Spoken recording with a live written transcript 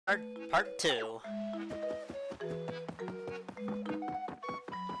Part 2.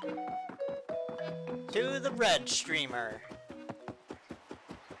 To the red streamer.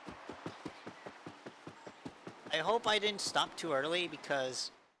 I hope I didn't stop too early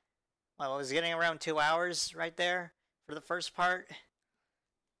because well, I was getting around 2 hours right there for the first part.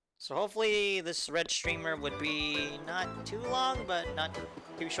 So hopefully this red streamer would be not too long, but not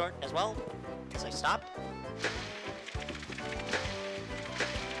too short as well, because I stopped.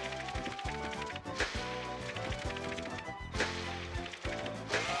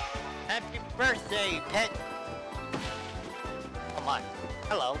 Happy birthday, pet! Come on.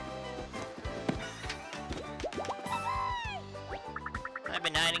 Hello. I've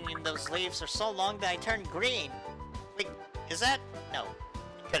been hiding in those leaves for so long that I turned green. Wait, is that? No,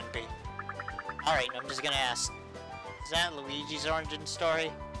 it couldn't be. Alright, I'm just gonna ask. Is that Luigi's origin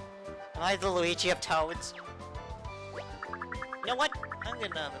story? Am I the Luigi of Toads? You know what? I'm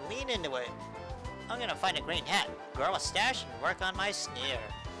gonna lean into it. I'm gonna find a green hat, grow a stash, and work on my sneer.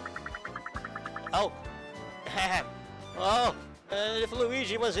 Oh. Oh, if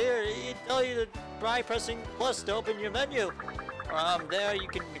Luigi was here, he'd tell you to try pressing plus to open your menu. From there, you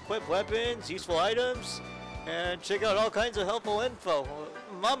can equip weapons, useful items, and check out all kinds of helpful info.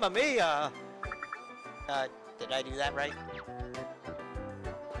 Mamma mia! Did I do that right?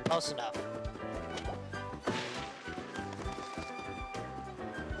 Close enough.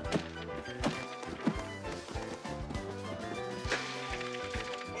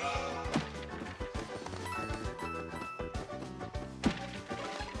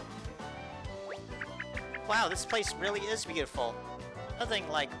 Wow, this place really is beautiful. Nothing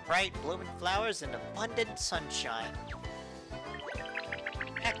like bright blooming flowers and abundant sunshine.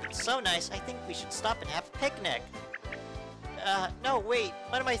 Heck, it's so nice, I think we should stop and have a picnic. No, wait,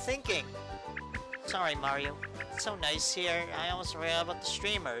 what am I thinking? Sorry, Mario. It's so nice here, I almost forgot about the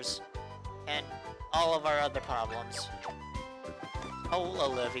streamers. And all of our other problems. Oh,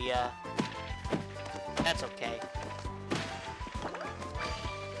 Olivia. That's okay.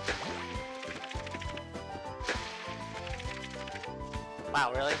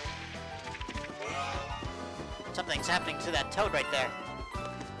 Wow, really? Something's happening to that toad right there.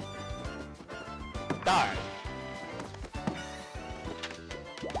 Darn.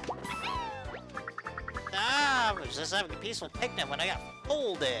 Ah, I was just having a peaceful picnic when I got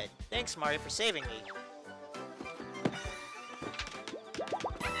folded. Thanks, Mario, for saving me.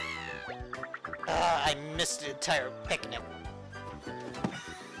 I missed the entire picnic.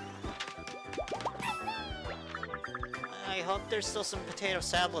 I hope there's still some potato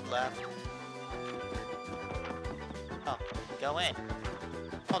salad left. Oh, go in.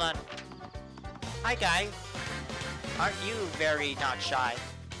 Hold on. Hi, guy. Aren't you very not shy?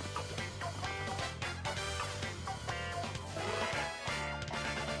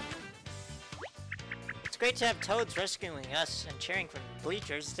 It's great to have toads rescuing us and cheering from the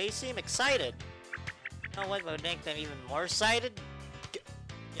bleachers. They seem excited. You know what would make them even more excited?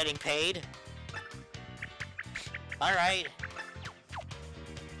 Getting paid. Alright.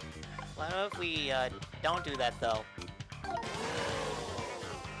 What if we, don't do that, though?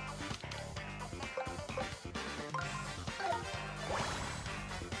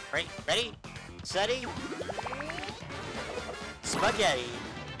 Right, ready? Steady? Spaghetti!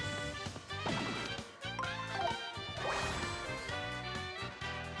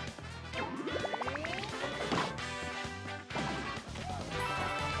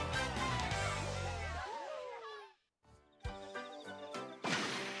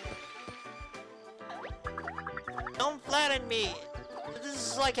 Don't flatten me! This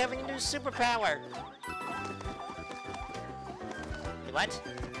is like having a new superpower! Wait, what?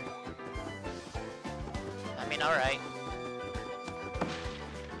 I mean, alright.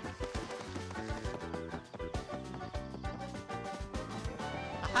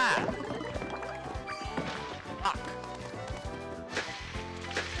 Aha! Fuck.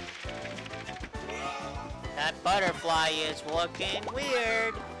 That butterfly is looking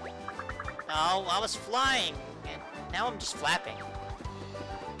weird. No, I was flying. Now I'm just flapping.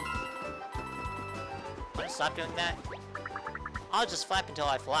 Wanna stop doing that? I'll just flap until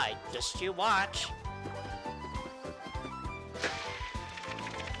I fly. Just you watch.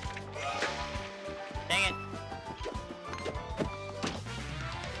 Dang it.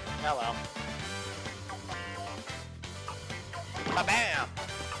 Oh well. Ba-bam!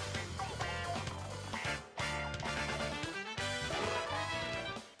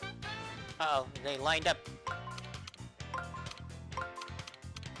 Uh-oh, they lined up.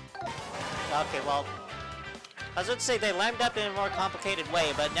 Okay, well, I was going to say they lined up in a more complicated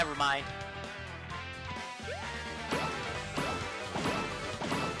way, but never mind.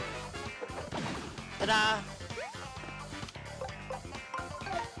 Ta-da!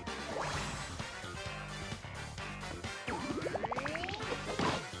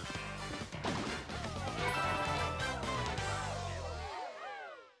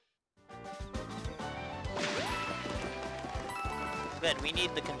 Good, we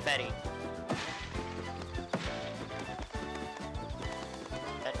need the confetti.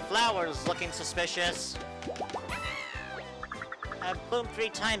 That flower is looking suspicious. I've bloomed 3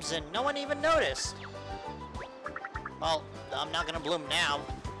 times and no one even noticed. Well, I'm not gonna bloom now.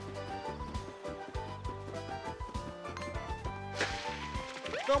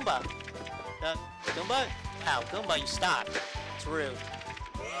 Goomba! Goomba? Ow, Goomba, you stop. It's rude.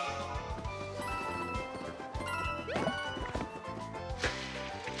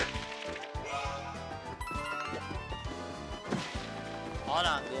 Hold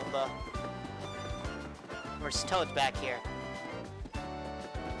on, Goomba. Where's Toad's back here?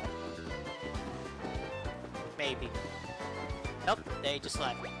 Maybe. Nope, they just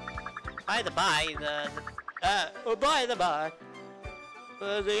left. By the by,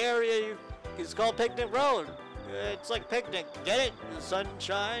 the area is called Picnic Road. It's like picnic, get it? The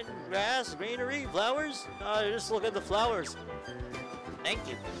sunshine, grass, greenery, flowers. Just look at the flowers. Thank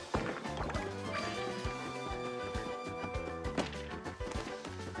you.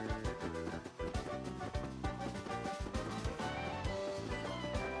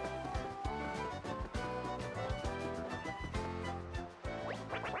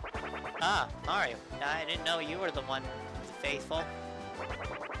 Ah, Mario. I didn't know you were the one with the faithful.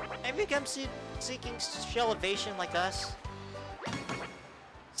 Have you come seeking elevation like us?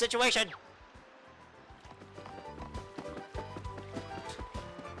 Situation!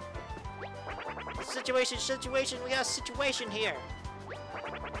 Situation, we got a situation here.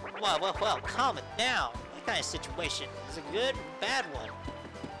 Well, calm it down. What kind of situation? Is it good or bad one?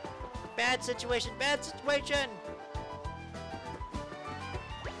 Bad situation, bad situation!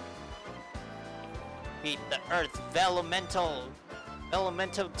 Beat the Earth Elemental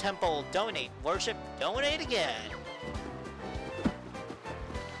Temple. Donate. Worship. Donate again.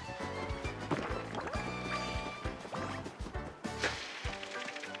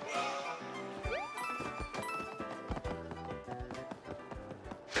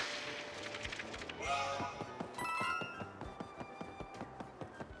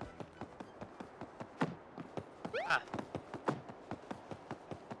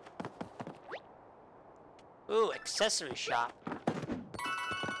 Ooh, accessory shop.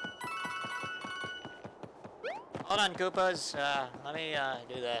 Hold on, Koopas. Let me,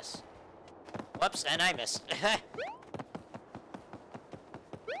 do this. Whoops, and I missed.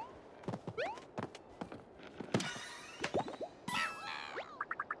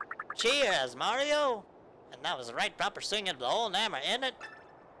 Cheers, Mario! And that was the right proper swing of the old hammer, isn't it?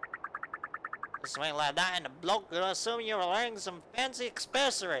 You swing like that and the bloke will assume you were wearing some fancy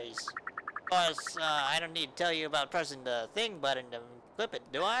accessories. Of course, I don't need to tell you about pressing the thing button to clip it,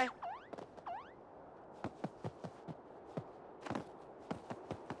 do I?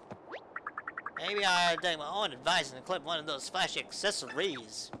 Maybe I ought to take my own advice and clip one of those flashy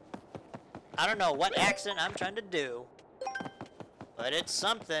accessories. I don't know what accent I'm trying to do, but it's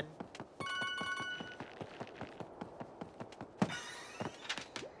something.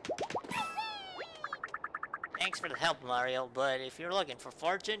 Thanks for the help, Mario, but if you're looking for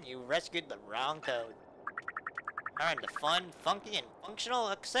fortune, you rescued the wrong Toad. I'm the fun, funky, and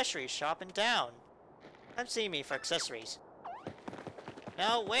functional accessory shop in town. Come see me for accessories.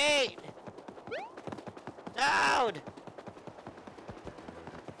 No, wait! Toad!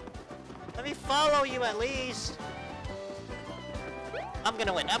 Let me follow you at least! I'm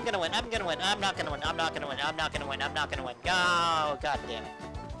gonna win, I'm not gonna win, I'm not gonna win. Oh, god damn it.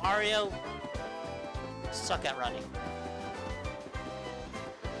 Mario, suck at running.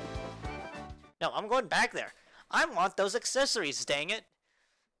 No, I'm going back there. I want those accessories, dang it.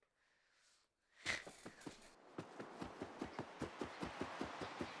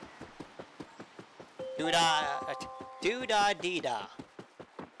 Doo-da-dee-da.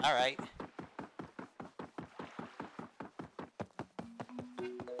 Alright.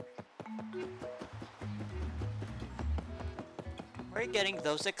 Where are you getting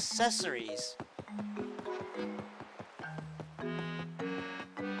those accessories?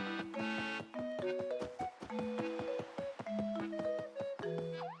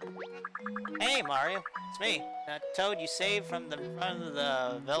 Hey, Mario. It's me. That Toad you saved from the front of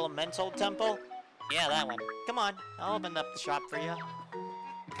the Elemental Temple? Yeah, that one. Come on, I'll open up the shop for you.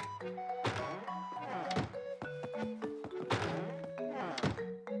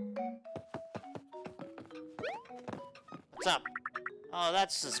 What's up? Oh,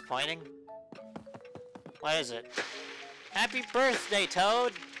 that's disappointing. What is it? Happy birthday,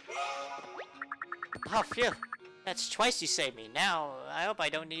 Toad! Oh, phew. That's twice you saved me. Now, I hope I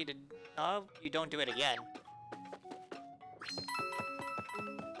don't need to... I hope you don't do it again.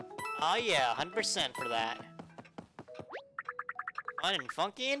 Oh yeah, 100% for that. Fun and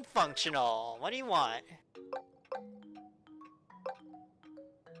funky and functional. What do you want?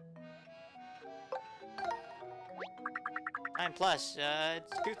 Nine plus,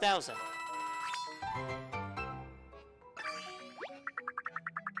 it's 2,000.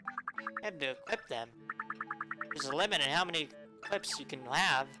 I have to equip them. There's a limit on how many equips you can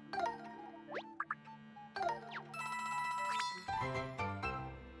have.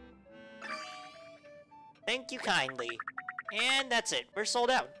 Thank you kindly. And that's it. We're sold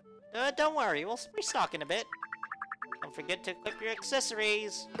out. Don't worry, we'll restock in a bit. Don't forget to equip your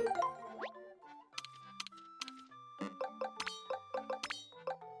accessories.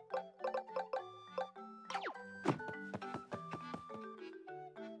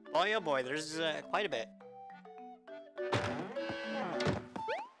 Boy, oh boy, there's quite a bit.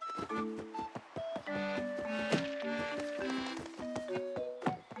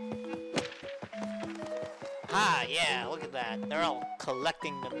 Ah, yeah, look at that. They're all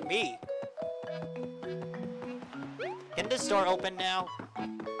collecting to me. Can this door open now?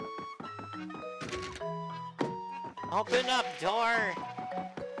 Open up, door!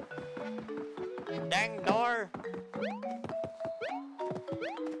 Dang door!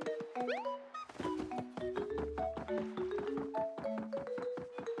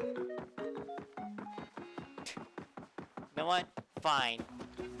 You know what? Fine.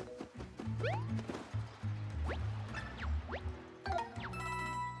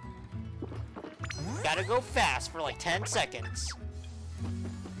 Gotta go fast for like 10 seconds.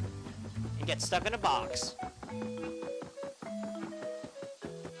 And get stuck in a box.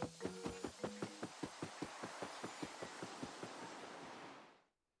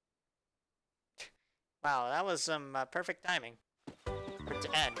 Wow, that was some perfect timing. For it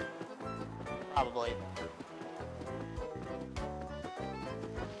to end. Probably.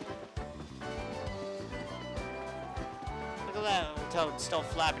 Look at that Toad still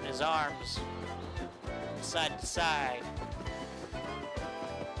flapping his arms. Side to side.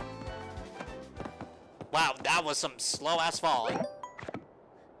 Wow, that was some slow-ass falling.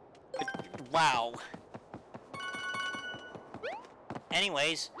 Wow.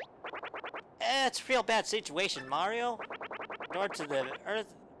 Anyways. It's a real bad situation, Mario. The door to the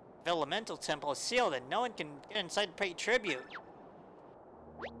Earth Elemental Temple is sealed and no one can get inside to pay tribute.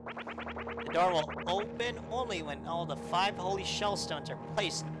 The door will open only when all the 5 holy shellstones are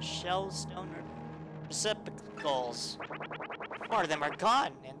placed in the shellstone receptacles. 4 of them are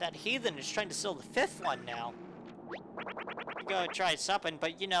gone, and that heathen is trying to steal the 5th one now. We go try something,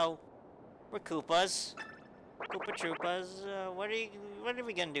 but you know, we're Koopas. Koopa Troopas. What are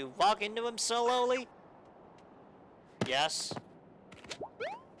we gonna do? Walk into him slowly? Yes.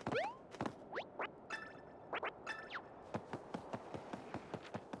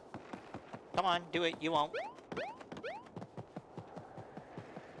 Come on, do it. You won't.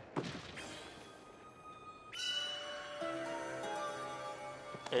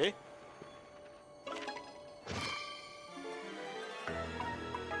 Eh?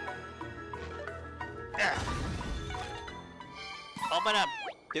 Open up,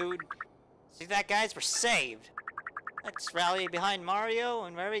 dude. See that, guys? We're saved. Let's rally behind Mario,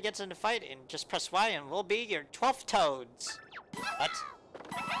 and wherever he gets in the fight, and just press Y, and we'll be your 12th Toads. What?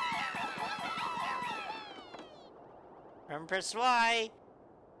 Remember, press Y.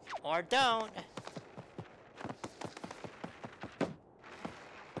 Or don't.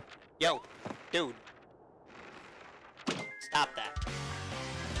 Yo, dude. Stop that.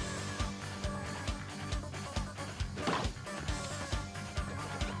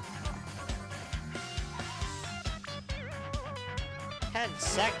 Ten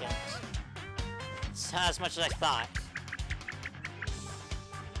seconds. It's not as much as I thought.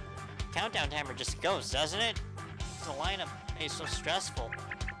 Countdown timer just goes, doesn't it? The lineup is so stressful.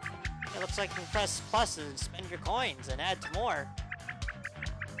 It looks like you can press plus and spend your coins and add more.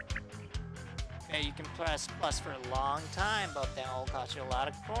 Okay, you can press plus for a long time, but that will cost you a lot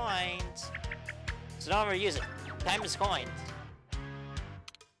of coins. So don't overuse it. Time is coins.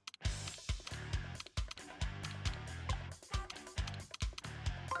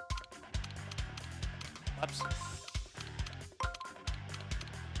 Whoops.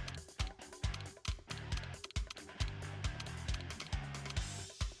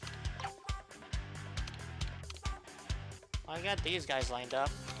 I got these guys lined up.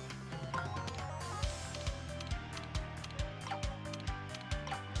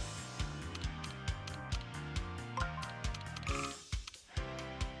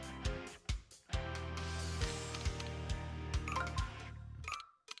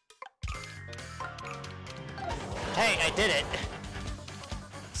 I did it.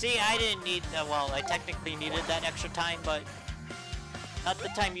 See, I didn't need, well, I technically needed that extra time, but not the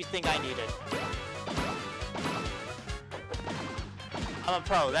time you think I needed. I'm a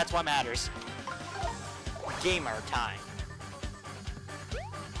pro, that's what matters. Gamer time.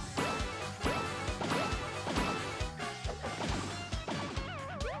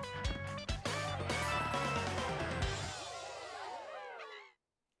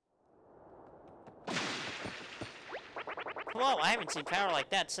 Whoa, I haven't seen power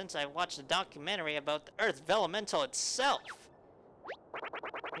like that since I watched a documentary about the Earth Elemental itself.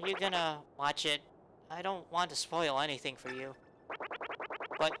 Are you gonna watch it? I don't want to spoil anything for you.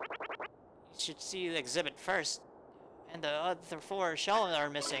 But you should see the exhibit first. And the other 4 shells are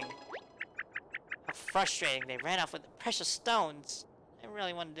missing. How frustrating, they ran off with the precious stones. I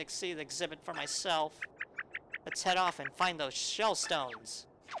really wanted to see the exhibit for myself. Let's head off and find those shell stones.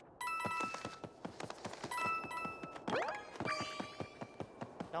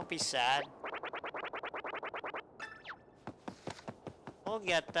 Don't be sad. We'll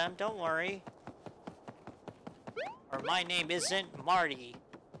get them, don't worry. Or my name isn't Marty.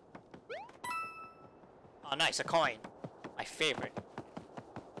 Oh nice, a coin. My favorite.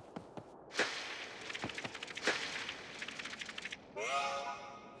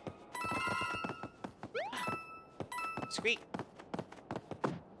 Squeak.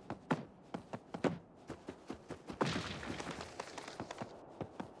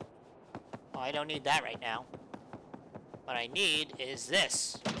 Oh, I don't need that right now. What I need is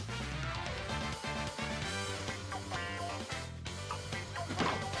this.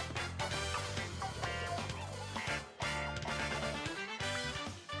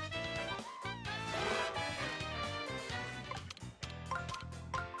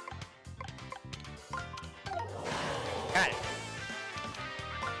 Got it.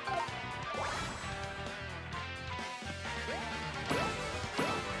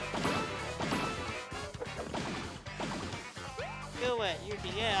 Do it.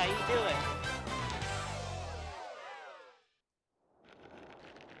 Yeah, you do it.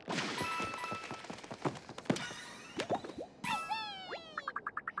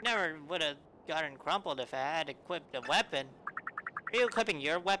 Never would have gotten crumpled if I had equipped a weapon. Are you equipping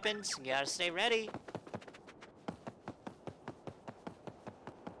your weapons? You gotta stay ready.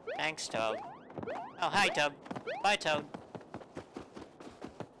 Thanks, Toad. Oh, hi, Toad. Bye, Toad.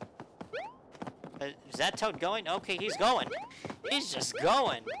 Is that Toad going? Okay, he's going. He's just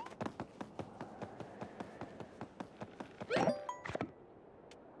going.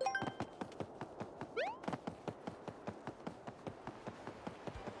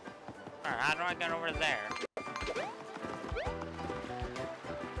 Alright, how do I get over there?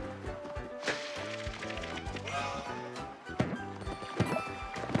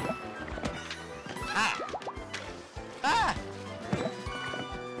 Ah! Ah!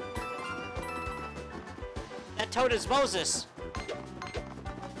 That Toad is Moses.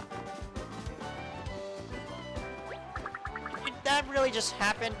 Did that really just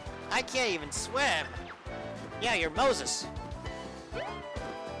happen? I can't even swim. Yeah, you're Moses.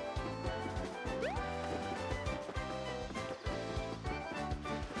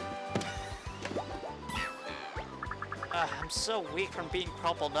 I'm so weak from being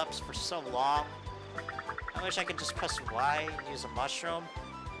crumpled up for so long. I wish I could just press Y and use a mushroom.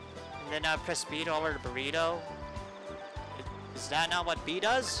 And then press B to order the burrito. Is that not what B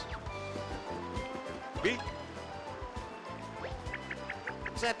does? B?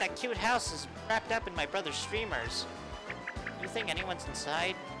 Is that cute house is wrapped up in my brother's streamers. You think anyone's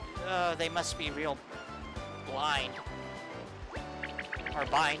inside? They must be real blind. Or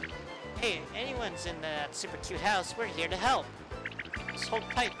bind. Hey, anyone's in that super cute house, we're here to help. Just hold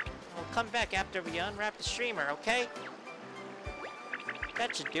tight. We'll come back after we unwrap the streamer, okay?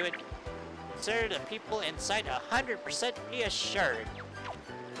 That should do it. Consider the people inside 100% reassured.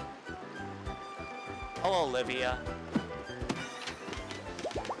 Oh, Olivia.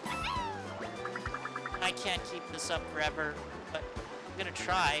 I can't keep this up forever, but I'm gonna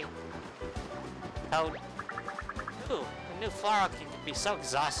try. Toad. Ooh, a new flower can be so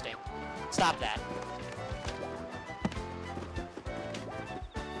exhausting. Stop that.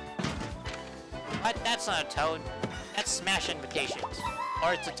 What? That's not a Toad. That's Smash Invitations.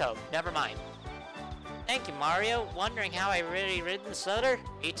 Or it's a Toad. Never mind. Thank you, Mario. Wondering how I really rid the soda?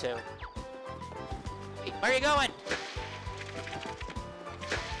 Me too. Hey, where are you going?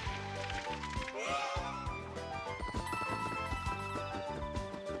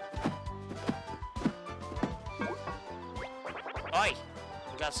 Oi!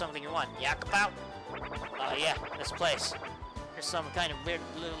 You got something you want? Yak about? Yeah, this place. There's some kind of weird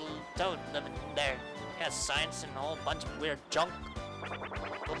little toad living in there. Has science and a whole bunch of weird junk.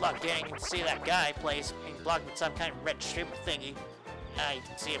 Good luck getting to see that guy place being blocked with some kind of red strip thingy. Now you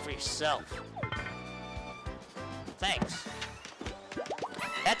can see it for yourself. Thanks.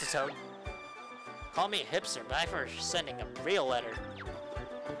 That's a Toad. Call me a hipster, but I for sending a real letter.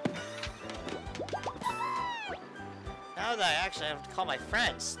 Now that I actually have to call my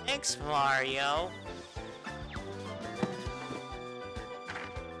friends. Thanks, Mario.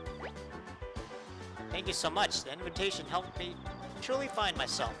 Thank you so much. The invitation helped me truly find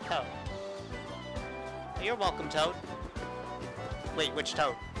myself, Toad. You're welcome, Toad. Wait, which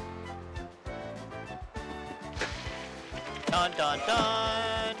Toad? Dun dun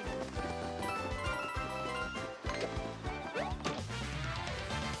dun!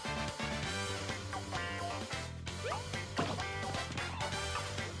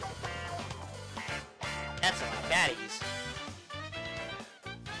 That's a lot of baddies.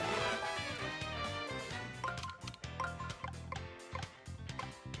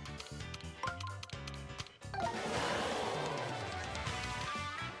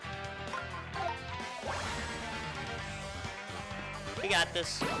 We got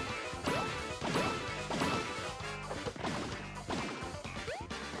this.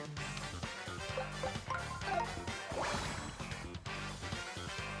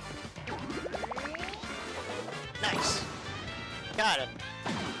 Nice. Got him.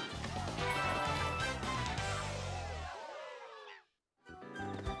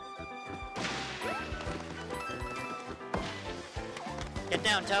 Get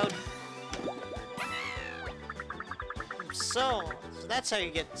down, Toad. So that's how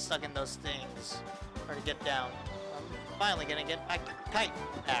you get stuck in those things. Or to get down. I'm finally gonna get my kite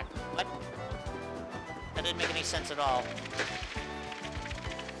back. What? That didn't make any sense at all.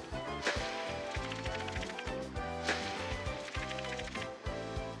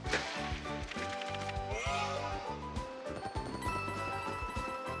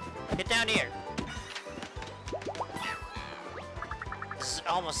 Get down here. This is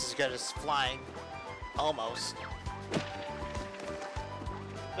almost as good as flying. Almost.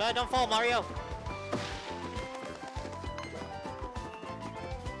 Don't fall, Mario.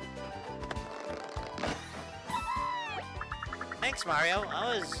 Thanks, Mario.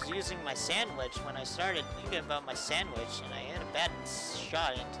 I was using my sandwich when I started thinking about my sandwich, and I hit a bad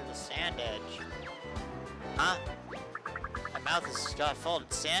shot into the sand edge. Huh? My mouth has got full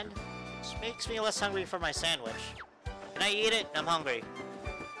of sand, which makes me less hungry for my sandwich. Can I eat it? I'm hungry.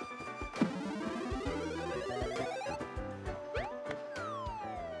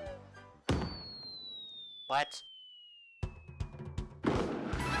 What?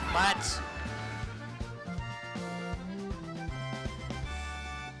 What?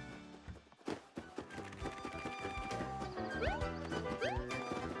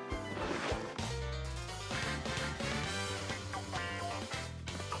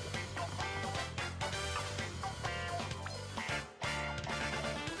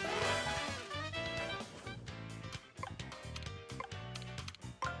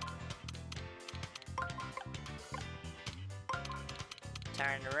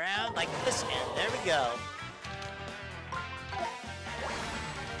 Turn around like this, and there we go.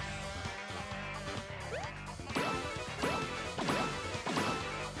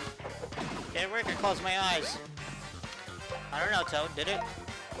 Did it work or close my eyes? I don't know, Toad, did it?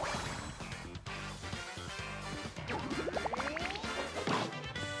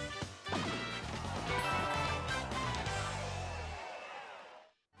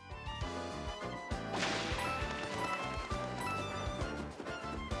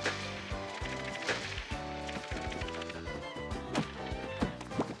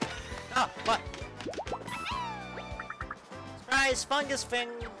 Oh, what? Surprise, fungus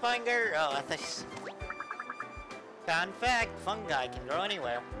finger. Oh, I think. Fun fact, fungi can grow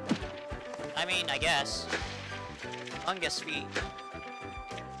anywhere. I mean, I guess. Fungus feet.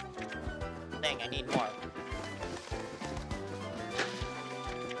 Dang, I need more.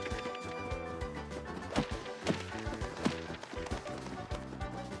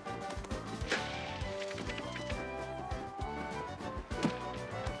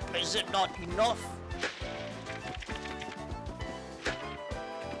 Is it not enough?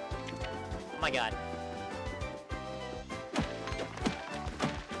 Oh my god.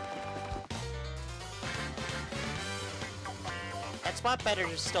 That spot better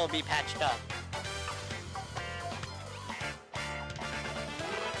to still be patched up.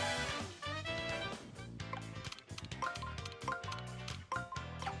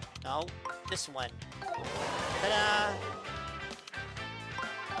 No, this one. Ta-da!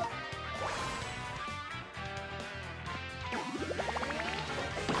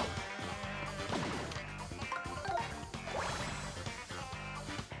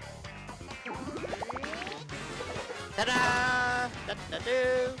 Ta-da!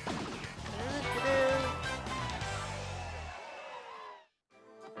 Da-da-doo! Da-da-doo!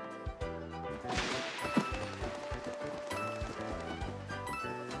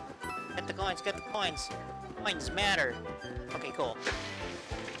 Get the coins, get the coins! Coins matter! Okay, cool.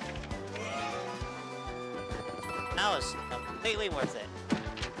 That was completely worth it.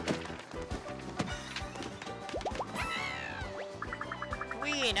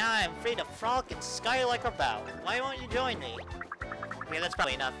 Whee! Now I'm free to frolic and sky like a bow. Why won't you join me? Okay, that's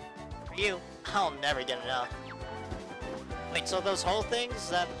probably enough. For you, I'll never get enough. Wait, so those whole things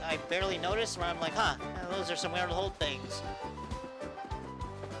that I barely noticed, where I'm like, huh, those are some weird whole things.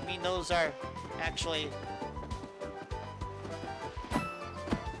 I mean, those are actually...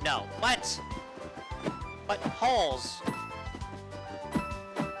 No. What? What holes?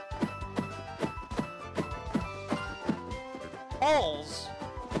 Holes?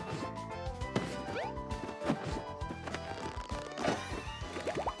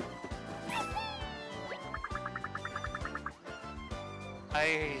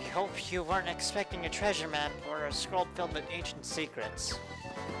 I hope you weren't expecting a treasure map or a scroll filled with ancient secrets.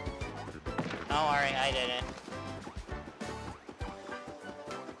 Don't worry, I didn't.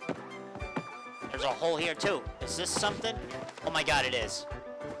 There's a hole here too. Is this something? Oh my god, it is.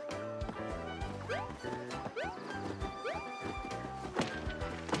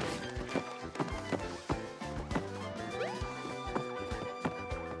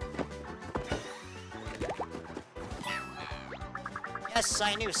 Yes,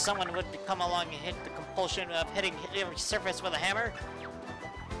 I knew someone would come along and hit the compulsion of hitting every surface with a hammer.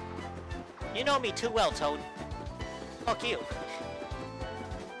 You know me too well, Toad. Fuck you.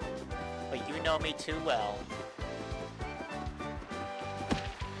 But you know me too well.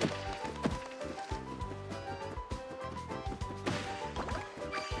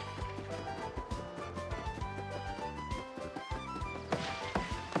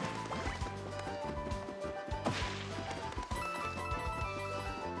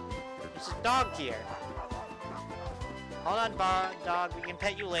 There's a dog here. Hold on, dog. We can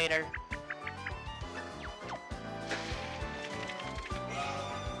pet you later.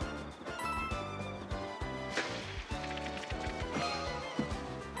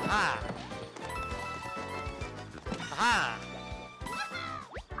 Aha! Aha!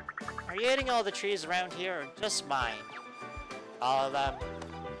 Are you hitting all the trees around here, or just mine? All of them.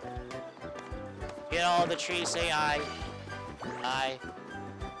 Get all the trees, say aye. Aye.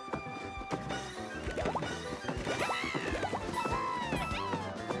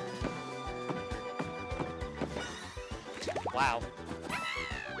 Wow.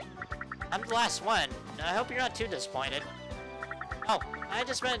 I'm the last one. I hope you're not too disappointed. Oh, I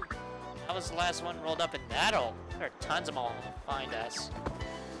just meant I was the last one rolled up in that hole. There are tons of them all to find us.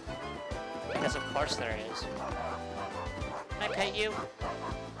 Because of course there is. Can I pet you?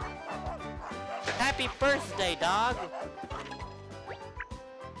 Happy birthday, dog!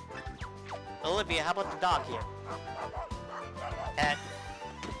 Olivia, how about the dog here? Pet.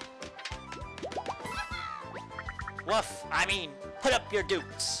 Woof! I mean, put up your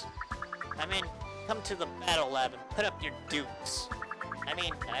dukes! I mean, come to the battle lab and put up your dukes. I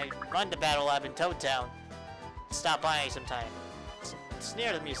mean, I run the battle lab in Toad Town. Stop by sometime. It's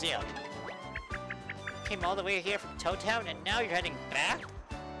near the museum. Came all the way here from Toad Town and now you're heading back?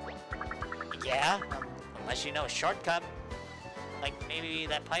 Yeah, unless you know a shortcut. Like maybe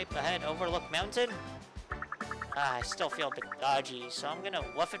that pipe ahead Overlook Mountain? I still feel a bit dodgy, so I'm gonna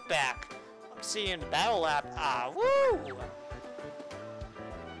woof it back. I'll see you in the battle lab. Woo!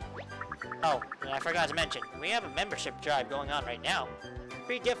 Oh, and I forgot to mention, we have a membership drive going on right now.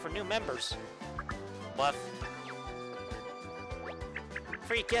 Free gift for new members. Woof.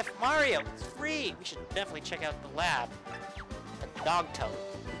 Free gift Mario! It's free! We should definitely check out the lab. The Dog Toad.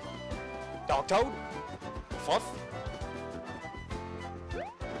 Dog Toad? Woof.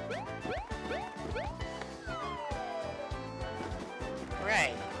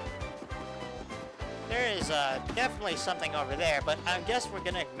 Right. There is definitely something over there, but I guess we're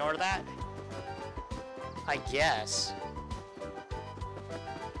gonna ignore that. I guess.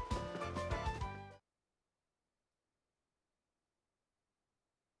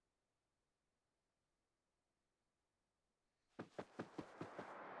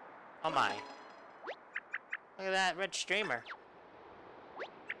 Oh my. Look at that red streamer.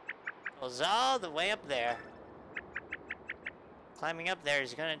 Goes all the way up there. Climbing up there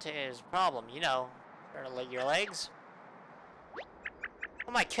is gonna take his problem, you know. Your legs? Who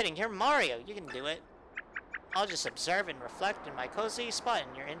am I kidding? You're Mario. You can do it. I'll just observe and reflect in my cozy spot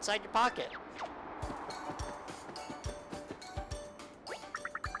and you're inside your pocket.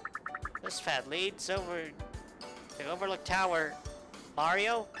 This path leads over The Overlook Tower.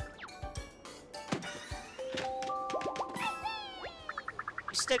 Mario?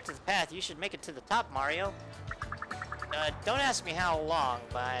 You stick to the path, you should make it to the top, Mario. Don't ask me how long,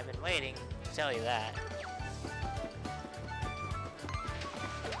 but I've been waiting to tell you that.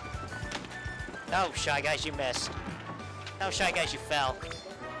 No, Shy Guys, you missed. No, Shy Guys, you fell.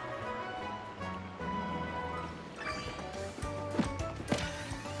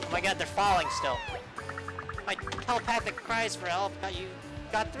 Oh my god, they're falling still. My telepathic cries for help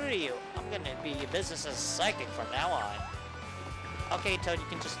got through to you. I'm gonna be your business as psychic from now on. Okay, Toad, you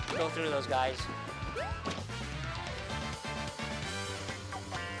can just go through those guys.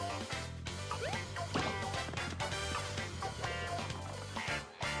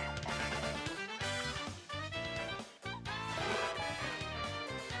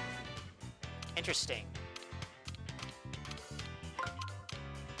 Interesting.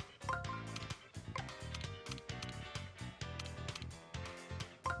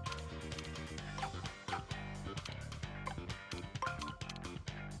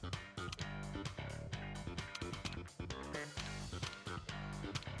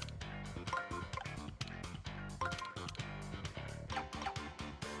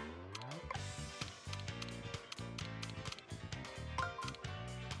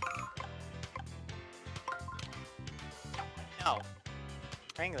 No.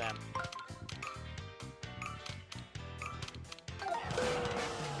 Bring them.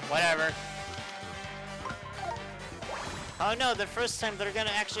 Whatever. Oh no, the first time they're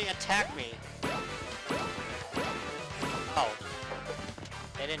gonna actually attack me. Oh.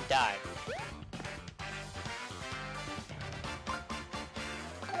 They didn't die.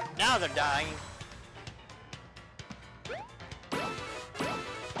 Now they're dying.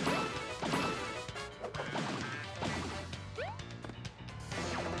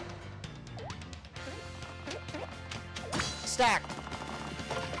 Stack.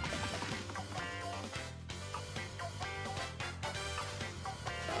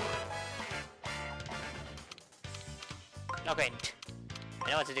 Okay, I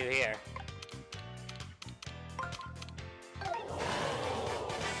know what to do here.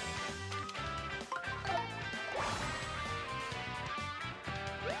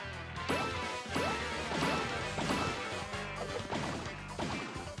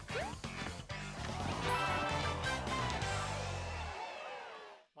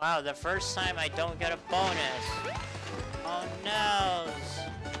 Wow, the first time I don't get a bonus. Oh no!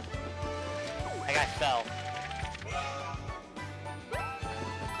 I fell.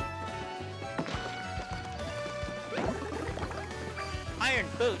 Iron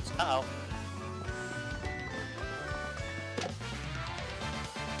boots. Uh-oh.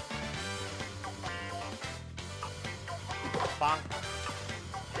 Bonk.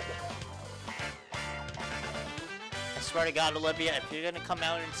 I swear to God, Olivia, if you're gonna come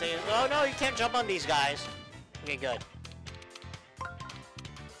out and say, oh no, you can't jump on these guys. Okay, good.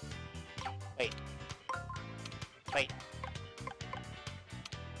 Wait. Wait.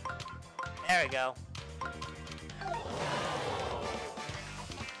 There we go.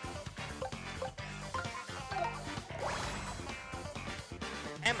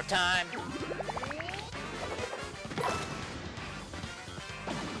 Hammer time!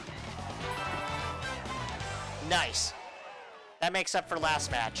 Nice. That makes up for last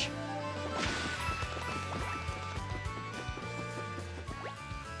match.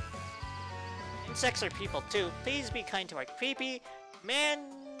 Insects are people too. Please be kind to our creepy,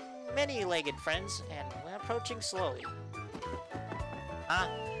 many-legged friends, and we're approaching slowly. Huh?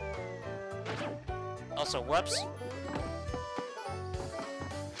 Also, whoops.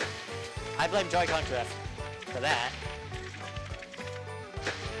 I blame Joy-Con Drift for that.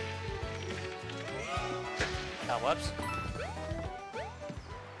 Oh, whoops.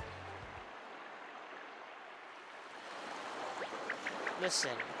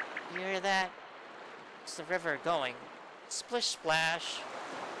 Listen, you hear that? It's the river going. Splish splash.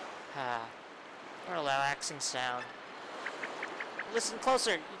 Ah, what a relaxing sound. Listen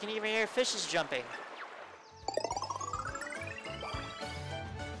closer, you can even hear fishes jumping.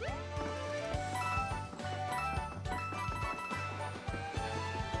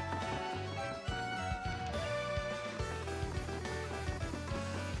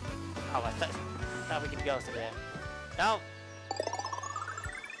 Oh, I thought we could go through there. No.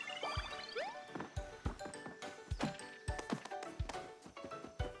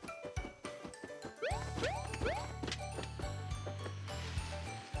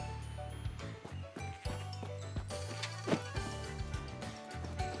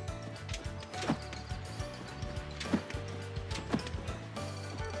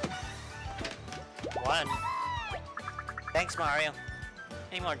 One. Thanks, Mario.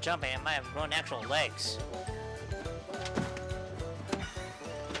 Any more jumping, I might have grown actual legs.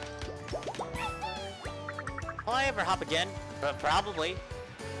 Will I ever hop again? Probably.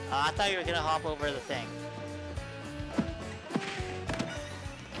 I thought you were gonna hop over the thing.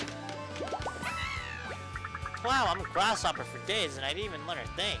 Wow, I'm a grasshopper for days and I didn't even learn a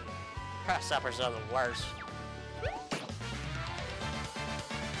thing. Grasshoppers are the worst.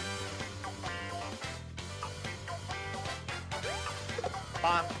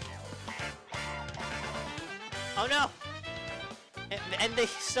 Bomb. Oh no! And they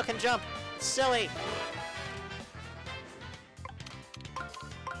still can jump. It's silly.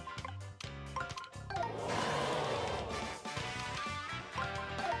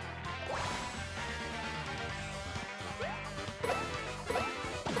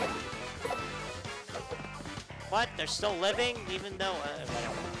 What? They're still living, even though,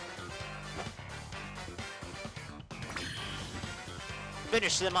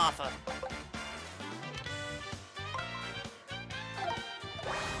 finish them off.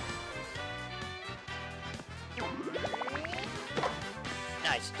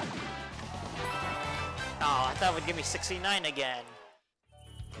 Nice. Oh, I thought it would give me 69 again.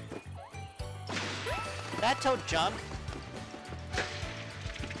 That Toad jump.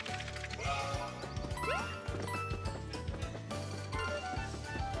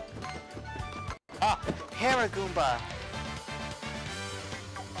 Ah, Paragoomba.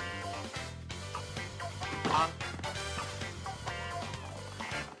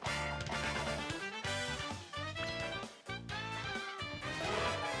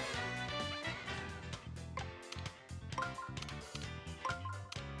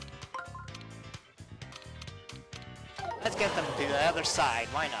 Let's get them to the other side,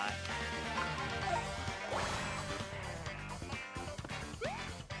 why not?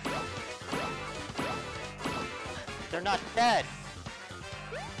 They're not dead!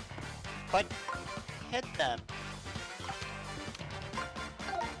 But hit them!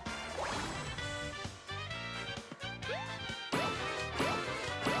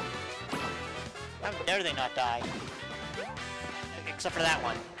 How dare they not die? Except for that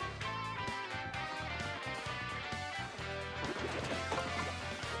one.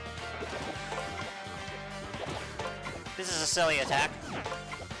 This is a silly attack.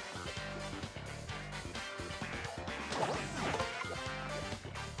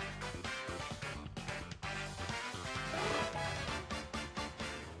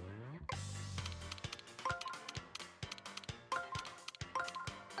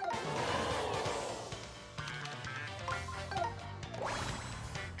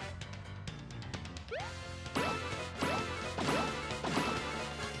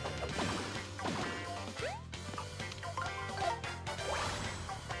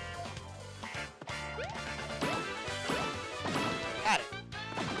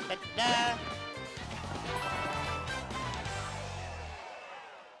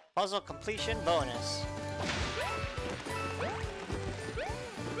 Puzzle completion bonus.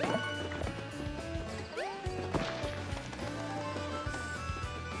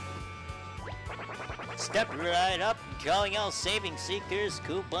 Step right up, calling all saving seekers,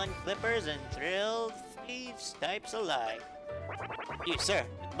 coupon clippers, and thrill thieves types alike. You, sir,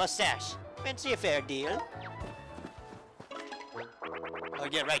 mustache. Fancy a fair deal? I'll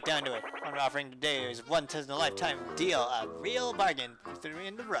get right down to it. What I'm offering today is a once-in-a-lifetime deal, a real bargain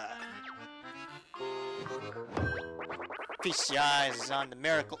in the run. Feast your eyes on the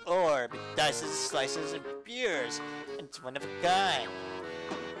miracle orb. It dices, slices, and pures. It's one of a kind.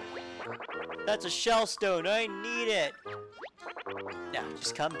 That's a shell stone. I need it. Now,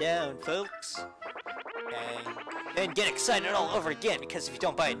 just calm down, folks. And then get excited all over again, because if you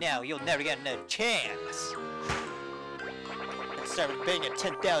don't buy it now, you'll never get another chance. Start with bidding at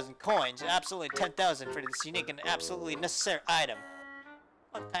 10,000 coins. Absolutely 10,000 for this unique and absolutely necessary item.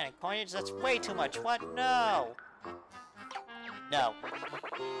 What kind of coinage? That's way too much. What? No! No.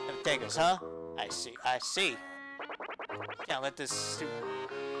 No takers, huh? I see, I see. Can't let this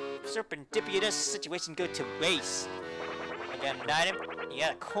serendipitous situation go to waste. I got an item, you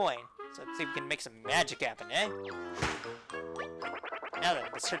got a coin. So let's see if we can make some magic happen, eh? Now then,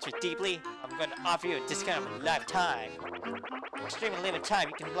 this hurts me deeply. I'm going to offer you a discount of a lifetime. Extremely limited time,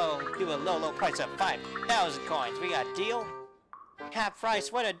 you can do a low price of 5,000 coins. We got a deal? Half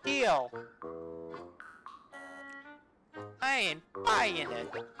price, what a deal! I ain't buying it.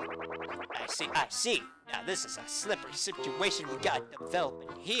 I see. Now this is a slippery situation we got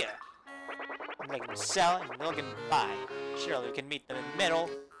developing here. I'm looking to sell and you're looking to buy. Surely we can meet them in the middle,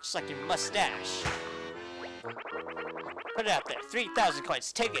 just like your mustache. Put it out there, 3,000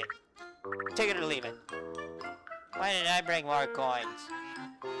 coins, take it. Take it or leave it. Why did I bring more coins?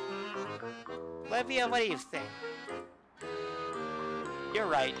 Olivia, what do you think? You're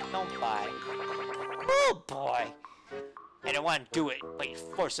right, don't buy. Oh boy! I don't want to do it, but you're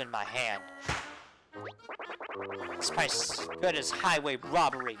forcing my hand. This price is as good as highway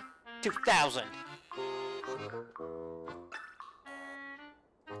robbery. 2,000.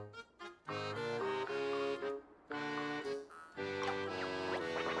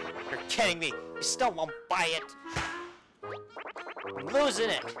 You're kidding me. You still won't buy it. I'm losing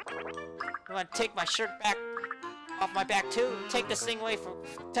it. You want to take my shirt back off my back too? Take this thing away for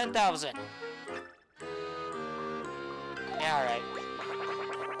 10,000. Yeah, alright.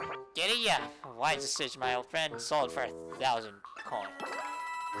 Get it, yeah. Wise decision, my old friend. Sold for 1,000 coins.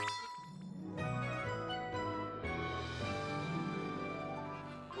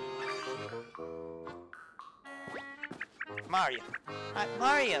 Mario.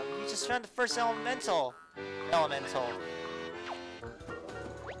 Mario, you just found the first elemental.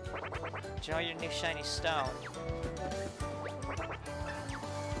 Enjoy your new shiny stone.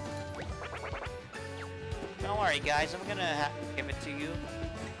 Don't worry, guys. I'm gonna give it to you.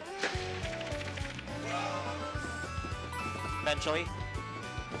 Eventually.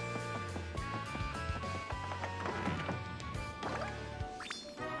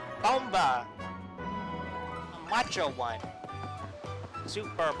 Bomba! A macho one.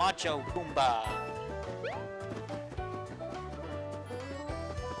 Super Macho Goomba.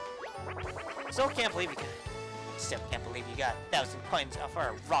 Still can't believe you got 1,000 coins off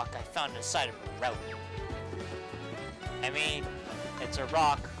a rock I found on the side of a road. I mean, it's a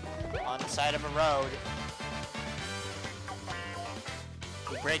rock on the side of a road.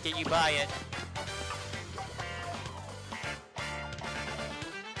 You break it, you buy it.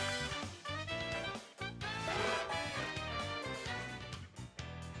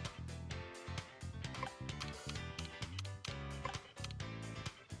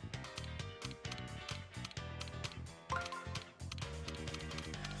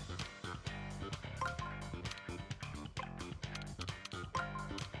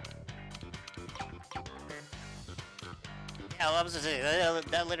 Yeah, I was gonna say,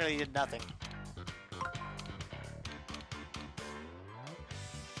 that literally did nothing.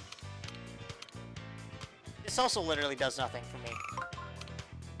 This also literally does nothing for me.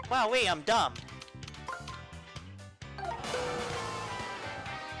 Wow, wait, I'm dumb.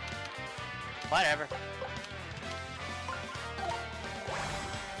 Whatever.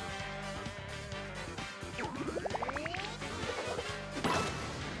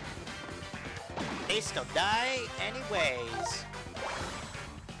 They still die anyways.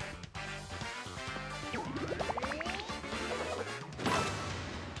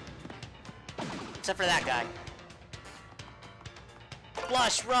 Except for that guy.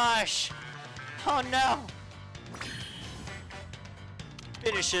 Blush Rush! Oh no!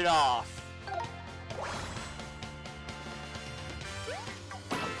 Finish it off.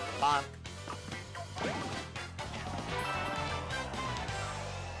 Bonk.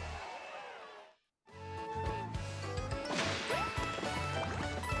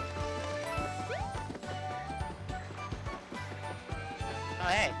 Oh,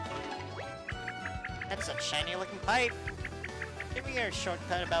 hey. That's a shiny looking pipe. Give me your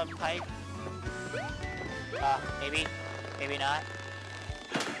shortcut about pipe. Maybe. Maybe not.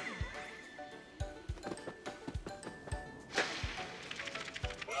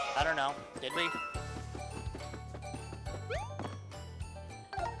 I don't know. Did we?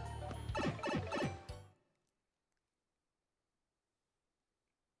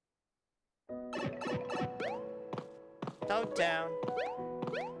 Toad Town.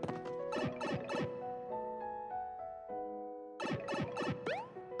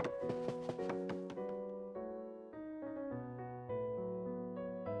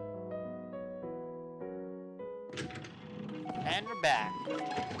 And we're back.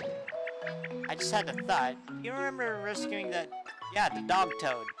 I just had a thought. You remember rescuing that... Yeah, the dog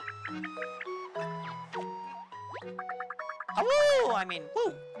toad. Oh, woo! I mean,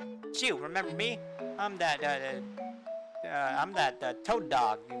 woo! It's you, remember me? I'm that toad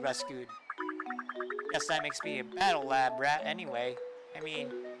dog you rescued. Guess that makes me a battle lab rat anyway. I mean,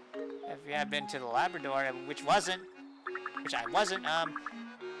 if you had been to the Labrador, which I wasn't, I'm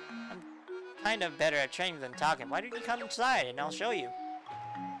kind of better at training than talking. Why don't you come inside and I'll show you?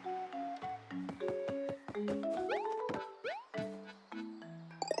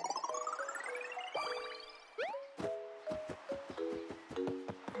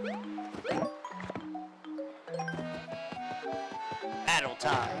 Battle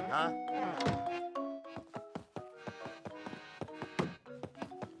time, huh?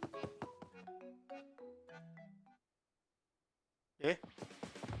 Eh?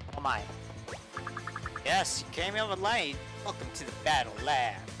 Oh my. Yes, you came in with light. Welcome to the battle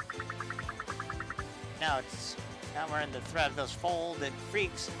lab. Now we're in the threat of those folded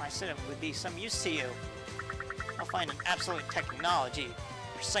freaks. My setup would be some use to you. I'll find an absolute technology,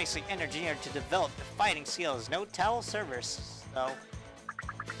 precisely engineered to develop the fighting skills. No towel service, though.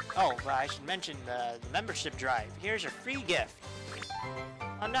 Oh, well, I should mention the membership drive. Here's your free gift.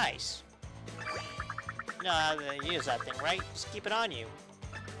 Oh, nice. You know how to use that thing, right? Just keep it on you.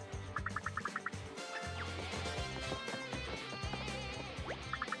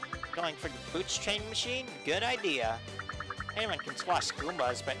 Going for the boots training machine? Good idea. Anyone can squash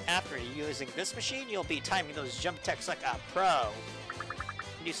Goombas, but after using this machine, you'll be timing those jump attacks like a pro.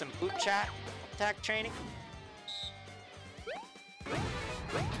 Do some boot attack training.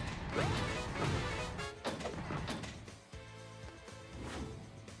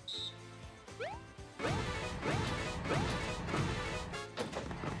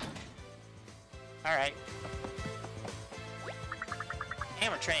 Alright.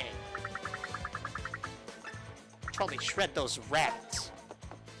 Hammer training. Totally shred those rats.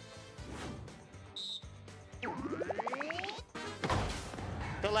 Too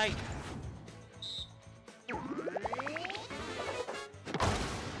late.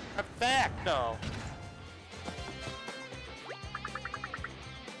 Perfecto.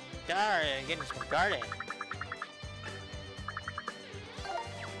 Darn, getting some guarding.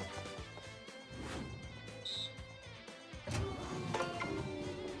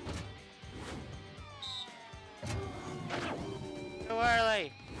 Too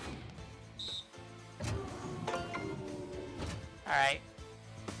early. Alright.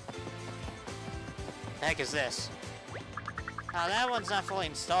 The heck is this? Now that one's not fully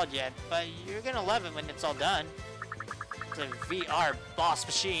installed yet, but you're gonna love it when it's all done. It's a VR boss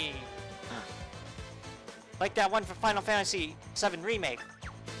machine. Like that one for Final Fantasy VII Remake.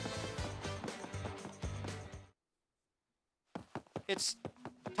 It's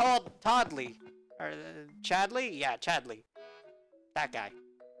Toddley. Or Chadley? Yeah, Chadley. That guy.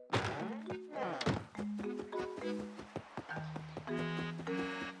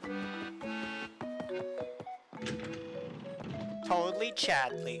 Totally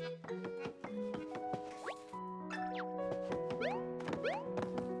Chadley.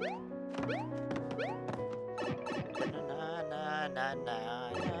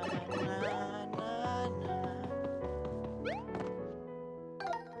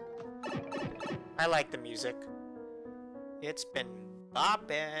 I like the music. It's been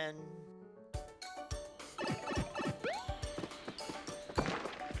boppin'.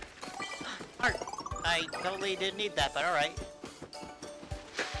 Art! I totally didn't need that, but alright.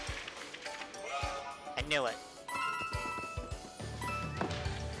 I knew it.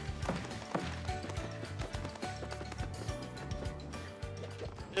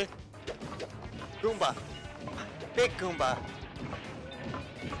 Goomba. Big Goomba.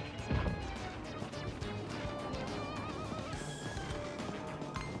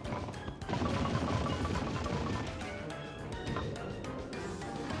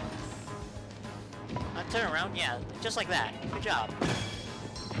 Turn around, yeah, just like that. Good job.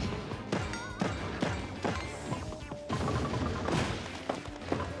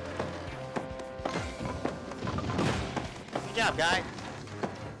 Good job, guy.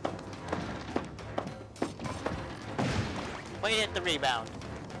 Way to hit the rebound.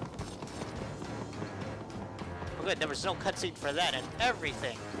 Oh, good, there was no cutscene for that and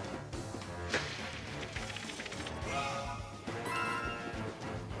everything.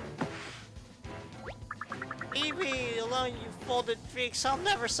 Leave me alone, you folded freaks. I'll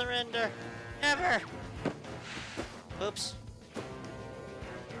never surrender. Never. Oops.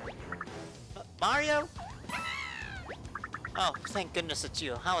 Mario? Oh, thank goodness it's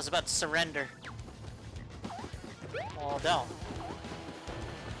you. I was about to surrender. Oh, no.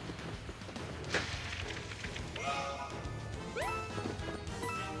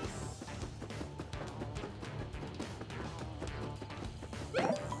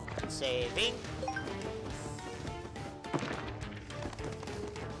 Saving.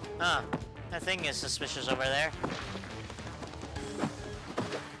 Huh. That thing is suspicious over there.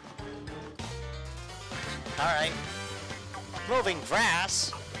 Alright. Moving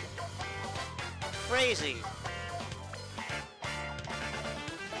grass. Crazy.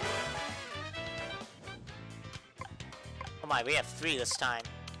 Oh my, we have 3 this time.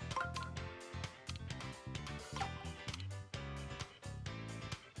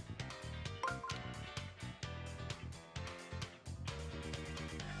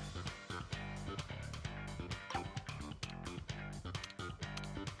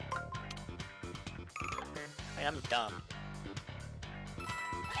 I'm dumb.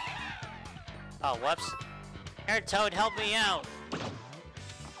 Oh, whoops. Here, Toad, help me out.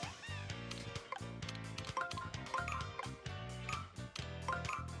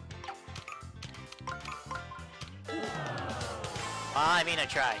 I mean, I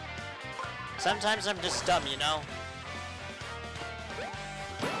tried. Sometimes I'm just dumb, you know?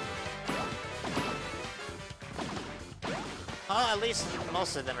 Oh, at least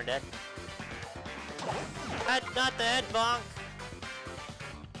most of them are dead. Not the head bonk.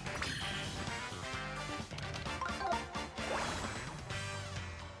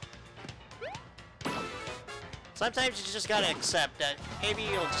 Sometimes you just gotta accept that maybe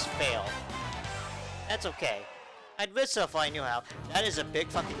you'll just fail. That's okay. I'd whistle if I knew how. That is a big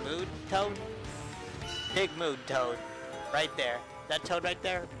fucking mood, Toad. Big mood, Toad. Right there. That Toad right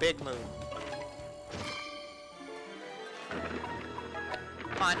there? Big mood.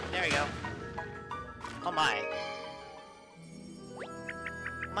 Come on, there we go. Oh my.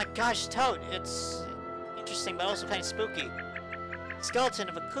 Oh my gosh, Toad, it's interesting but also kind of spooky. Skeleton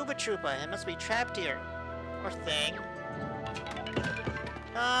of a Koopa Troopa. It must be trapped here. Poor thing.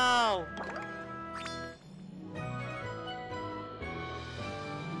 No!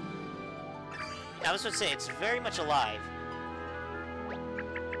 I was going to say, it's very much alive.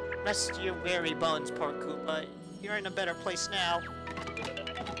 Rest your weary bones, poor Koopa. You're in a better place now.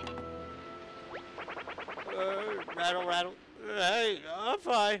 Rattle, rattle. Hey, I'm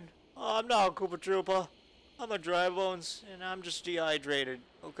fine. I'm not a Koopa Troopa. I'm a dry bones, and I'm just dehydrated,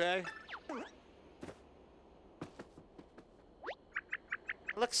 okay?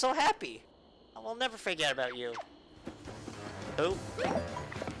 I look so happy. I will never forget about you. Who?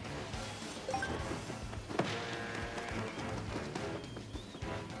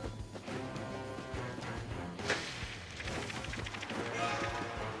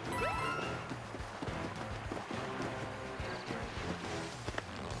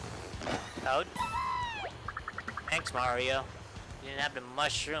 Toad? Thanks, Mario. We didn't have to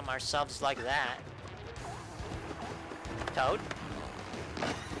mushroom ourselves like that. Toad?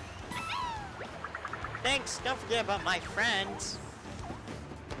 Thanks, don't forget about my friends.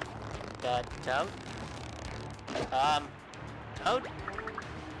 Toad? Toad?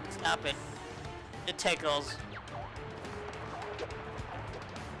 Stop it. It tickles.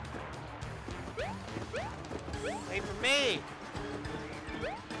 Wait for me!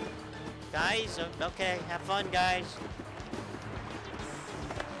 Guys, okay, have fun, guys.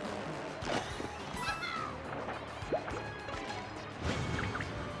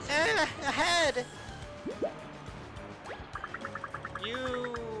 Ahead!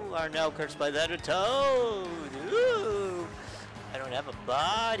 You are now cursed by that Toad. Ooh, I don't have a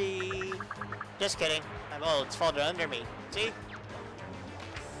body. Just kidding. I'm old. It's falling under me. See?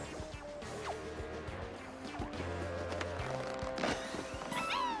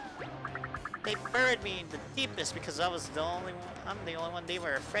 They buried me in the deepest because I was the only one. I'm the only one they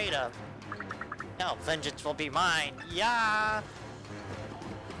were afraid of. Now vengeance will be mine. Yeah.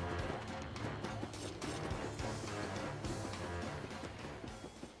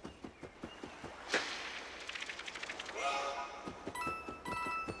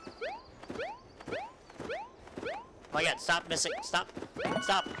 Oh my god, stop missing. Stop.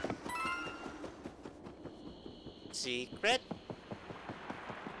 Stop. Secret?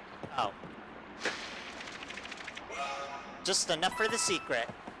 Oh. Just enough for the secret.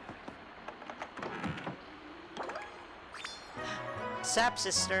 Sap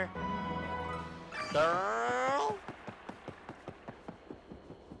sister. Girl.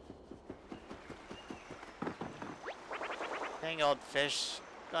 Dang old fish.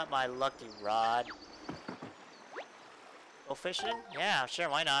 Got my lucky rod. Go fishing? Yeah, sure,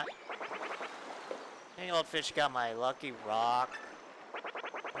 why not? Dang old fish got my lucky rock.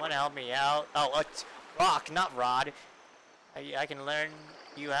 Wanna help me out? Oh, it's rock, not rod. I can learn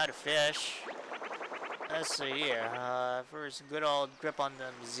you how to fish. Let's see here. First, good old grip on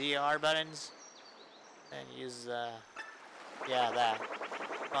the ZR buttons. And use, yeah, that.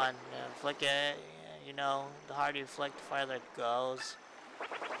 Come on, flick it. You know, the harder you flick, the farther it goes.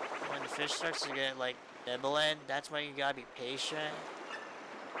 When the fish starts to get, like, nibbling, that's when you gotta be patient.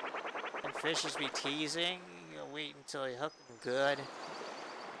 And fish just be teasing. You gotta wait until you hook them good.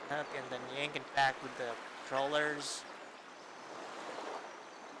 Hook, and then yank it back with the controllers.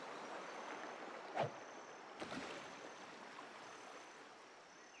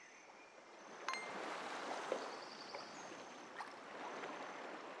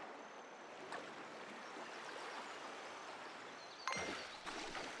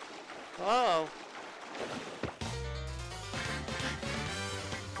 Whoa.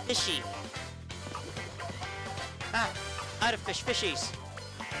 Fishy. Ah, how to fish fishies.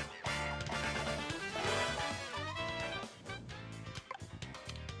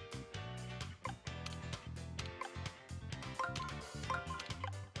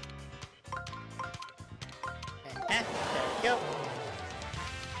 There we go.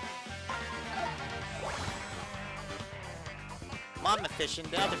 Mama fishing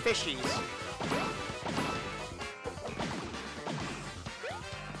the other fishies.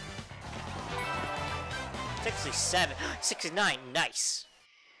 67, 69, nice.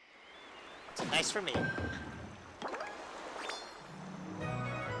 That's nice for me.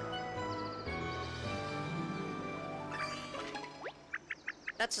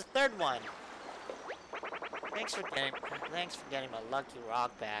 That's the third one. Thanks for getting my lucky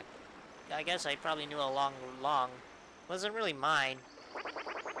rock back. I guess I probably knew all along. Wasn't really mine.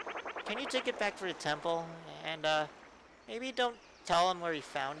 Can you take it back for the temple? And, maybe don't tell him where you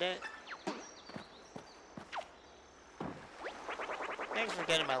found it? Thanks for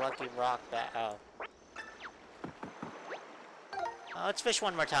getting my lucky rock back. Oh. Let's fish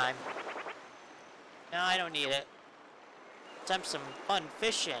one more time. No, I don't need it. Let's have some fun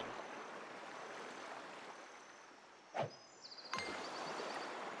fishing.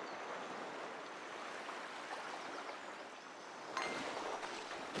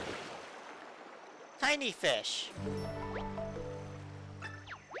 Tiny fish.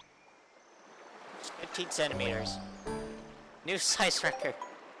 15 centimeters. New size record.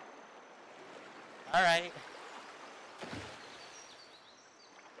 Alright.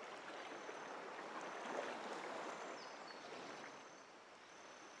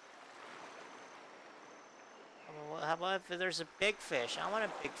 How about if there's a big fish? I want a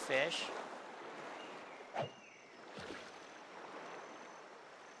big fish.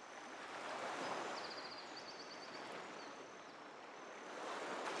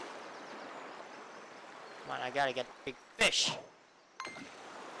 Come on, I gotta get big fish.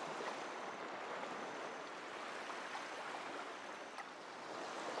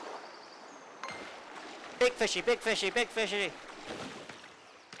 Big fishy, big fishy, big fishy.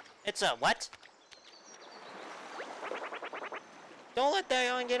 It's a what? Don't let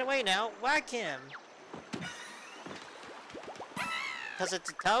that one get away now. Whack him. Because it's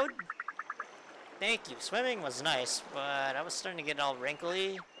a toad? Thank you. Swimming was nice, but I was starting to get all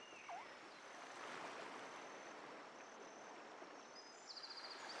wrinkly.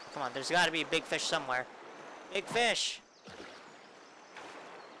 Come on, there's got to be a big fish somewhere. Big fish!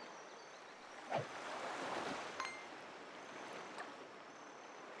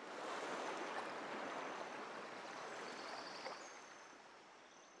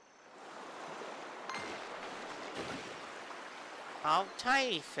 Oh,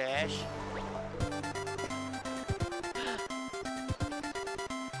 tiny fish.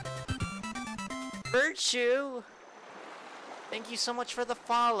 Virtue! Thank you so much for the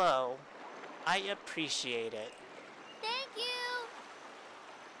follow. I appreciate it. Thank you!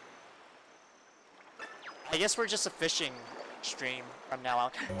 I guess we're just a fishing stream from now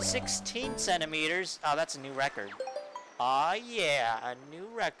on. 16 centimeters. Oh, that's a new record. Aw, yeah, a new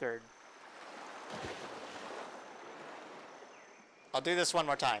record. I'll do this one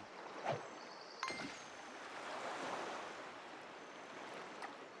more time.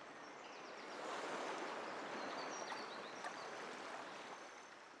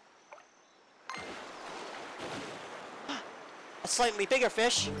 A slightly bigger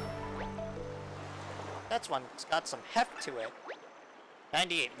fish. That's one's got some heft to it.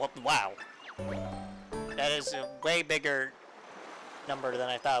 98. Well, wow. That is a way bigger number than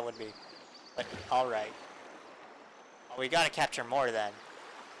I thought it would be. But, alright. Oh, we gotta capture more then.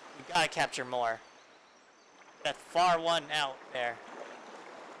 We gotta capture more. That far one out there.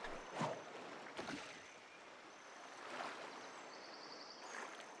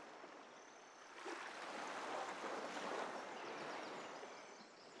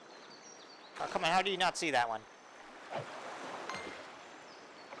 Oh, come on, how do you not see that one?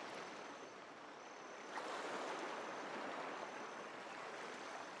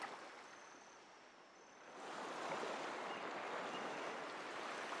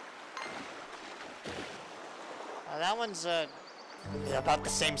 That one's, about the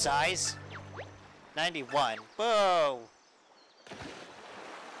same size. 91. Whoa!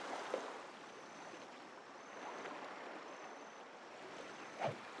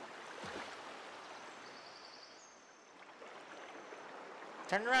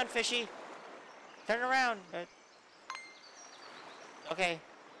 Turn around, fishy. Turn around. Okay.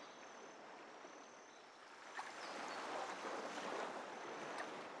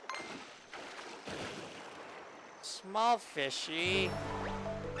 Small fishy.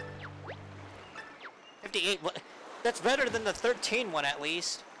 58. What? That's better than the 13 one, at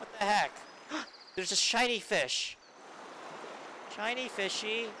least. What the heck? There's a shiny fish. Shiny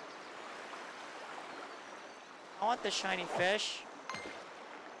fishy. I want the shiny fish.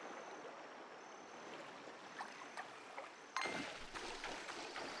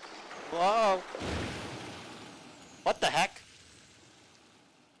 Whoa! What the heck?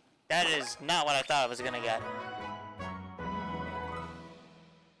 That is not what I thought I was gonna get.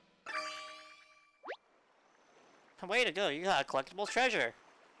 Way to go, you got a collectible treasure.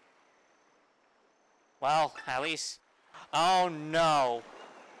 Well, at least... Oh no!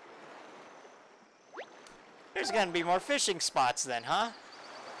 There's gonna be more fishing spots then, huh?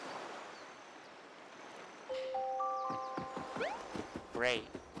 Great.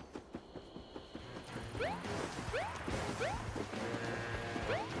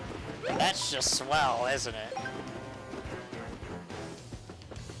 That's just swell, isn't it?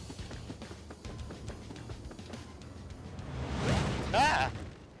 Ah!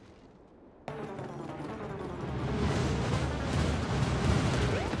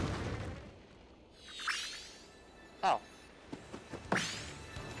 Oh.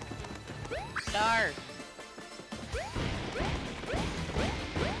 Star!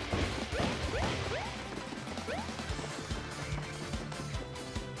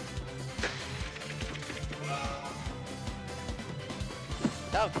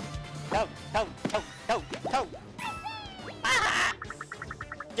 Toad! Toad! Toad! Toad! Toad! Toad! Ah!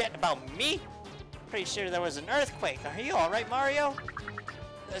 Getting about me? Pretty sure there was an earthquake. Are you alright, Mario?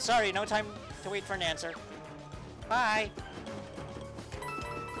 Sorry, no time to wait for an answer. Bye!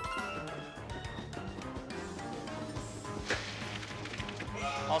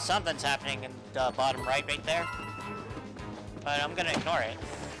 Well, something's happening in the bottom right there. But I'm gonna ignore it.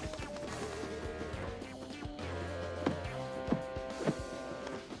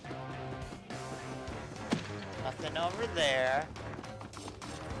 Nothing over there.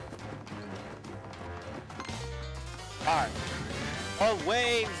 Alright. A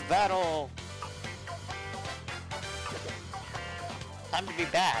wave battle! Time to be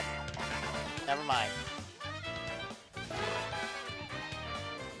bad. Never mind.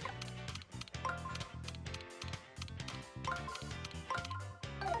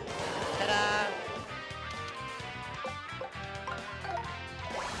 Ta-da!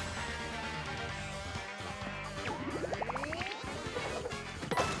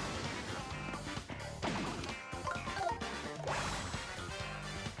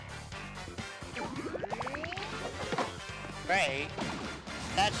 Great.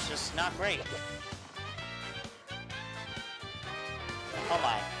 That's just not great. Oh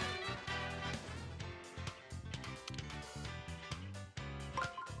my.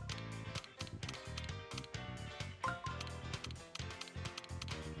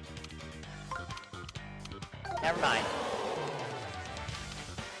 Never mind.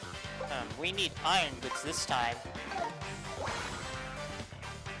 We need iron goods this time.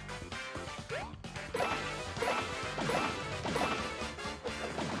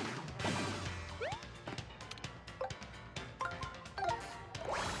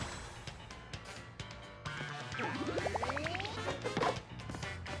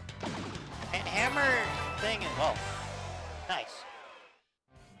 Hammer thing is... Oh. Nice.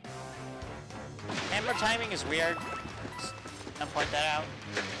 Hammer timing is weird. I'll point that out.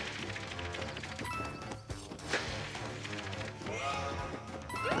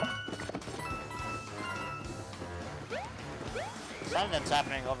 Something's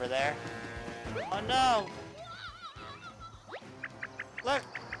happening over there. Oh no! Look!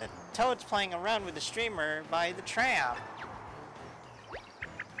 The Toad's playing around with the streamer by the tram.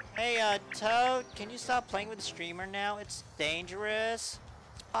 Hey, Toad, can you stop playing with the streamer now? It's dangerous.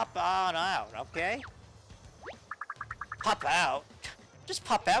 Just pop on out, okay? Pop out? Just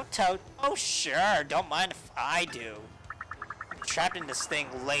pop out, Toad. Oh, sure. Don't mind if I do. I'm trapped in this thing,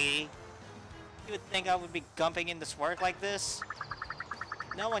 lady. You would think I would be gumping in this work like this?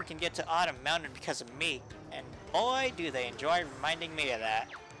 No one can get to Autumn Mountain because of me. And boy, do they enjoy reminding me of that.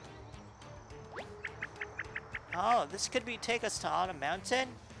 Oh, this could be take us to Autumn Mountain?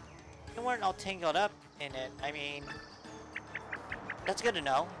 You weren't all tangled up in it. I mean, that's good to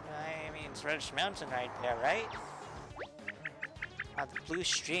know. I mean, it's Reddish Mountain right there, right? The blue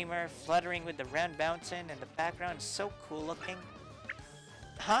streamer fluttering with the round mountain in the background is so cool looking.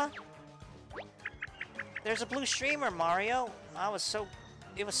 Huh? There's a blue streamer, Mario.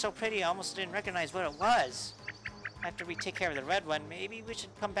 It was so pretty I almost didn't recognize what it was. After we take care of the red one, maybe we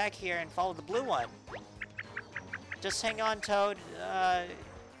should come back here and follow the blue one. Just hang on, Toad.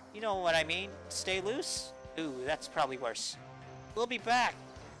 You know what I mean. Stay loose? Ooh, that's probably worse. We'll be back.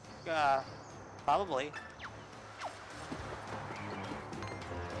 Probably.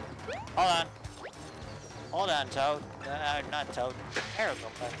 Hold on. Hold on, Toad. Not Toad.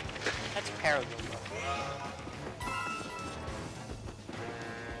 Paragoomba. That's Paragoomba.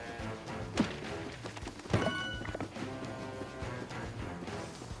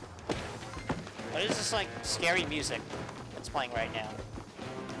 What is this, like, scary music that's playing right now?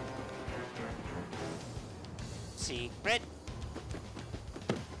 Secret.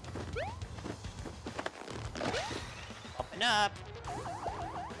 Open up.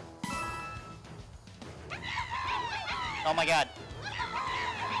 Oh my god.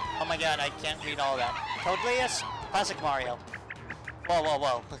 Oh my god, I can't read all that. Toadlius? Classic Mario. Whoa, whoa,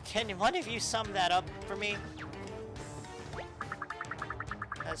 whoa. Can one of you sum that up for me?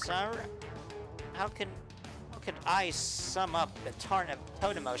 How could I sum up the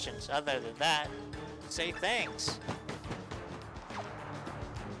Toad emotions other than that? Say thanks.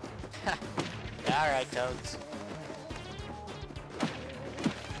 Alright, Toads.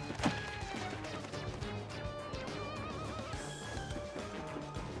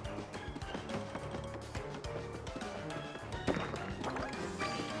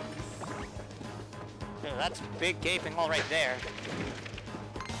 Dude, that's a big gaping hole right there.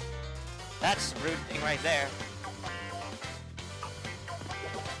 That's the rude thing right there.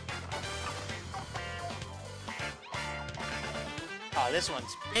 Oh, this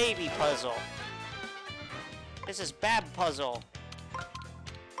one's baby puzzle. This is bab puzzle.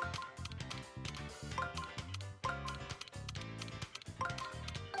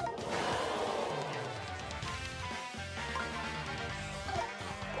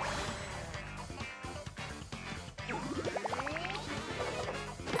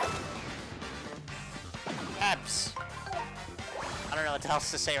 Babs. I don't know what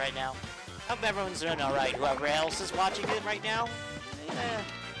else to say right now. I hope everyone's doing alright. Whoever else is watching it right now.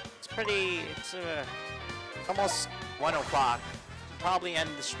 It's almost 1 o'clock. Probably end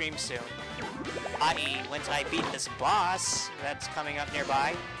the stream soon. I.e., once I beat this boss that's coming up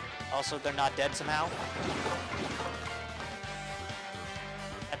nearby. Also, they're not dead somehow.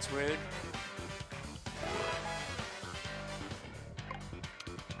 That's rude.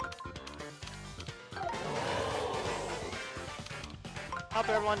 Hope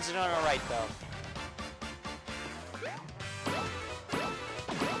everyone's doing alright, though.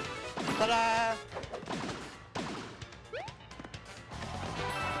 Ta-da!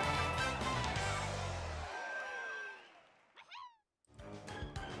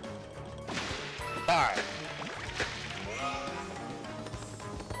 Alright.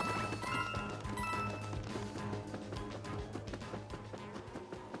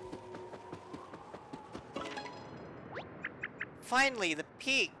 Finally, the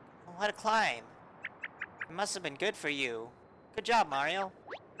peak! What a climb! It must have been good for you. Good job, Mario.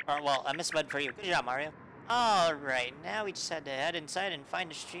 Or, well, I misspelled for you. Good job, Mario. Alright, now we just had to head inside and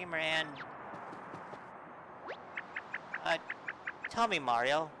find a streamer and... tell me,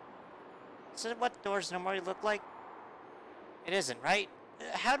 Mario. Is that what doors normally look like? It isn't, right?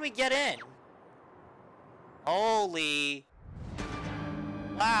 How do we get in? Holy...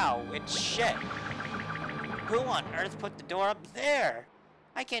 Wow, it's shit. Who on earth put the door up there?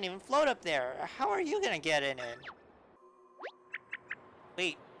 I can't even float up there. How are you gonna get in it?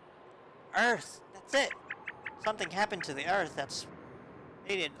 Wait. Earth. That's it. Something happened to the Earth that's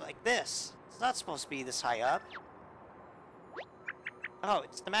made it like this. It's not supposed to be this high up. Oh,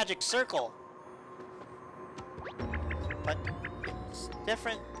 it's the magic circle. But it's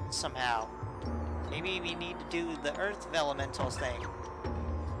different somehow. Maybe we need to do the Earth Elementals thing.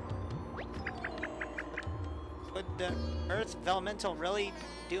 Would the Earth Elemental really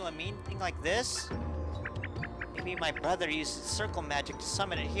do a mean thing like this? Maybe my brother used circle magic to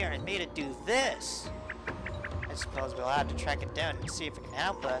summon it here and made it do this. I suppose we'll have to track it down and see if it can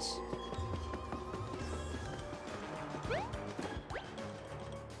help us.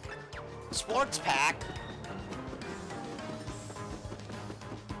 Sports pack?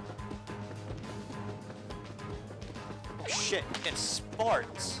 Oh shit, it's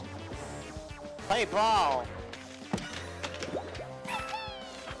sports. Play ball.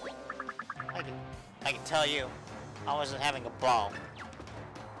 I can tell you, I wasn't having a ball.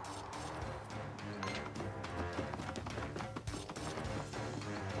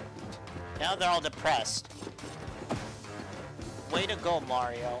 Now they're all depressed. Way to go,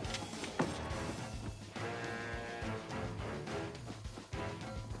 Mario.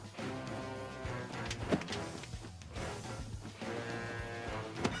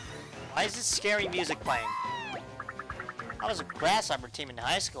 Why is this scary music playing? I was a grasshopper team in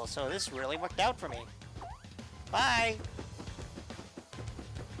high school, so this really worked out for me. Bye!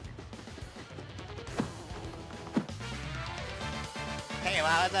 Hey,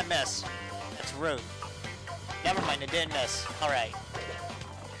 how did that miss? That's rude. Never mind, it didn't miss. Alright.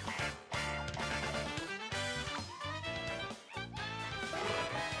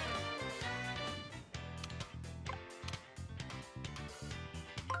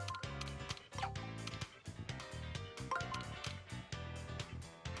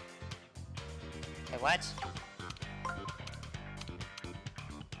 what?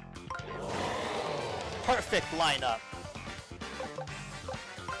 Perfect lineup.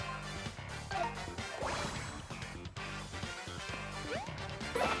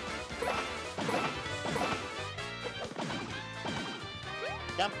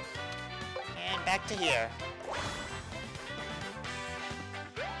 Jump. And back to here.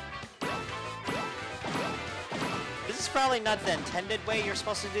 This is probably not the intended way you're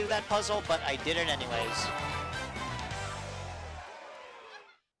supposed to do that puzzle, but I did it anyways.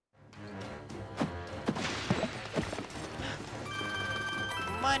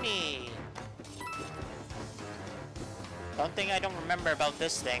 Money! Don't think I don't remember about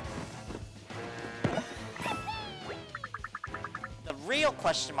this thing. The real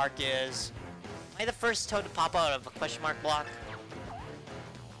question mark is... Am I the first toad to pop out of a question mark block?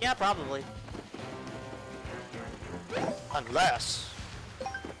 Yeah, probably. Unless...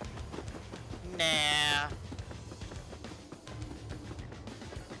 Nah.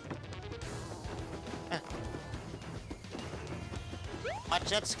 Watch,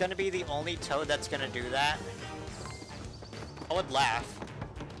 that's gonna be the only toad that's gonna do that. I would laugh.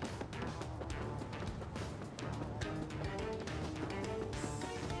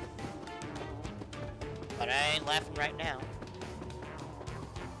 But I ain't laughing right now.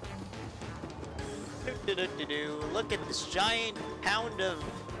 Look at this giant pound of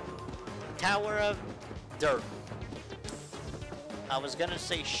tower of dirt. I was gonna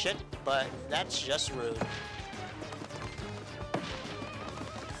say shit, but that's just rude.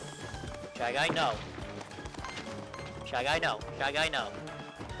 Shy Guy, no. Shy Guy, no. Shy Guy, no.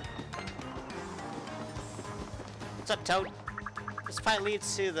 What's up, Toad? This pipe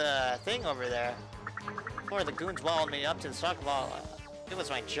leads to the thing over there. Before the goons walled me up to the soccer ball, it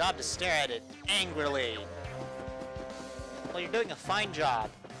was my job to stare at it angrily. Well, you're doing a fine job.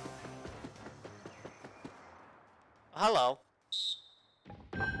 Hello.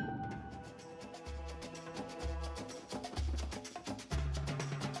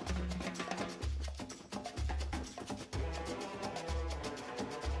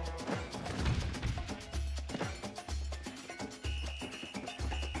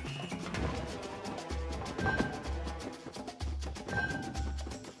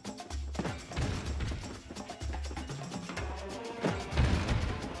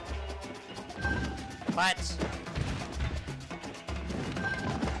 What?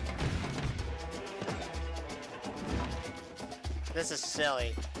 This is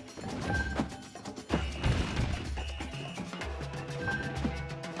silly.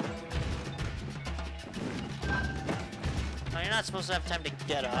 Oh, you're not supposed to have time to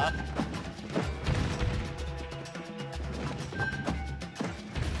get up.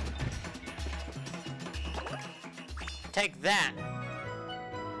 Take that.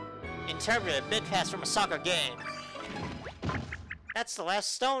 Interpreted mid-pass from a soccer game. That's the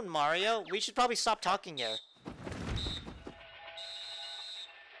last stone, Mario. We should probably stop talking here.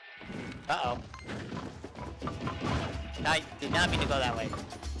 Uh-oh. I did not mean to go that way.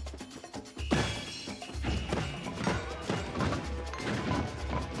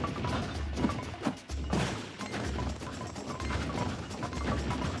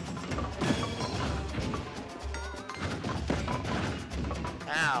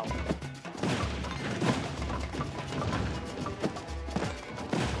 Ow.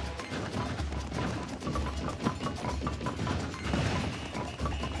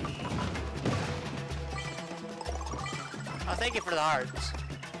 Oh, thank you for the hearts.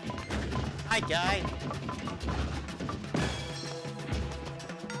 Hi, guy.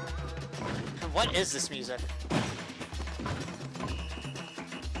 What is this music?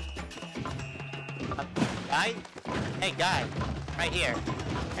 Guy? Hey, guy. Right here.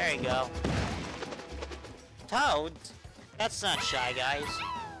 There you go. Toad? That's not Shy Guys.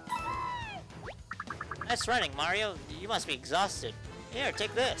 Nice running, Mario. You must be exhausted. Here,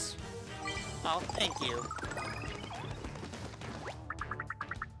 take this. Oh, thank you.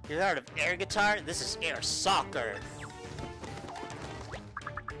 You heard of air guitar? This is air soccer.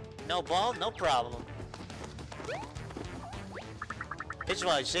 No ball, no problem.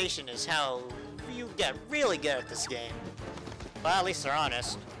 Visualization is how you get really good at this game. Well, at least they're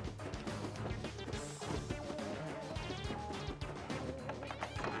honest.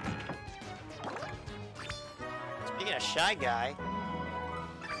 Speaking of Shy Guy...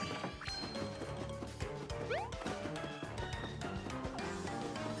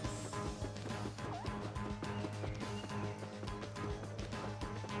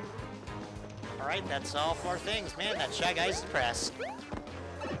 Alright, that's all 4 things. Man, that Shy Guy's depressed.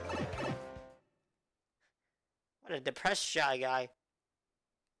 What a depressed Shy Guy.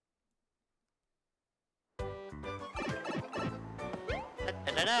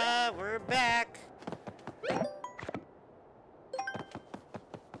 Ta-da! We're back!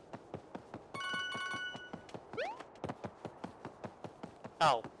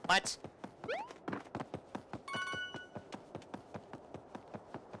 Oh, what?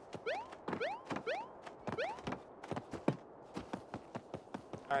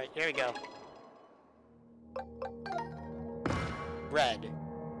 Alright, here we go. Red.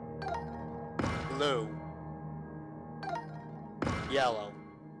 Blue. Yellow.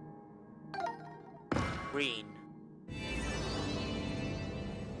 Green.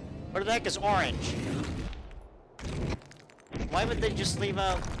 What the heck is orange? Why would they just leave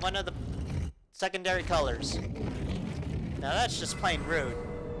out one of the secondary colors? Now that's just plain rude.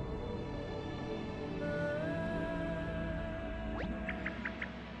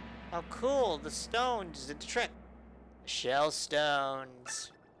 Oh cool, the stones did the trick. Shell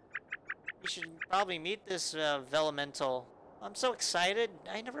stones. We should probably meet this Vellumental. I'm so excited.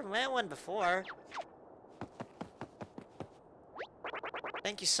 I never met one before.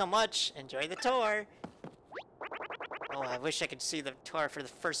 Thank you so much. Enjoy the tour. Oh, I wish I could see the tour for the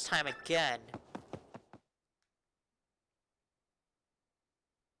first time again.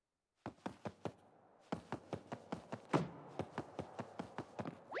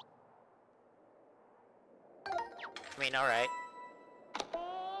 I mean, alright.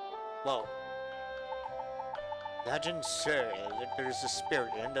 Whoa. Legend says that there is a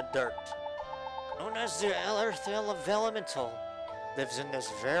spirit in the dirt, known as the Earth Elemental, lives in this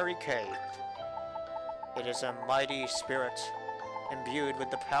very cave. It is a mighty spirit, imbued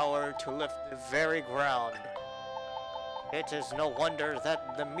with the power to lift the very ground. It is no wonder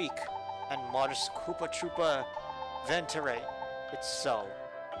that the meek and modest Koopa Troopa venerate it so,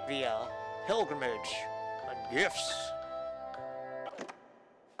 via pilgrimage and gifts.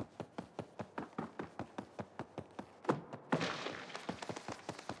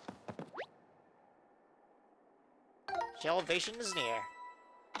 The elevation is near.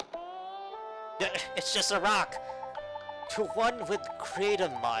 It's just a rock. To one with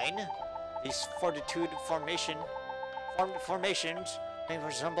creative mind, these formations may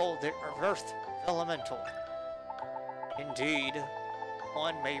resemble the Earth Elemental. Indeed,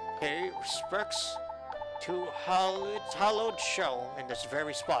 one may pay respects to its hallowed shell in this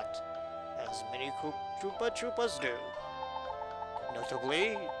very spot, as many Koopa Troopas do.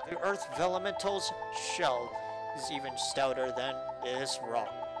 Notably, the Earth Elemental's shell is even stouter than this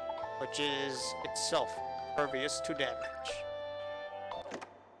rock, which is itself pervious to damage.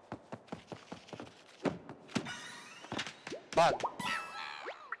 Bug.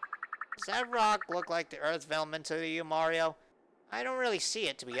 Does that rock look like the Earth Elemental to you, Mario? I don't really see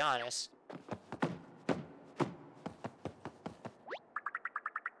it, to be honest.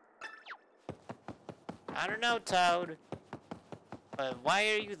 I don't know, Toad. But why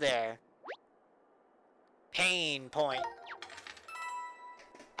are you there? Pain point.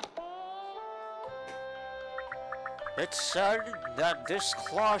 It's said that this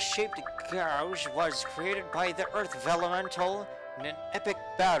claw-shaped gouge was created by the Earth Elemental in an epic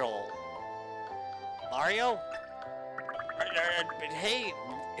battle. Mario? Hey,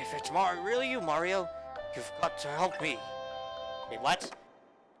 if it's really you, Mario, you've got to help me. Wait, what?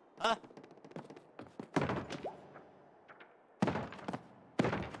 Huh?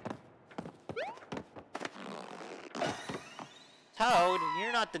 Toad,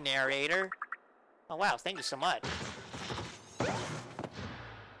 you're not the narrator. Oh wow, thank you so much.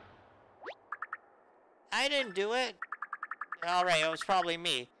 I didn't do it. Alright, it was probably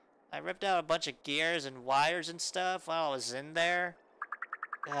me. I ripped out a bunch of gears and wires and stuff while I was in there.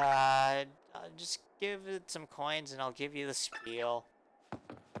 I'll just give it some coins and I'll give you the spiel.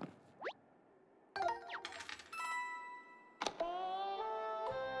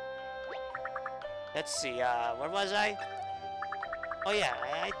 Let's see, where was I? Oh yeah,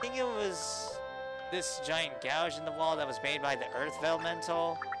 I think it was this giant gouge in the wall that was made by the Earth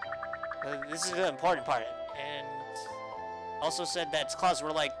Elemental. This is the important part. And also said that its claws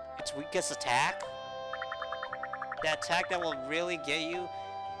were like its weakest attack. That attack that will really get you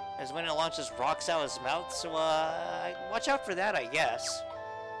is when it launches rocks out of its mouth. So, watch out for that, I guess.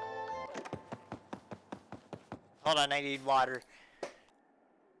 Hold on, I need water.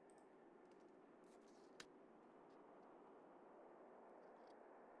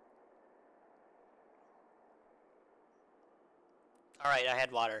 Alright, I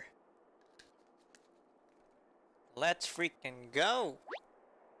had water. Let's freaking go!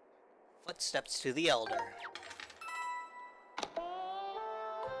 Footsteps to the Elder.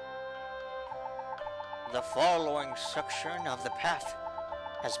 The following section of the path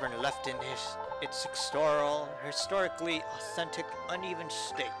has been left in its historically authentic, uneven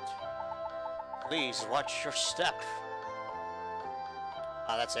state. Please watch your step.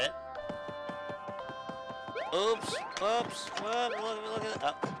 Oh, that's it? Oops, oops, look at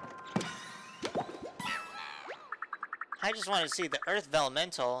that. Oh. I just wanted to see the Earth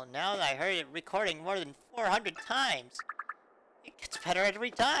Elemental. Now that I heard it recording more than 400 times, it gets better every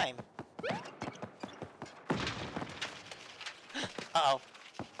time. Uh-oh.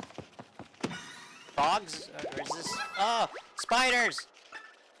 Frogs? Or is this... Oh! Spiders!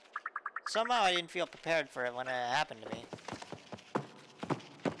 Somehow I didn't feel prepared for it when it happened to me.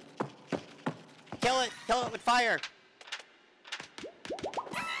 Kill it! Kill it with fire!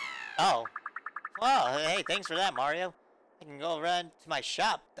 Oh. Well, hey, thanks for that, Mario. I can go run to my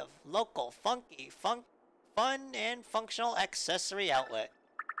shop, the local funky, fun and functional accessory outlet.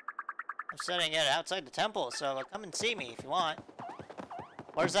 I'm setting it outside the temple, so come and see me if you want.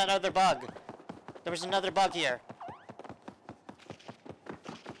 Where's that other bug? There was another bug here.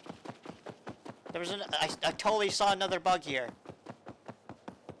 I totally saw another bug here.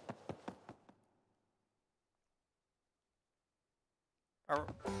 Or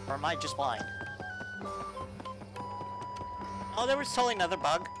am I just blind? Oh, there was totally another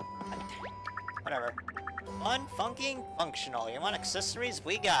bug. Whatever. Fun, funky, functional. You want accessories?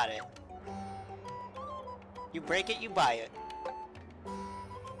 We got it. You break it, you buy it.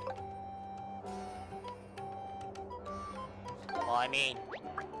 Well, I mean...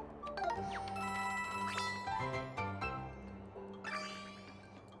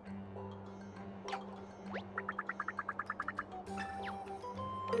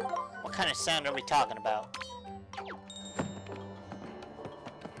 What kind of sound are we talking about?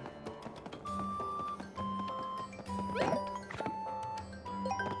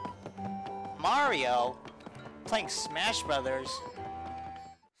 Mario? Playing Smash Brothers?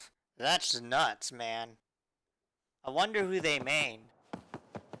 That's nuts, man. I wonder who they main.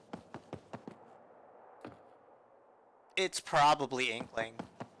 It's probably Inkling.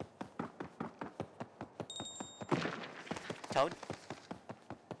 Toad?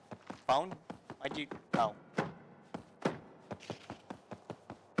 Phone? Why'd you... Oh.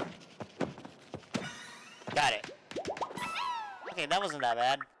 Got it. Okay, that wasn't that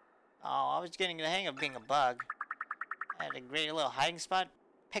bad. Oh, I was getting the hang of being a bug. I had a great little hiding spot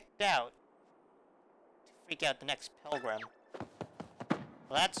picked out to freak out the next pilgrim.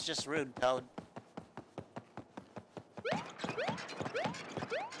 Well, that's just rude, Toad. Do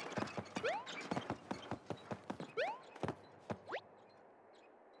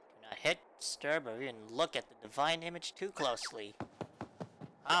not hit, disturb, or even look at the divine image too closely.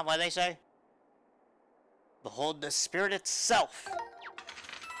 Ah, what do they say? Behold the spirit itself!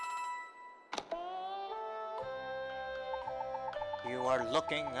 You are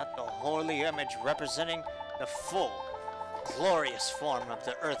looking at the holy image representing the full, glorious form of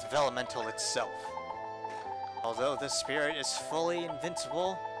the Earth Elemental itself. Although the spirit is fully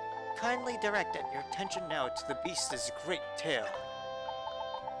invincible, kindly direct your attention now to the beast's great tail.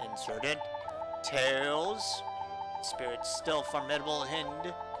 Inserted. Tails. Spirit's still formidable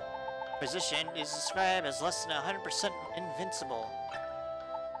hind position is described as less than 100% invincible.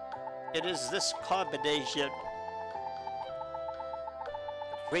 It is this combination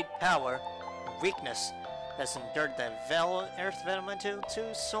great power and weakness has endured the Earth Elemental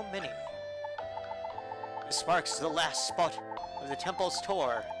to so many. This marks the last spot of the temple's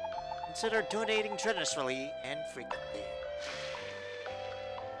tour. Consider donating generously and frequently.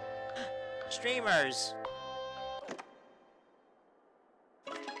 Streamers!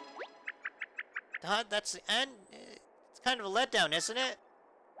 That's the end? It's kind of a letdown, isn't it?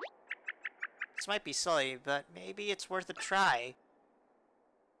 This might be silly, but maybe it's worth a try.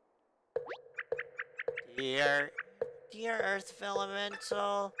 Dear Earth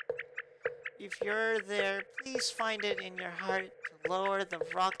Elemental, if you're there, please find it in your heart to lower the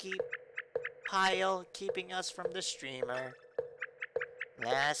rocky pile keeping us from the streamer.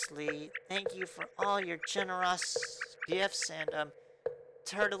 Lastly, thank you for all your generous gifts and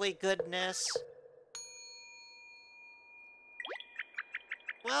turtly goodness.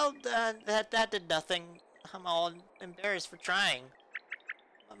 Well, that did nothing. I'm all embarrassed for trying.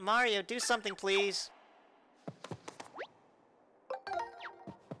 Mario, do something, please.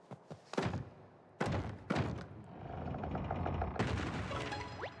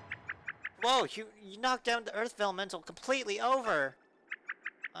 Whoa, you knocked down the Earth Elemental completely over.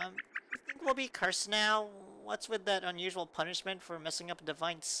 You think we'll be cursed now? What's with that unusual punishment for messing up a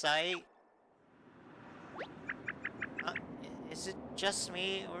divine sight? Is it just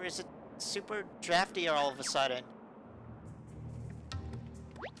me, or is it super drafty all of a sudden?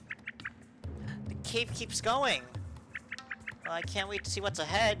 cave keeps going. Well, I can't wait to see what's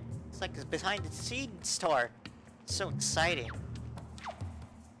ahead. It's like it's behind the seed store. It's so exciting.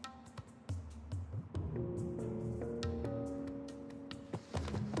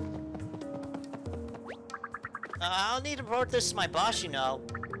 I'll need to report this to my boss, you know.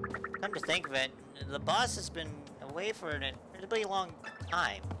 Come to think of it, the boss has been away for an incredibly long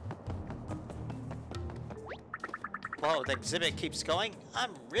time. Whoa, the exhibit keeps going? I'm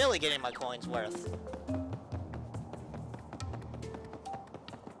really getting my coins worth.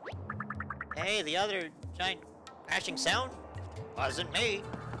 Hey, the other giant crashing sound? Wasn't me.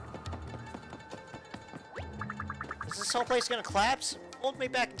 Is this whole place gonna collapse? Hold me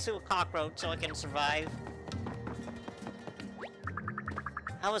back into a cockroach so I can survive.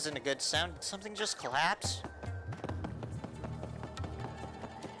 That wasn't a good sound. Did something just collapse?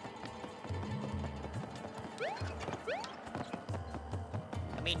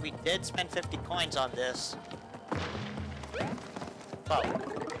 I mean, we did spend 50 coins on this. Oh.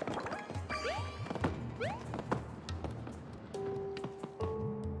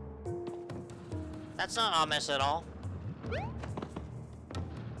 That's not ominous at all.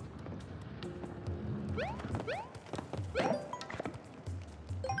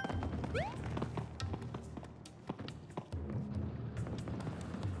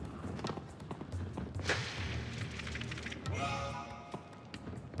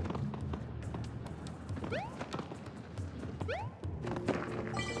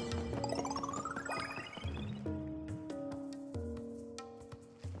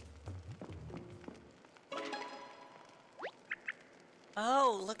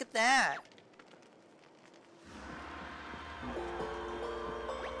 Oh, look at that!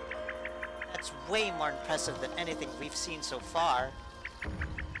 That's way more impressive than anything we've seen so far.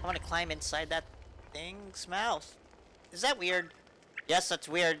 I want to climb inside that thing's mouth. Is that weird? Yes, that's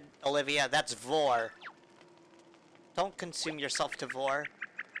weird, Olivia. That's vor. Don't consume yourself to vor.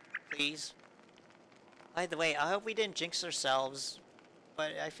 Please. By the way, I hope we didn't jinx ourselves.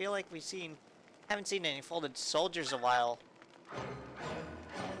 But I feel like haven't seen any folded soldiers in a while.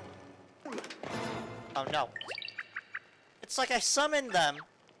 Oh no. It's like I summoned them.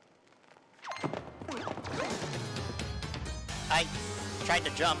 I tried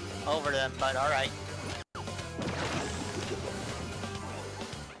to jump over them, but alright.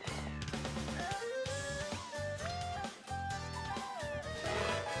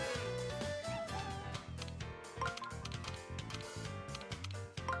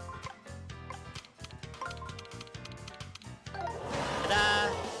 Ta-da!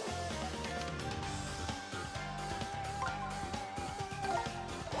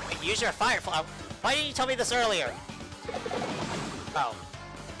 Use your firefly. Why didn't you tell me this earlier? Oh.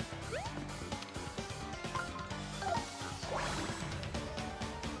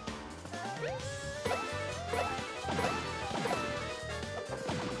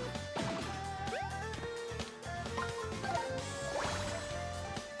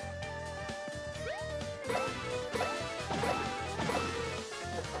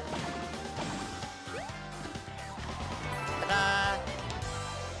 Ta-da!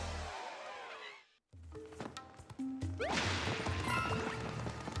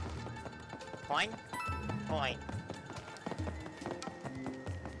 Coin? Coin.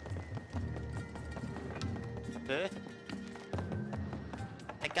 Huh?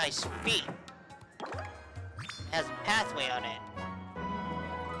 That guy's feet has a pathway on it.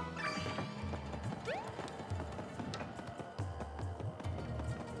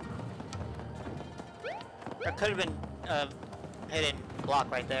 There could have been a hidden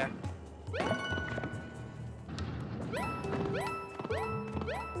block right there.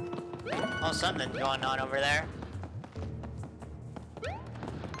 Oh, something's going on over there.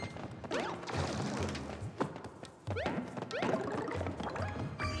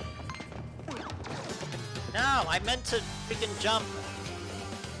 No, I meant to freaking jump.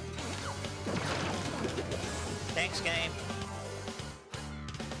 Thanks, game.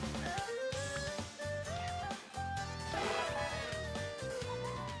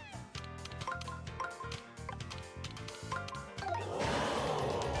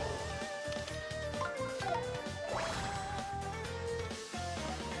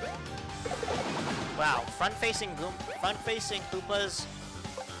 Wow, front-facing Koopas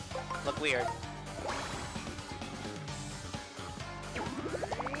look weird.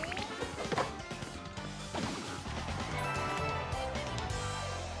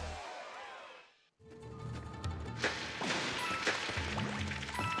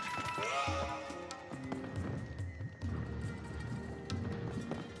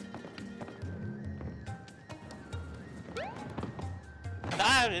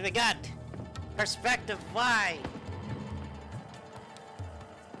 Ah, we got Perspective, why?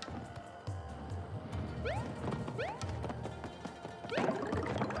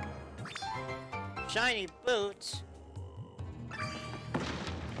 Shiny boots.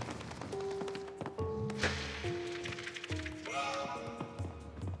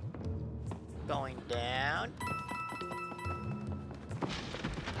 Going down.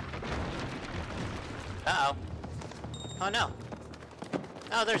 Uh-oh. Oh no.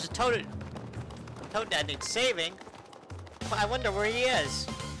 Oh, there's a toad. Toad that needs saving. I wonder where he is.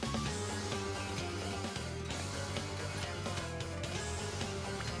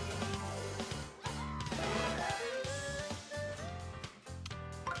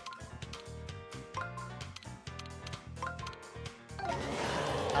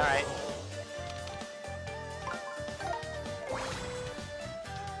 Alright.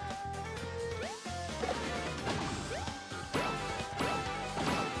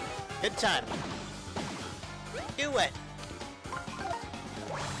 Good time. Do it.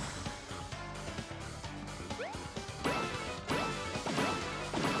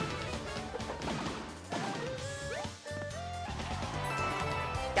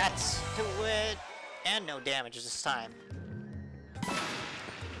 That's to it. And no damage this time.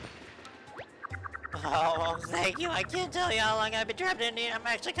 Oh, thank you. I can't tell you how long I've been trapped in here. I'm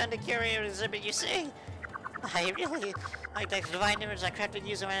actually kind of curious, but you see, I really like the divine image I crafted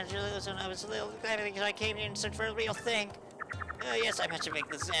using my energies when I was a little because I came here in search for a real thing. Yes, I meant to make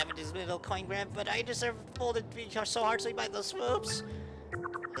this Amity's little coin grab, but I deserve folded to be so harshly by those swoops.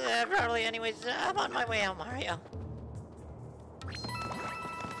 Probably anyways, I'm on my way out, Mario.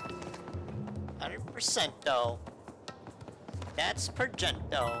 100% though. That's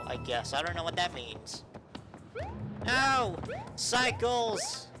Pergento, I guess. I don't know what that means. No!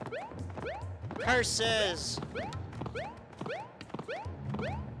 Cycles! Curses!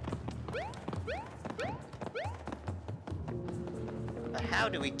 But how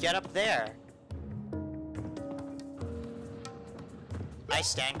do we get up there? I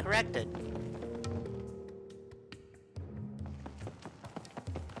stand corrected.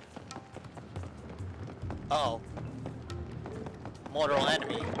 Uh-oh. Mortal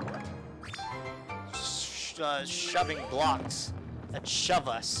enemy. Shoving blocks that shove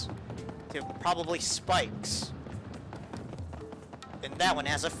us to probably spikes. And that one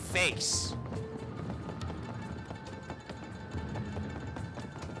has a face.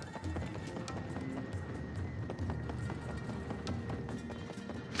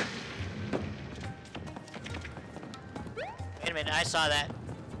 Wait a minute, I saw that.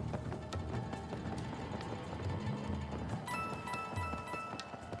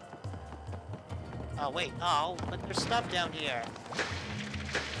 Oh, wait. Oh, but there's stuff down here.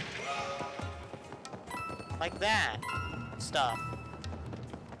 Like that. Stuff.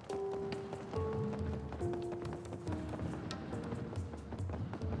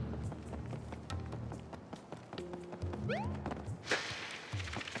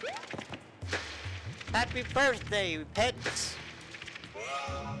 Happy birthday, pets!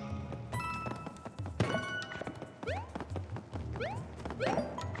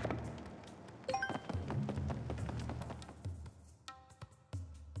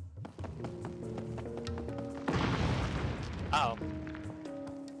 Uh-oh.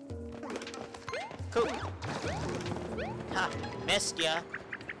 Cool. Ha, missed ya.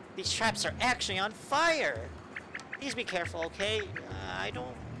 These traps are actually on fire. Please be careful, okay? I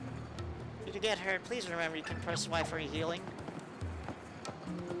don't... If you get hurt, please remember you can press Y for healing.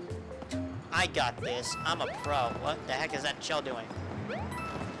 I got this. I'm a pro. What the heck is that shell doing?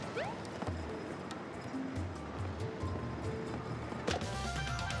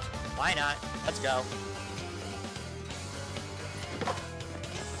 Why not? Let's go.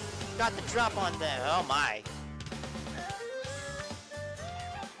 Got the drop on there. Oh my.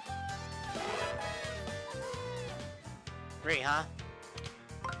 Three, huh?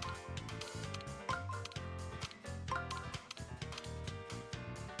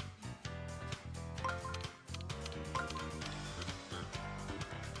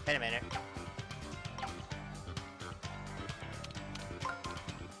 Wait a minute.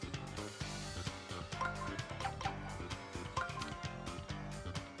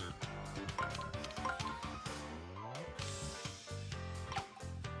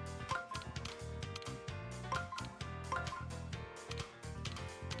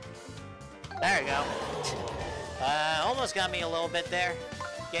 There we go. Almost got me a little bit there.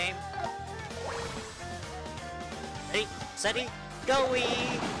 Game. Ready, steady,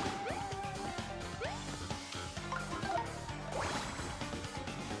 go-y!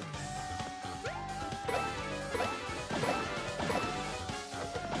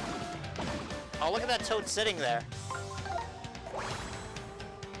 that Toad sitting there?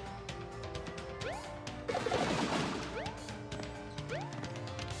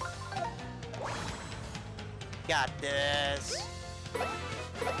 Got this.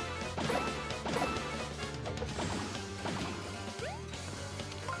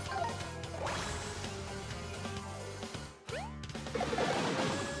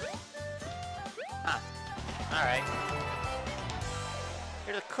 Huh. Alright.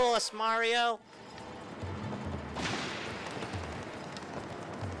 You're the coolest, Mario.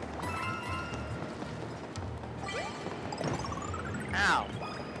 Ow.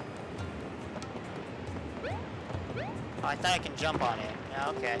 Oh, I thought I can jump on it. Yeah,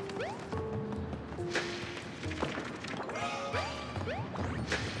 okay.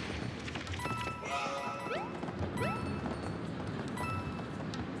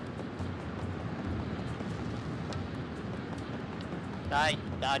 Did I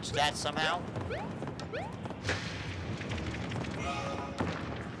dodge that somehow?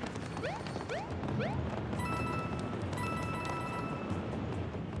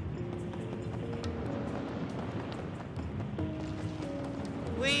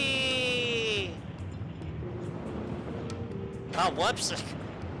 Whee! Oh, whoops!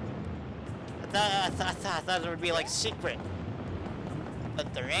 I thought there would be like secret,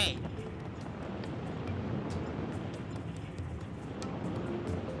 but there ain't.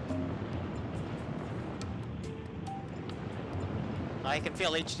 I can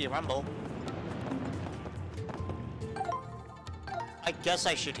feel HD rumble. I guess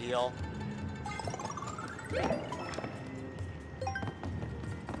I should heal.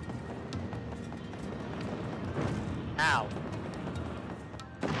 Ow.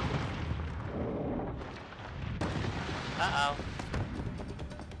 Uh-oh.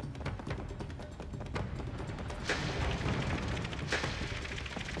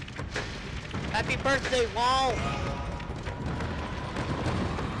 Happy birthday, Wall!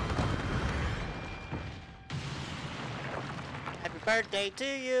 Happy birthday to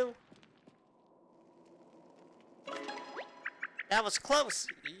you! That was close.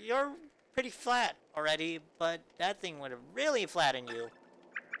 You're pretty flat already, but that thing would have really flattened you.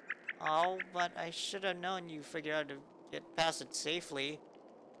 Oh, but I should have known you figured out to get past it safely.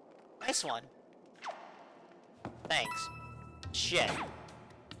 Nice one. Thanks. Shit.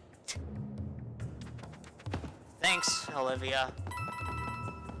 Thanks, Olivia.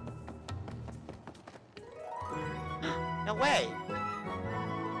 No way.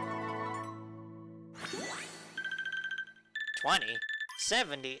 20?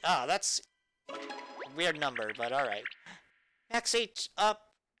 70? Oh, that's a weird number, but alright. Max H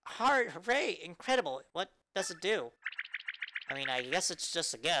up. Hooray! Incredible. What does it do? I mean, I guess it's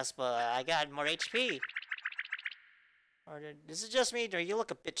just a guess, but I got more HP. Or is it just me, or you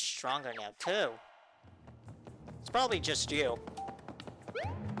look a bit stronger now, too? It's probably just you.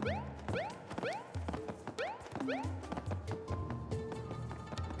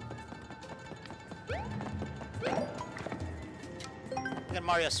 Look at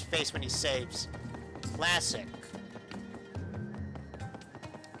Mario's face when he saves. Classic.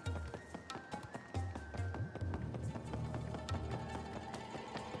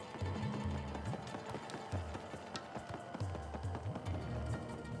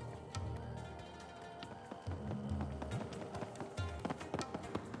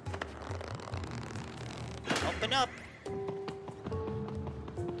 Open up.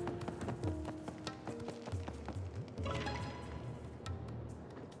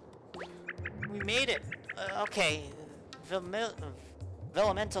 We made it. Okay.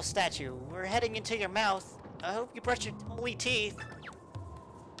 Velamental statue. We're heading into your mouth. I hope you brush your holy teeth.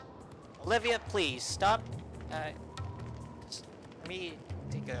 Olivia, please stop. Just let me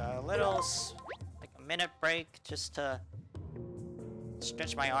take a little, like a minute break, just to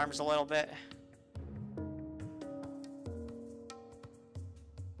stretch my arms a little bit.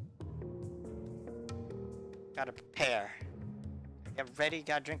 Gotta prepare. Get ready,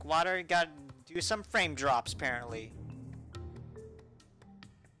 gotta drink water, gotta do some frame drops, apparently.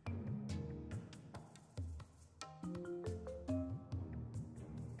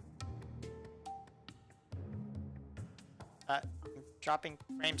 I'm dropping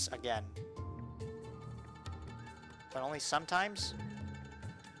frames again. But only sometimes?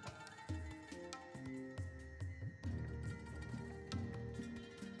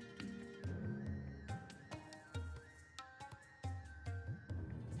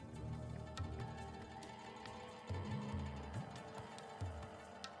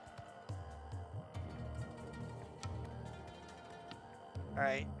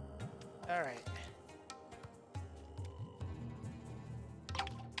 Alright. Alright.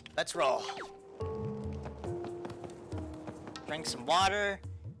 Let's roll. drink some water.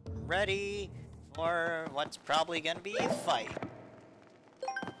 I'm ready for what's probably gonna be a fight.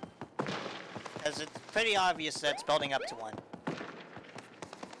 Because it's pretty obvious that's building up to one.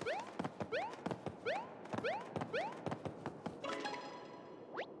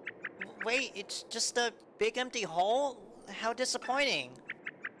 Wait, it's just a big empty hole? How disappointing.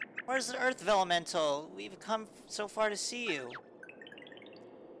 Where's the Earth Elemental? We've come so far to see you.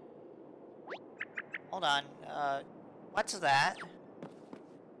 Hold on, what's that?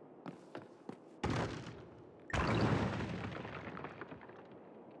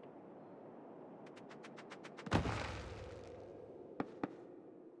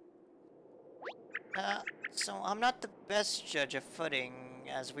 So I'm not the best judge of footing,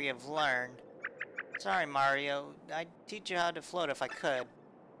 as we have learned. Sorry, Mario. I'd teach you how to float if I could.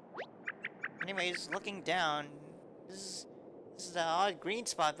 Anyways, looking down, this is the odd green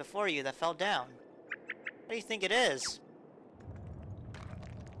spot before you that fell down. What do you think it is?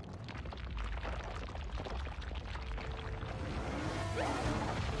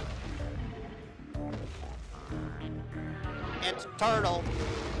 It's a turtle.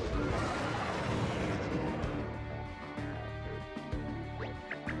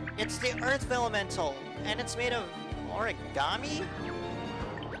 It's the Earth Elemental, and it's made of origami?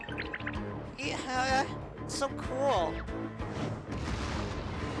 Yeah, it's so cool.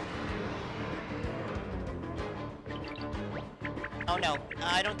 Oh no,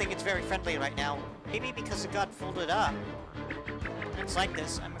 I don't think it's very friendly right now. Maybe because it got folded up. When it's like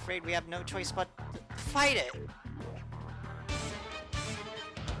this, I'm afraid we have no choice but to fight it.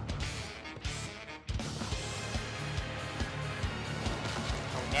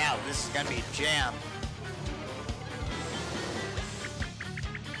 Oh, now this is gonna be a jam.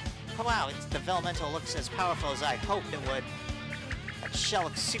 Oh wow, its developmental looks as powerful as I hoped it would. That shell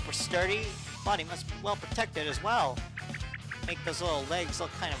looks super sturdy. Body must be well protected as well. Make those little legs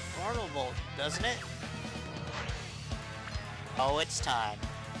look kind of vulnerable, doesn't it? Oh, it's time.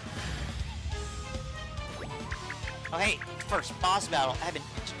 Oh hey, first boss battle. I haven't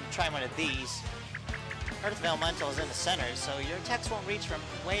tried one of these. Earth Elemental is in the center, so your attacks won't reach from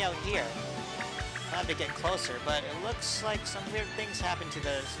way out here. I'll have to get closer, but it looks like some weird things happen to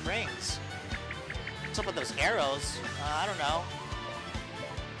those rings. What's up with those arrows? I don't know.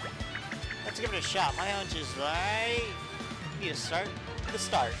 Let's give it a shot. My hunch is right. You need to start with the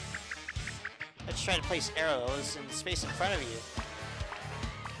start. Let's try to place arrows in the space in front of you.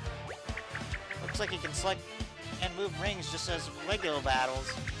 Looks like you can select and move rings just as regular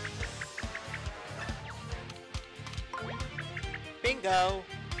battles. Bingo!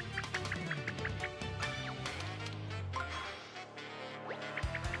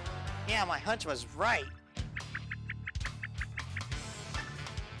 Yeah, my hunch was right.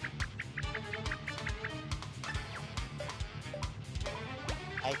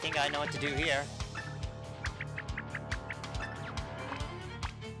 I think I know what to do here.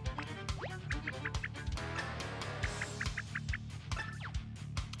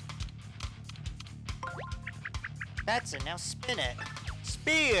 That's it, now spin it.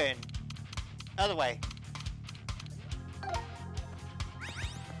 Spin! Other way.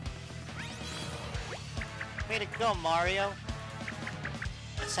 Way to go, Mario.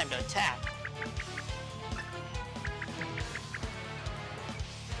 It's time to attack.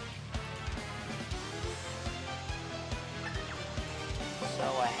 So,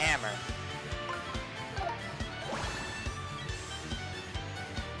 a hammer.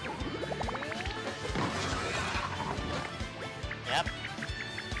 Yep.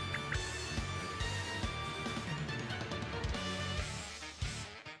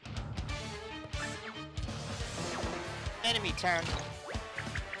 Enemy turn.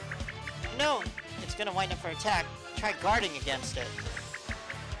 No! It's gonna wind up for attack. Try guarding against it.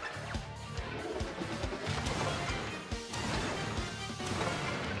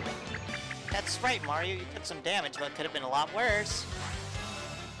 That's right, Mario. You took some damage, but it could have been a lot worse.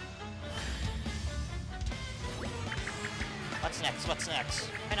 What's next? What's next?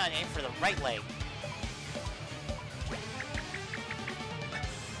 Why not aim for the right leg?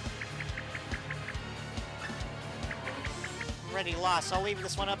 Already lost. I'll leave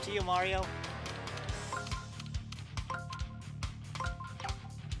this one up to you, Mario.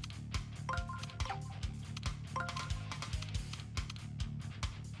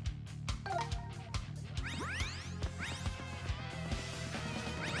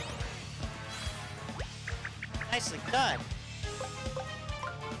 Nicely done.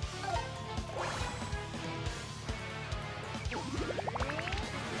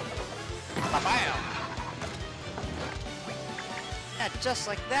 Ba-bam! Yeah, just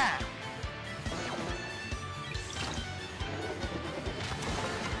like that.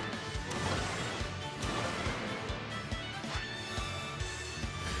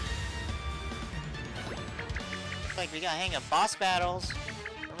 like we got hang of boss battles.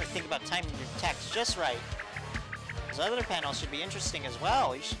 Remember, think about timing your attacks just right. Those other panels should be interesting as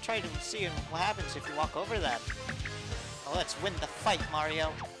well. You should try to see what happens if you walk over them. Well, let's win the fight,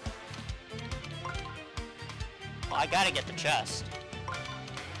 Mario. Well, I gotta get the chest.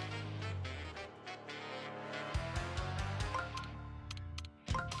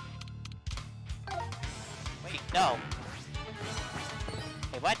 Wait, no.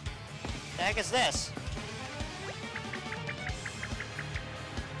 Wait, what? The heck is this?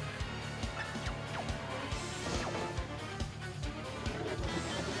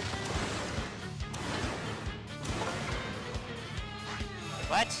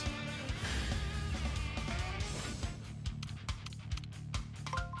 What?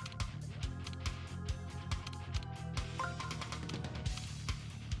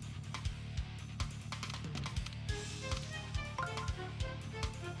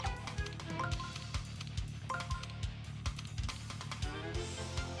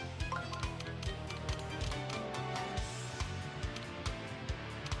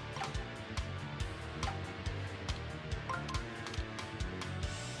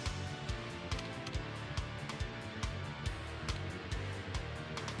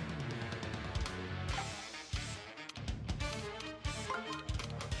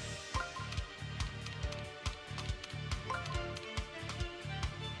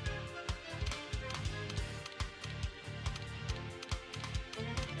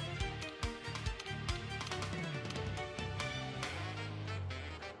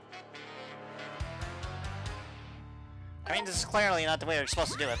 I mean, this is clearly not the way we're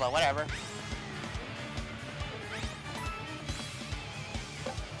supposed to do it, but whatever.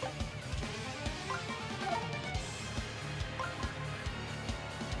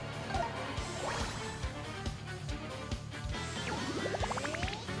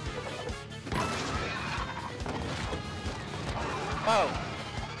 Whoa!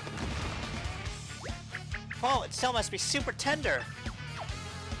 Whoa, its tail must be super tender!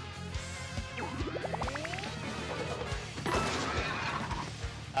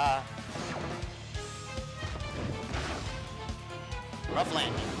 Rough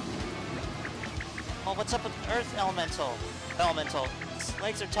landing. Oh, what's up with Earth Elemental? Its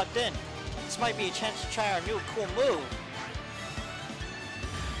legs are tucked in. This might be a chance to try our new cool move.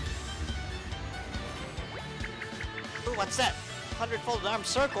 Ooh, what's that? 100-fold arm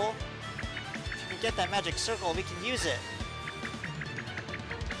circle? If you can get that magic circle, we can use it.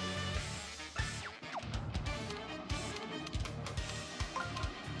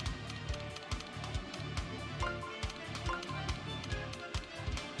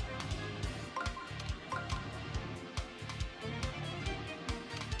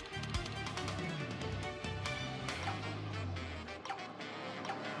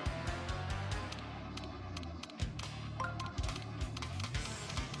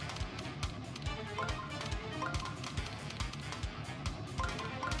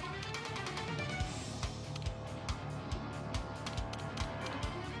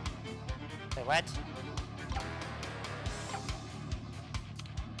 Wait, what?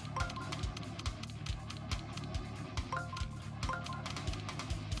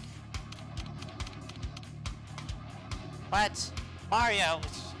 What? Mario!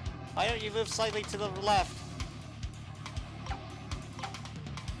 Why don't you move slightly to the left?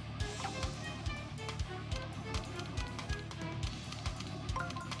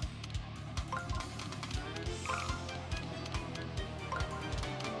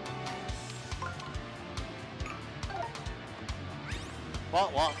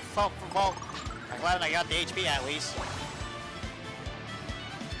 Well, I'm glad I got the HP at least.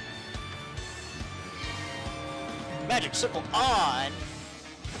 Magic circle on!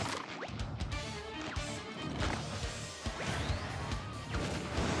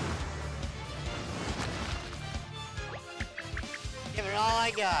 Give it all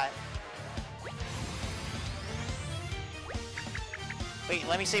I got. Wait,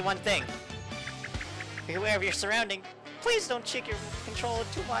 let me say one thing. Be aware of your surrounding. Please don't shake your controller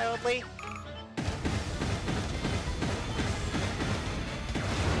too wildly.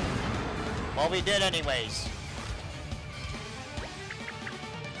 Well, we did anyways.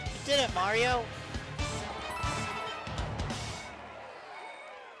 You did it, Mario!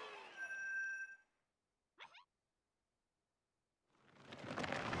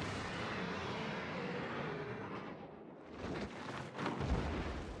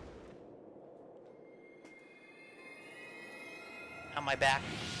 On my back.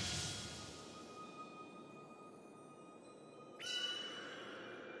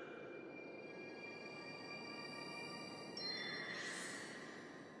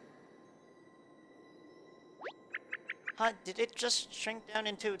 Huh? Did it just shrink down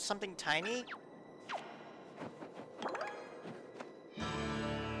into something tiny?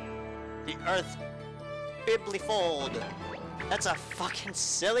 The Earth Biblifold. That's a fucking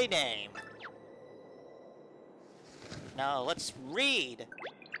silly name. Now, let's read.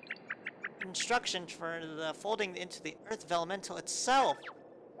 Instructions for the folding into the Earth Elemental itself.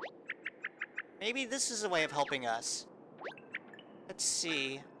 Maybe this is a way of helping us. Let's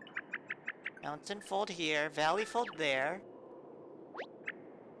see. Mountain fold here, valley fold there.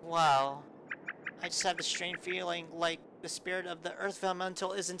 Wow. I just have this strange feeling like the spirit of the Earth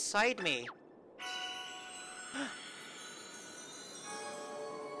Elemental is inside me.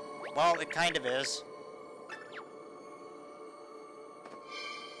 Well, it kind of is.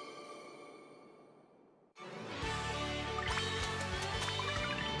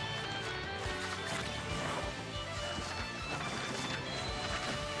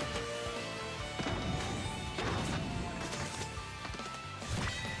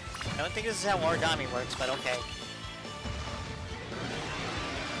 I don't think this is how origami works, but okay.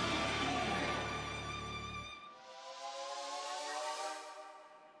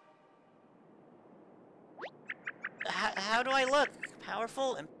 How do I look?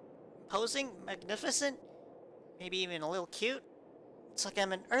 Powerful? Imposing? Magnificent? Maybe even a little cute? It's like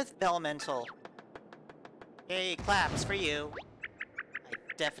I'm an Earth Elemental. Hey, claps for you. I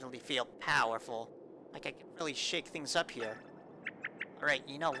definitely feel powerful. Like I can really shake things up here. Alright,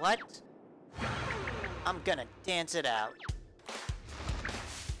 you know what? I'm gonna dance it out.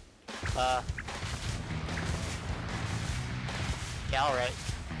 Yeah, alright.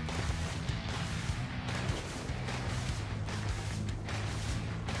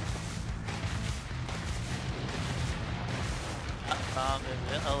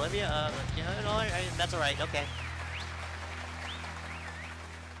 Olivia, you know, that's alright, okay.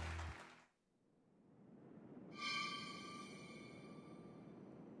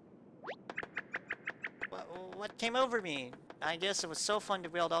 What came over me? I guess it was so fun to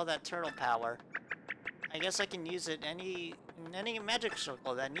wield all that turtle power. I guess I can use it in any magic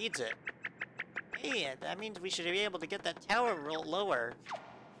circle that needs it. Hey, that means we should be able to get that tower roll lower.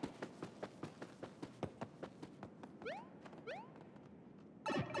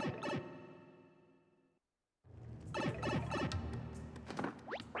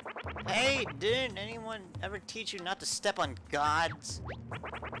 Hey, didn't anyone ever teach you not to step on gods?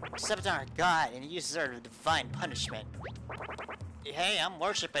 Stepped on our god and he uses our divine punishment. Hey, I'm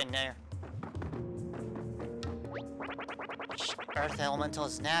worshipping there. Earth Elemental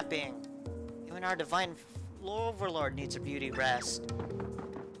is napping. Even our divine overlord needs a beauty rest.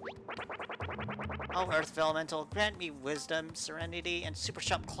 Oh, Earth Elemental, grant me wisdom, serenity, and super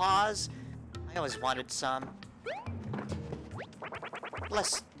sharp claws. I always wanted some.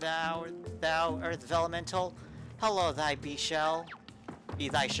 Bless thou, Earth Elemental. Hello, thy be shell. Be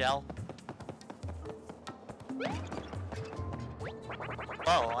thy shell.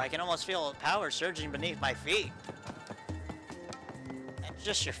 Whoa, I can almost feel power surging beneath my feet. It's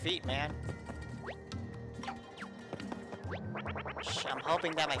just your feet, man. I'm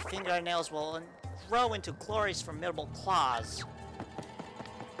hoping that my fingernails will grow into glorious, formidable claws.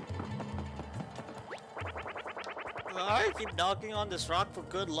 I keep knocking on this rock for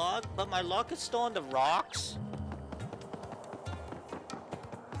good luck, but my luck is still on the rocks.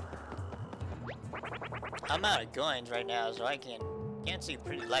 I'm out of coins right now, so I can't see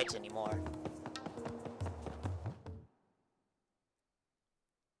pretty lights anymore.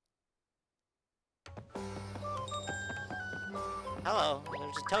 Hello,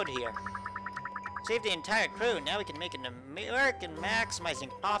 there's a toad here. Save the entire crew, now we can make an American maximizing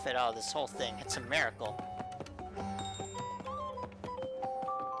profit out of this whole thing. It's a miracle.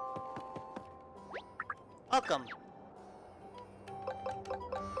 Welcome.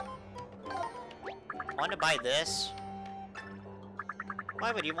 Want to buy this?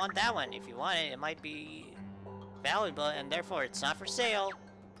 Why would you want that one? If you want it, it might be valuable and therefore it's not for sale.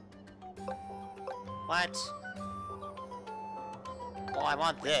 What? Well, I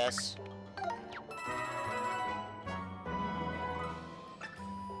want this.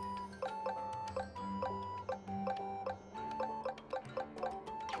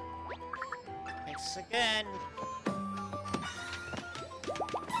 Thanks again.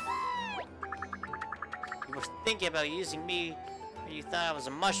 You were thinking about using me, and you thought I was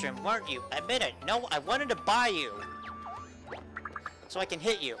a mushroom, weren't you? Admit it. No, I wanted to buy you. So I can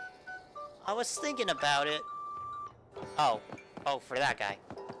hit you. I was thinking about it. Oh, for that guy.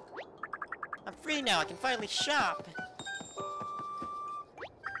 I'm free now, I can finally shop.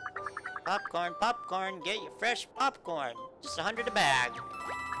 Popcorn, popcorn, get your fresh popcorn. Just 100 a bag.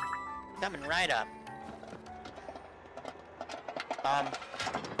 Coming right up. Oh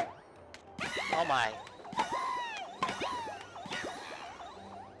my.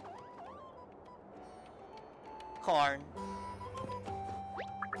 Corn.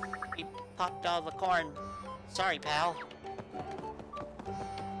 He popped all the corn. Sorry, pal.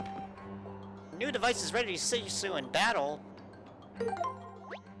 New device is ready to see you in battle.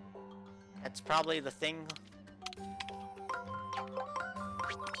 That's probably the thing.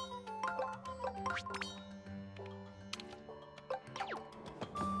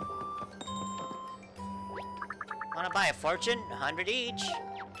 Wanna buy a fortune? 100 each.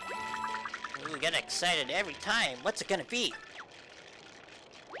 Ooh, get excited every time. What's it gonna be?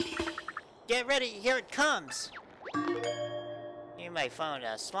 Get ready, here it comes! You may find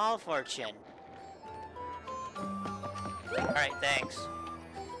a small fortune. Alright, thanks.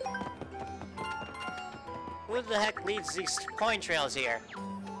 Who the heck leads these coin trails here?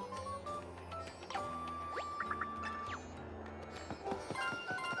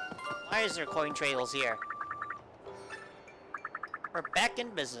 Why is there coin trails here? We're back in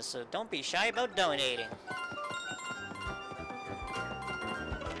business, so don't be shy about donating.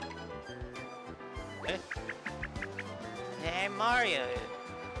 Hey Mario,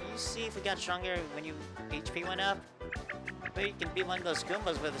 can you see if we got stronger when your HP went up? Maybe you can beat one of those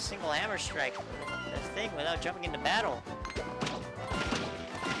Goombas with a single hammer strike. The thing without jumping into battle.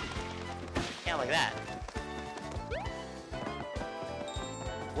 Yeah, like that.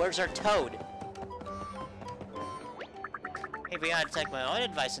 Where's our Toad? Maybe I ought to take my own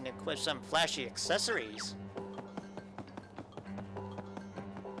advice and equip some flashy accessories.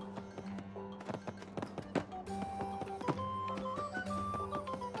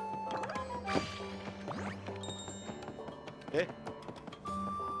 Eh?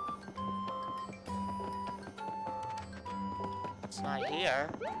 It's not here.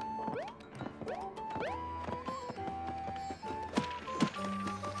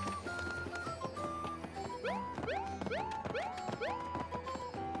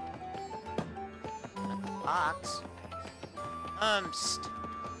 Box.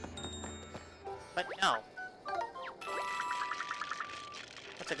 But no.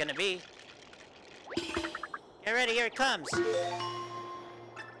 What's it gonna be? Get ready, here it comes!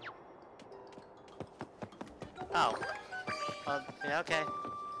 Oh. Well, yeah, okay.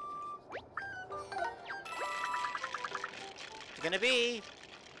 What's it gonna be?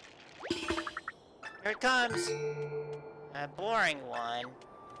 Here it comes! A boring one.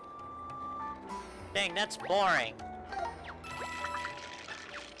 Dang, that's boring.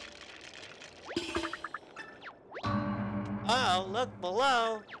 Uh oh, look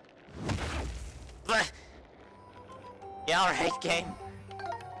below. But yeah, alright, game.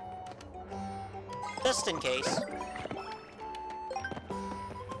 Just in case.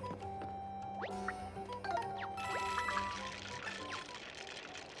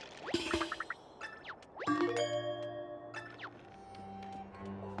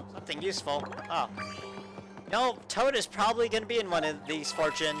 Something useful. Oh. No, Toad is probably gonna be in one of these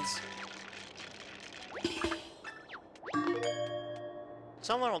fortunes.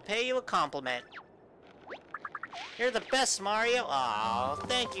 Someone will pay you a compliment. You're the best, Mario. Aw,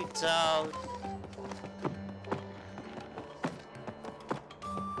 thank you, Toad.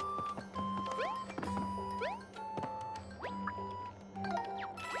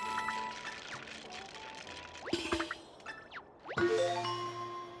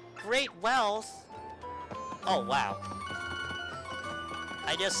 Great wealth. Oh, wow.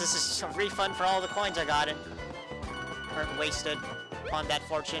 I guess this is a refund for all the coins I got or wasted on that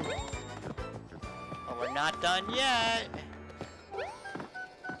fortune. But we're not done yet.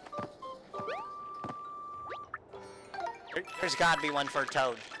 There's gotta be one for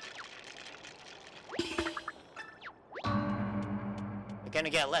Toad. We're gonna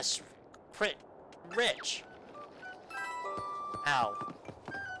get less rich. Ow.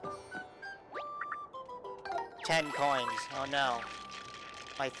 10 coins. Oh no.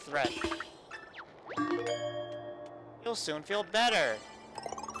 My threat. You'll soon feel better.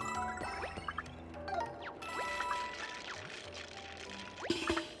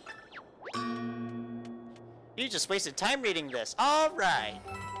 You just wasted time reading this. Alright.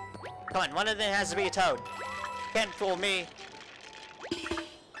 Come on, one of them has to be a Toad. Can't fool me.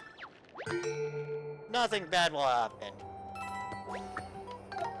 Nothing bad will happen.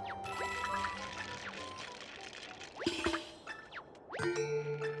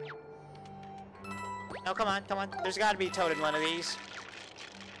 No, come on, come on. There's gotta be a Toad in one of these.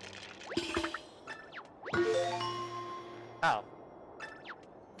 Oh.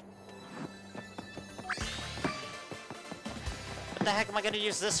 What the heck am I gonna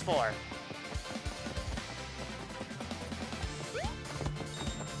use this for?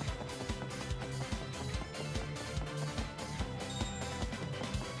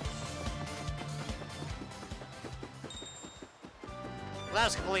 Well, that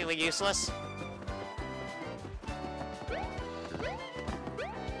was completely useless.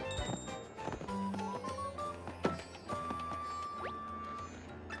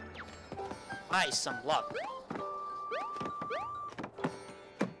 Nice, some luck.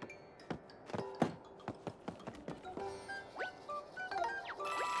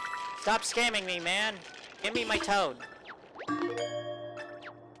 Stop scamming me, man. Give me my toad.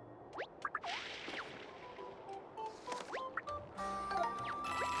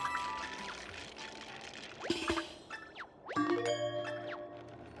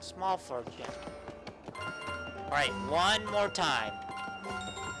 Small fortune. Alright, one more time.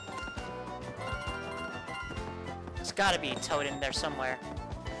 There's gotta be a toad in there somewhere.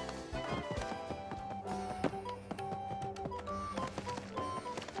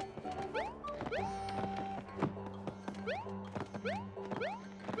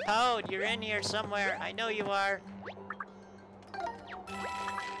 Toad, you're in here somewhere. I know you are.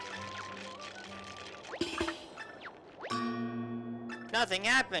 Nothing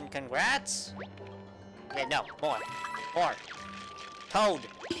happened. Congrats. Okay, no. More. More. Toad.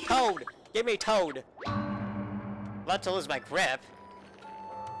 Toad. Give me Toad. I'm about to lose my grip.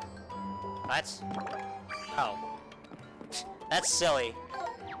 What? Oh. That's silly.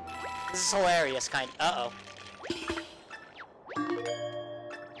 This is hilarious, kind of. Uh-oh.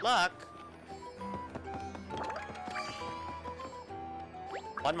 Luck.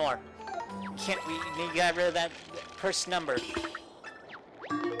 One more. Can't we need to get rid of that cursed number?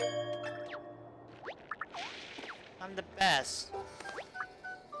 I'm the best.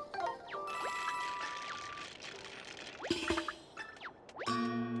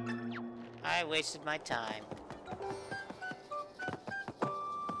 I wasted my time.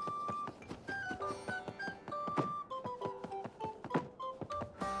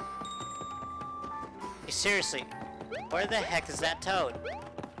 Seriously, where the heck is that toad?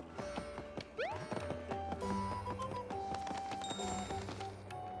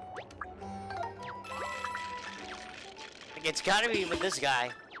 Like, it's gotta be with this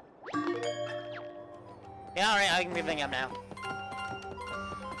guy. Yeah, alright, I can be picking up now.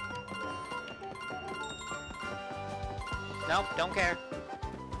 Nope, don't care.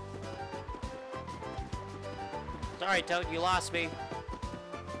 Sorry, Toad, you lost me.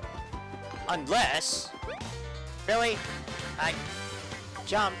 Unless... Really? I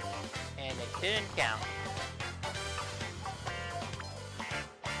jumped, and it didn't count.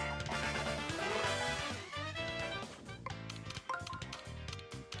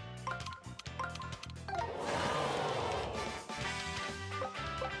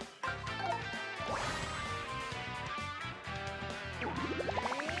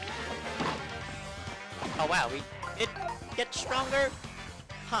 Oh wow, we did get stronger?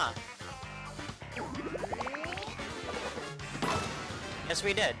 Huh. Yes,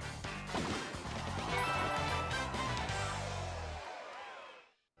 we did.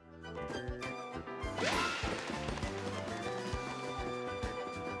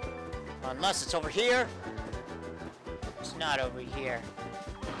 Unless it's over here. It's not over here.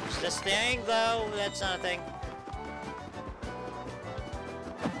 It's this thing, though. That's not a thing.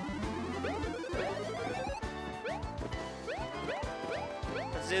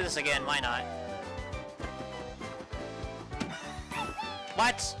 Let's do this again. Why not?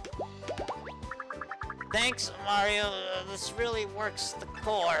 What? Thanks, Mario. This really works the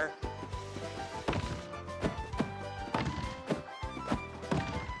core.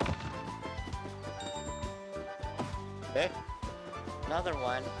 Okay. Another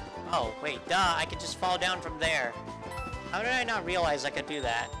one. Oh, wait, duh, I could just fall down from there. How did I not realize I could do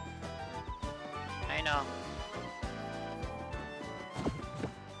that? I know.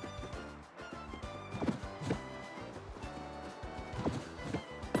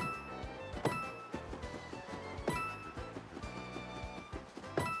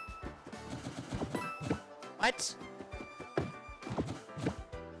 What?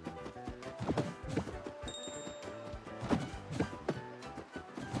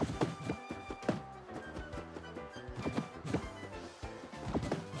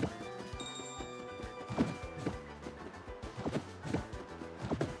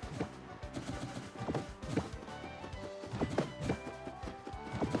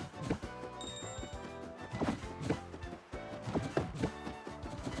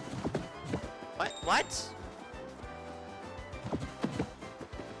 What?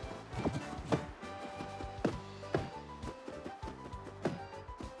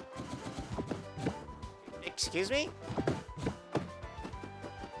 Excuse me?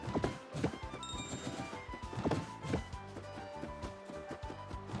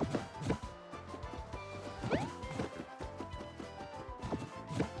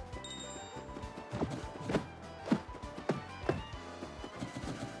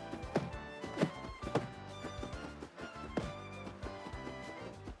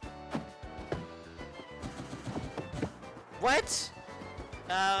 What?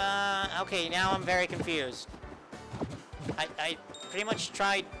 Okay, now I'm very confused. I pretty much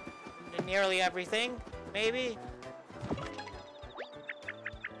tried nearly everything, maybe?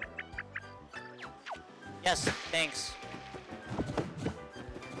 Yes, thanks.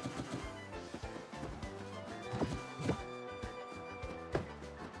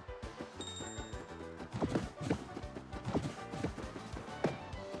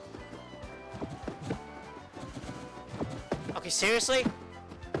 Okay, seriously?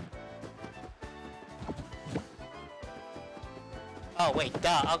 Oh, wait,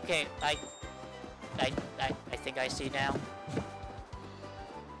 duh, okay, I think I see now.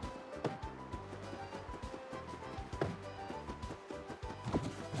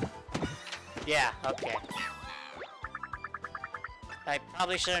 Yeah, okay. I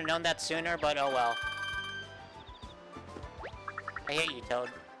probably should have known that sooner, but oh well. I hate you, Toad.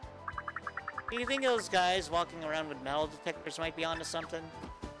 Do you think those guys walking around with metal detectors might be onto something?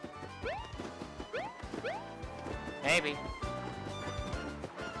 Maybe.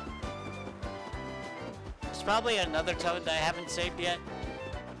 There's probably another Toad that I haven't saved yet.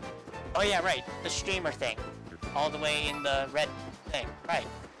 Oh yeah, right. The streamer thing. All the way in the red thing. Right.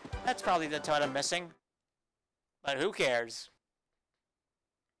 That's probably the Toad I'm missing. But who cares?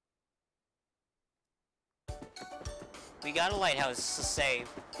 We got a lighthouse to save.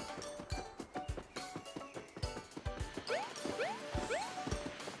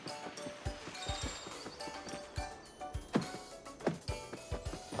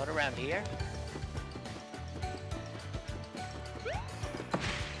 Put around here?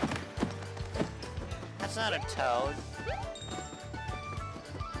 That's not a Toad.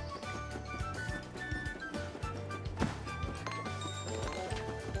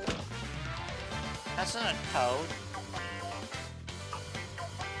 That's not a Toad.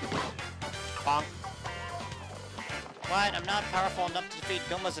 Bonk. What? I'm not powerful enough to defeat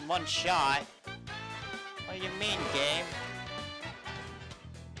Goombas in one shot. What do you mean, game?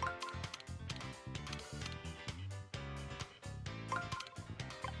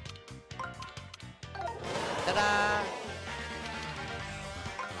 Ta-da!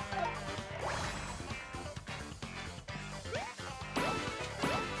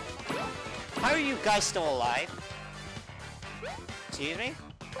 How are you guys still alive? Excuse me?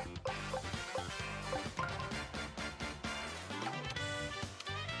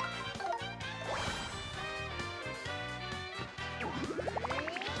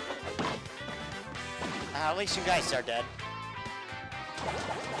 At least you guys are dead.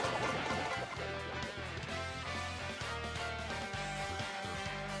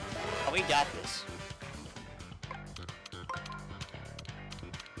 Oh, we got this.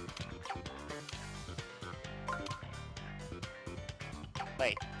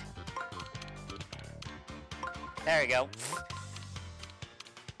 Wait. There we go.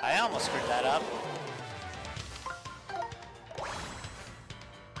 I almost screwed that up.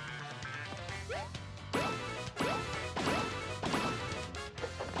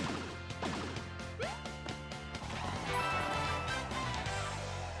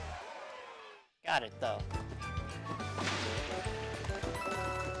 Got it, though.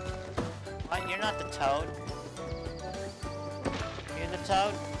 What? You're not the Toad? You're the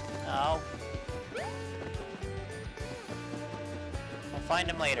Toad? No. We'll find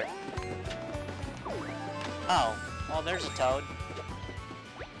him later. Oh. Well, there's a Toad.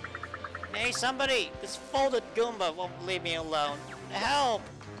 Hey, somebody! This folded Goomba won't leave me alone. Help!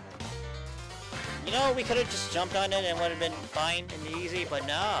 You know, we could have just jumped on it and would have been fine and easy, but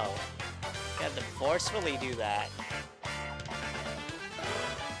no. You have to forcefully do that.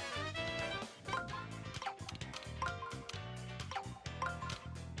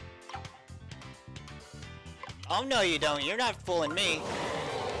 Oh no you don't, you're not fooling me.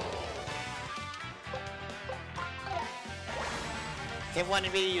 They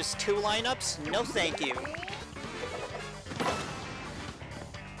wanted me to use 2 lineups? No thank you.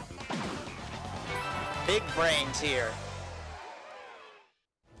 Big brains here.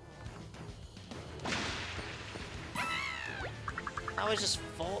 I was just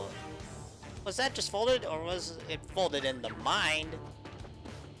Was that just folded, or was it folded in the mind?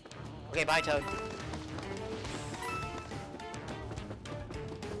 Okay, bye, Toad.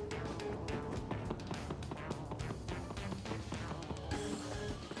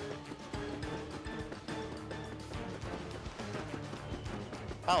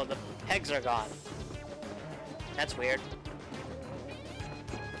 Oh, the pegs are gone. That's weird.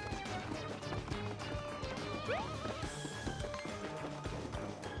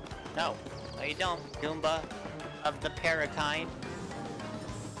 No. No, you don't, Goomba of the parakind.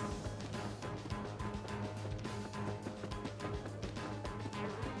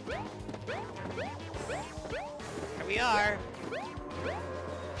 we are.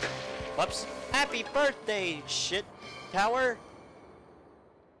 Whoops. Happy birthday, shit tower.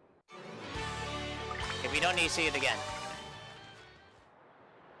 Okay, we don't need to see it again.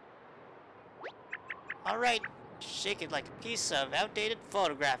 Alright, shake it like a piece of outdated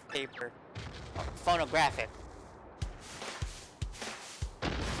photograph paper. Or phonographic.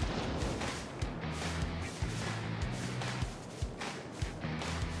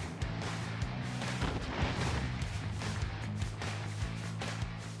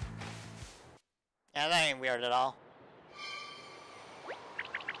 Yeah, that ain't weird at all.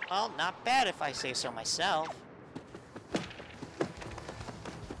 Well, not bad if I say so myself.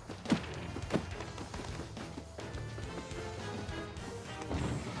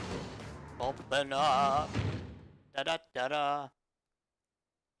 Open up. Da da da da.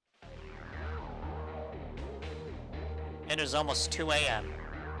 It is almost 2 a.m.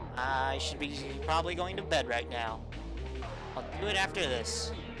 I should be probably going to bed right now. I'll do it after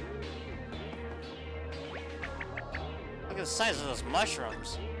this. Look at the size of those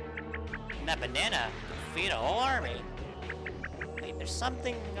mushrooms. And that banana could feed a whole army. Wait, there's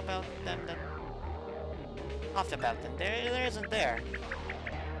something about them that... off about them. There isn't there.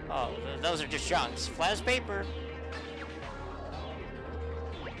 Oh, those are just chunks. Flat as paper.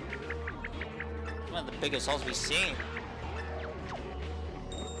 One of the biggest holes we've seen.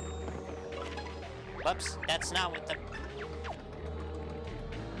 Whoops, that's not what the...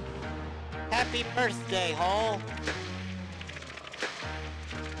 Happy birthday, hole!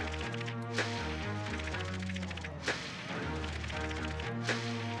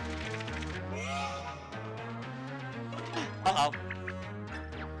 Uh-oh.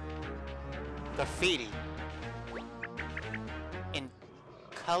 Graffiti. In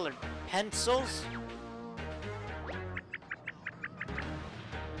colored pencils?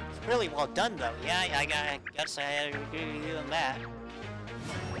 It's really well done, though. Yeah, I guess I agree with you on that.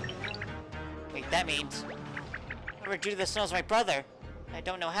 Wait, that means... whoever drew this knows my brother. I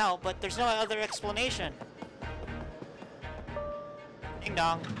don't know how, but there's no other explanation. Ding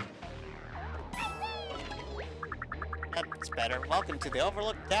dong. That's better. Welcome to the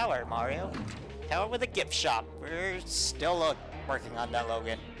Overlooked Tower, Mario. Tower with a gift shop. We're still working on that,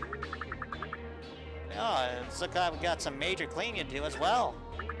 Logan. Oh, it's looks like we've got some major cleaning to do as well.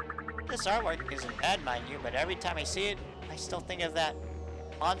 This artwork isn't bad, mind you, but every time I see it, I still think of that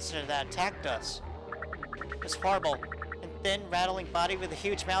monster that attacked us. It's horrible. And thin, rattling body with a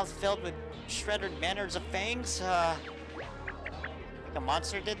huge mouth filled with shredded manners of fangs. A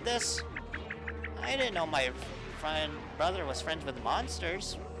monster did this? I didn't know my brother was friends with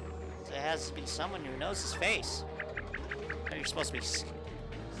monsters. So it has to be someone who knows his face. You're supposed to be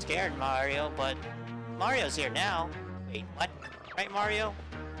scared, Mario, but Mario's here now. Wait, what? Right, Mario?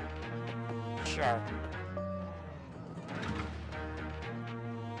 Sure.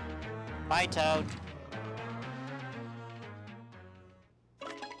 Bye, Toad.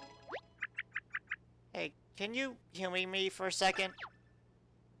 Hey, can you humor me for a second?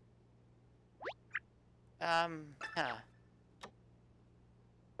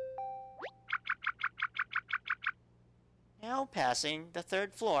 Now passing the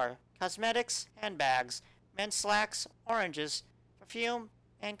 3rd floor. Cosmetics, handbags, men's slacks, oranges, perfume,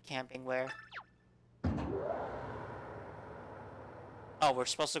 and camping wear. Oh, we're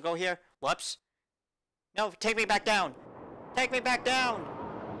supposed to go here? Whoops. No, take me back down! Take me back down!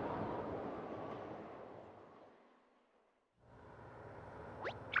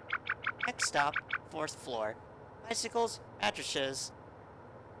 Next stop, 4th floor. Bicycles, mattresses,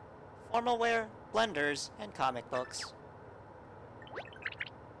 formal wear, blenders, and comic books.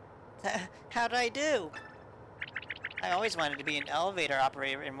 How'd I do? I always wanted to be an elevator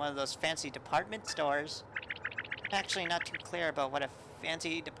operator in one of those fancy department stores. I'm actually not too clear about what a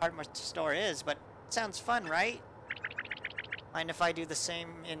fancy department store is, but it sounds fun, right? Mind if I do the same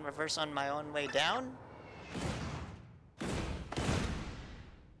in reverse on my own way down?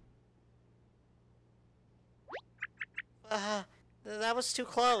 That was too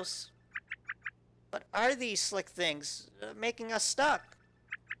close. What are these slick things making us stuck?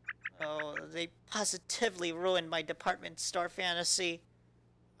 Oh, they positively ruined my department store fantasy.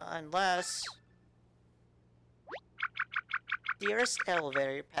 Unless... Dearest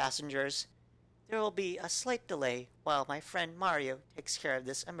elevator passengers, there will be a slight delay while my friend Mario takes care of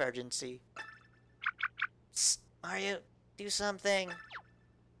this emergency. Psst, Mario, do something.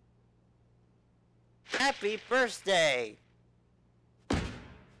 Happy birthday!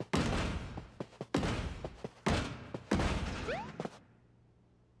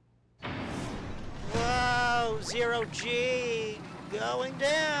 Whoa, 0G, going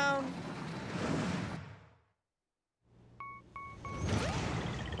down.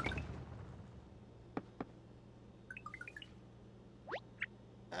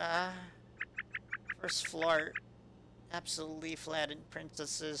 First floor, absolutely flattened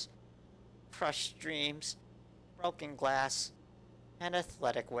princesses, crushed dreams, broken glass, and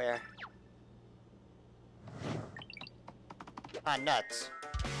athletic wear. Ah, nuts.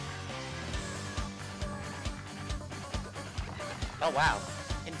 Oh, wow.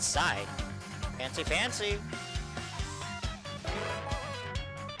 Inside. Fancy, fancy.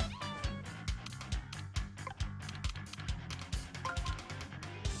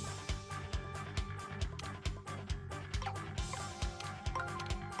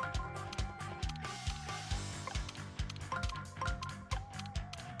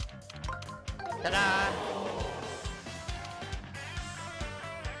 Ta-da!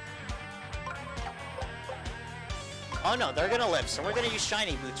 Oh no, they're gonna live, so we're gonna use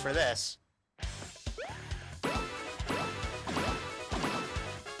shiny boots for this.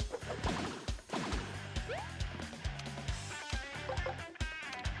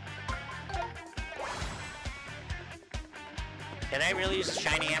 Can I really use a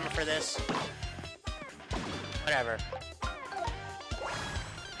shiny hammer for this? Whatever.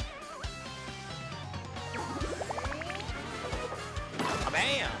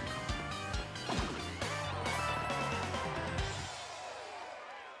 Bam!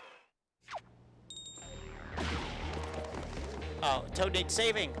 Oh, Toad needs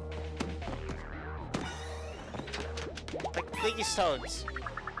saving. Like, please, Toads.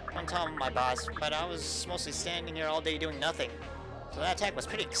 Don't tell my boss, but I was mostly standing here all day doing nothing. So that attack was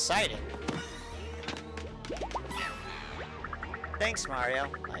pretty exciting. Thanks,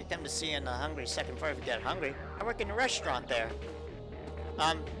 Mario. I come to see you in the hungry second floor if you get hungry. I work in a restaurant there.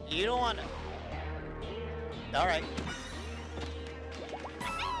 You don't want to... Alright.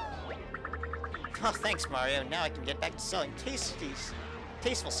 Oh, thanks, Mario. Now I can get back to selling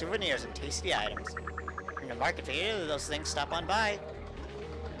tasteful souvenirs and tasty items. In the market for either of those things, stop on by.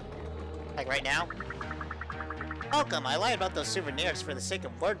 Like right now. Welcome, I lied about those souvenirs for the sake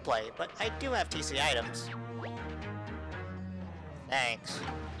of wordplay, but I do have tasty items. Thanks.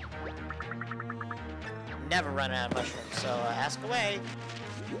 Never run out of mushrooms, so ask away.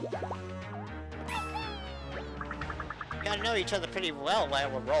 We gotta know each other pretty well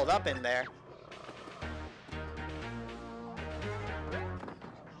while we're rolled up in there.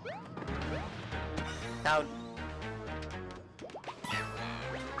 Now...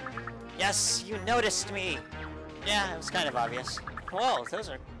 Yes, you noticed me! Yeah, it was kind of obvious. Whoa, those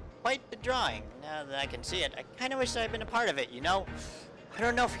are quite the drawing. Now that I can see it, I kinda wish I'd been a part of it, you know? I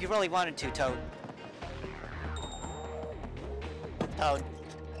don't know if you really wanted to, Toad. Toad.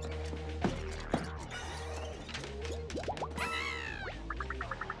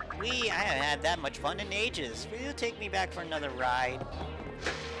 I haven't had that much fun in ages. Will you take me back for another ride?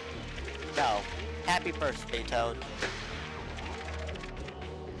 No. Happy birthday, Toad.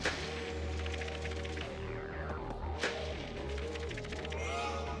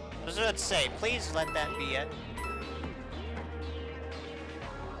 I was about to say, please let that be it.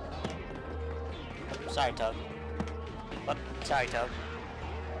 Sorry, Toad. Oh, sorry, Toad.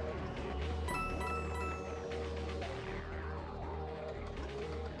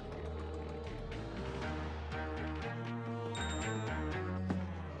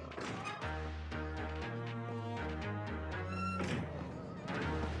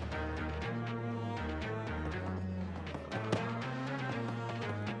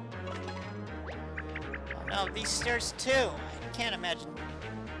 Oh, these stairs too. I can't imagine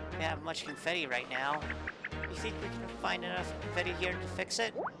we have much confetti right now. You think we can find enough confetti here to fix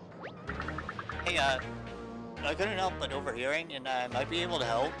it? Hey, I couldn't help but overhearing, and I might be able to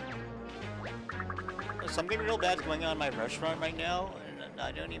help. Something real bad's going on in my restaurant right now, and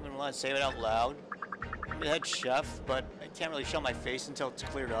I don't even want to say it out loud. I'm the head chef, but I can't really show my face until it's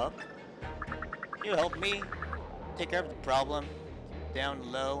cleared up. Can you help me take care of the problem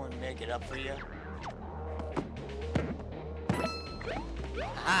down low and make it up for you?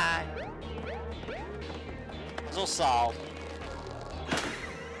 Hi. Puzzle solved.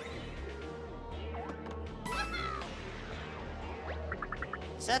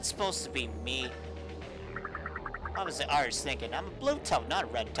 Is that supposed to be me? What was the artist thinking? I'm a blue toad, not a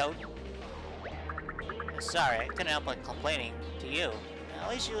red toad. Sorry, I couldn't help but complaining to you. At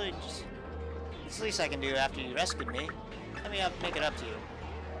least you just... It's the least I can do after you rescued me. Let me make it up to you.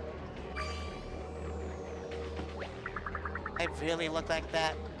 I really look like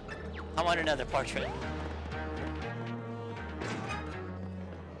that? I want another portrait.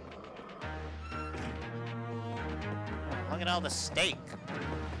 Look at all the steak.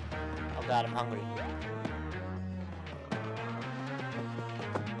 Oh god, I'm hungry.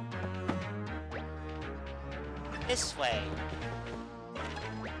 This way.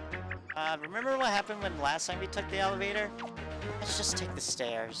 Remember what happened when last time we took the elevator? Let's just take the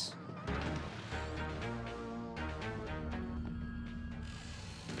stairs.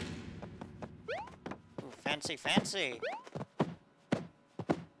 Ooh, fancy, fancy.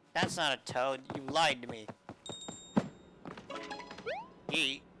 That's not a toad. You lied to me.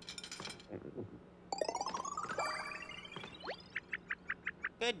 Eat.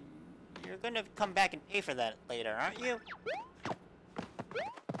 Good. You're gonna come back and pay for that later, aren't you?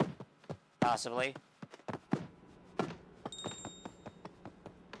 Possibly.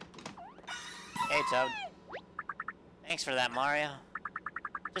 Hey, Toad. Thanks for that, Mario.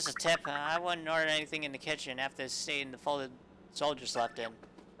 Just a tip, I wouldn't order anything in the kitchen after seeing the folded soldiers left in.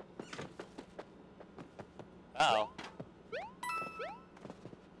 Uh-oh.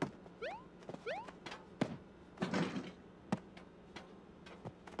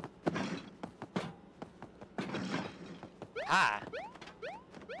 Ah!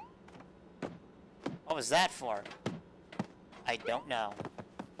 What was that for? I don't know.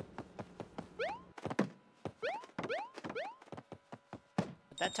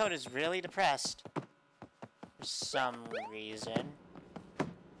 But that Toad is really depressed. For some reason.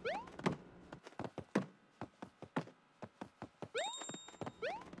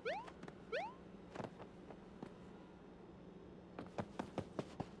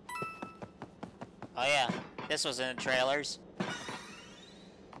 Oh yeah, this was in the trailers.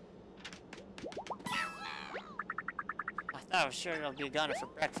 I thought I was sure it'll be gone for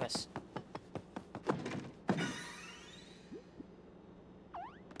breakfast.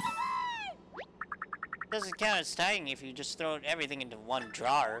 Doesn't count as tidying if you just throw everything into one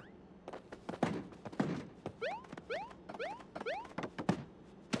drawer.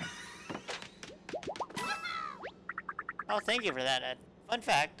 Oh, thank you for that. Fun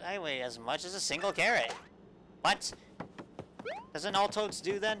fact, I weigh as much as a single carrot. What? Doesn't all toads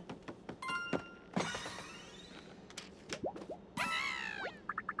do then?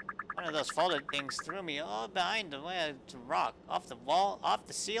 One of those folded things threw me all behind the way to rock, off the wall, off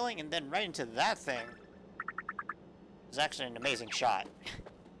the ceiling, and then right into that thing. It was actually an amazing shot.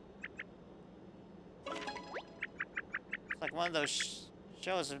 It's like one of those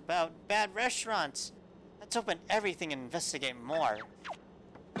shows about bad restaurants. Let's open everything and investigate more.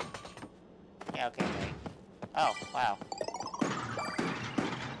 Yeah, okay, great. Oh, wow.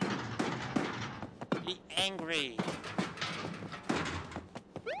 Be angry.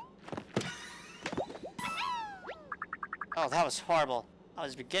 Oh, that was horrible. I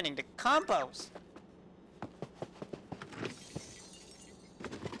was beginning to compost.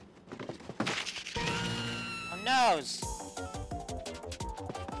 Oh, noes.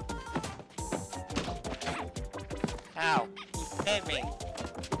 Ow. You hit me.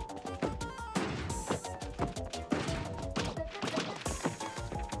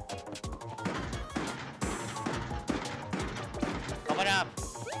 Coming up.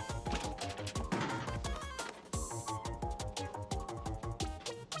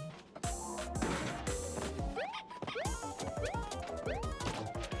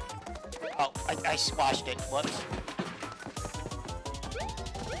 Oh, I squashed it. Whoops.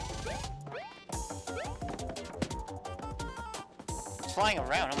 It's flying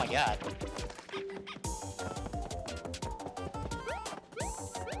around. Oh my god.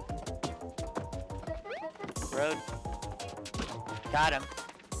 Road. Got him.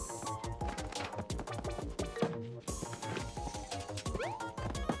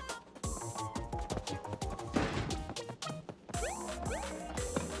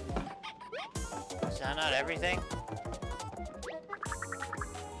 Is that not everything?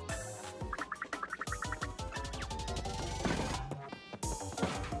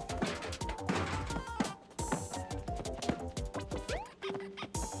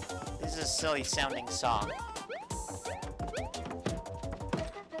 This is a silly sounding song.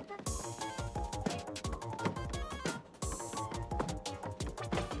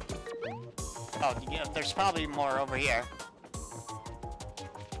 Oh, yeah, there's probably more over here.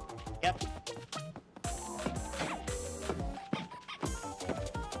 Yep.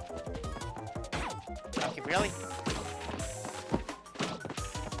 Okay, really?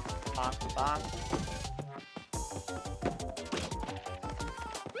 Bonk, bonk.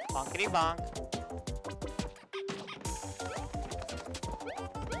 Bonkity bonk.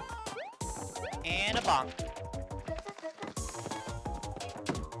 And a bonk.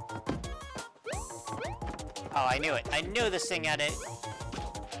 Oh, I knew it. I knew this thing had it.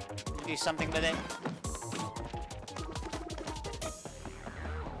 Do something with it.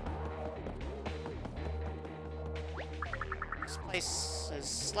 This place is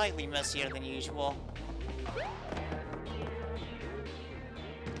slightly messier than usual.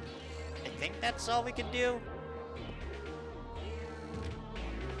 think that's all we can do.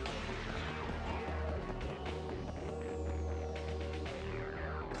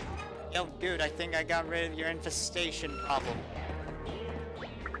 Yo, dude, I think I got rid of your infestation problem.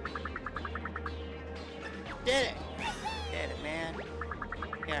 Did it! Did it, man.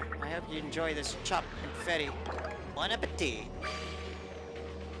 Here, I hope you enjoy this chopped confetti. Bon appetit!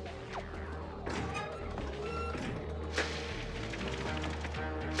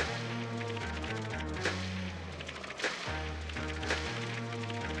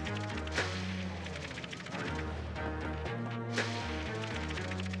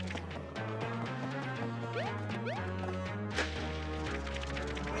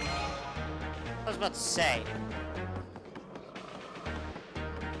 I was about to say.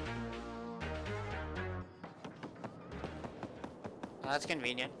 Oh, that's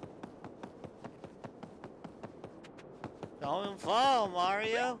convenient. Don't fall,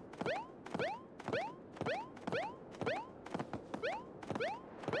 Mario.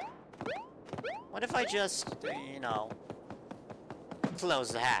 What if I just, you know, close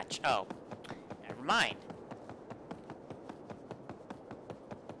the hatch? Oh, never mind.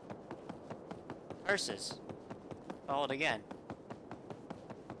 Curses. Hold again.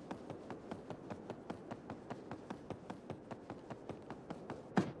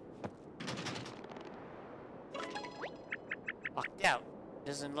 Locked out.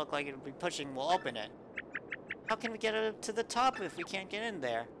 Doesn't look like it'll be pushing. We'll open it. How can we get it up to the top if we can't get in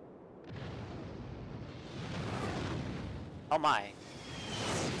there? Oh my.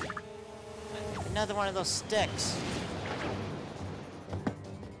 Another one of those sticks.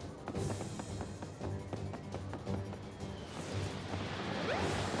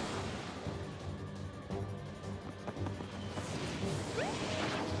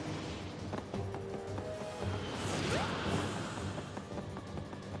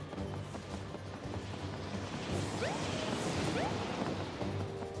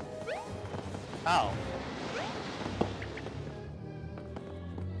 Oh.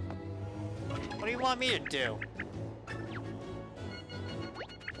 What do you want me to do?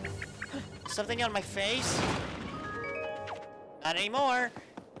 Something on my face? Not anymore.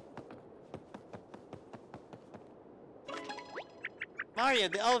 Mario,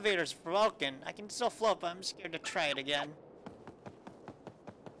 the elevator's broken. I can still float, but I'm scared to try it again.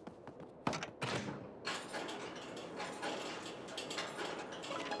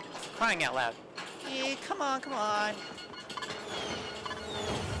 Crying out loud. Yeah, come on, come on.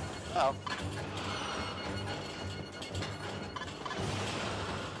 Uh oh.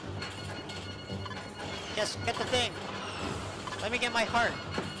 Yes, get the thing. Let me get my heart.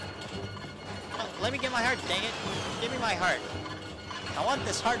 No, let me get my heart, dang it. Give me my heart. I want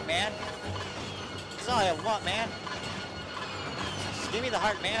this heart, man. That's all I want, man. Just give me the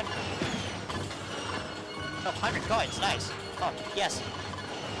heart, man. Oh, 100 coins, nice. Oh, yes.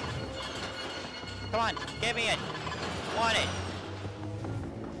 Come on, give me it. Want it.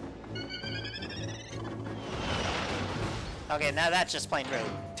 Okay, now that's just plain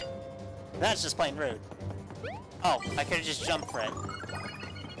rude. That's just plain rude. Oh, I could've just jumped for it.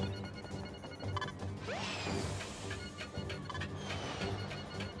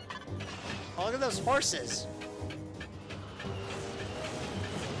 Oh, look at those horses.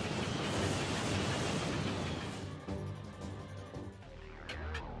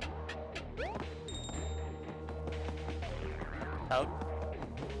 Out.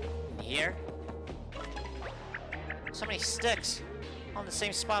 Here. So many sticks on the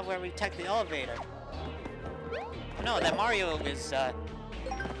same spot where we took the elevator. Oh no, that Mario is, kinda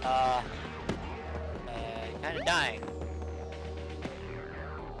dying.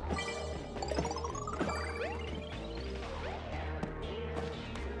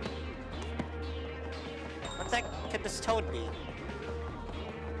 What the heck could this toad be?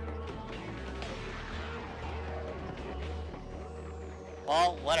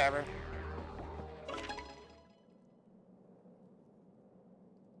 Well, whatever.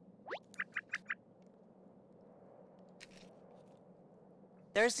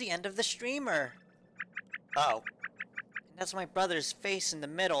 There's the end of the streamer. Oh. And that's my brother's face in the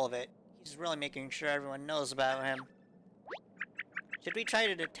middle of it. He's really making sure everyone knows about him. Should we try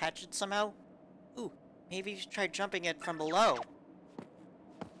to detach it somehow? Ooh, maybe we should try jumping it from below.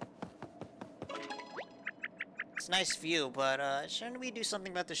 It's a nice view, but, shouldn't we do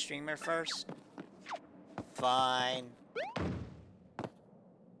something about the streamer first? Fine.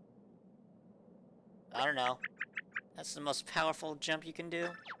 I don't know. That's the most powerful jump you can do.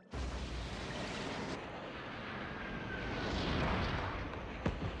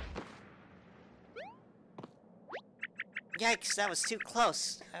 Yikes, that was too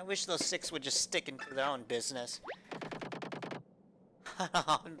close. I wish those 6 would just stick into their own business.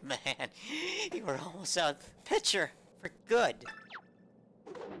 Oh man, you were almost out of the picture for good.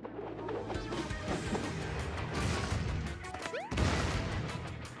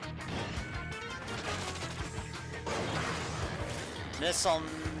 Missile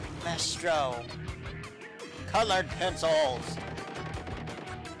Maestro. Colored pencils.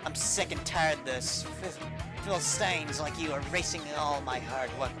 I'm sick and tired of this. Philistines like you are erasing all my hard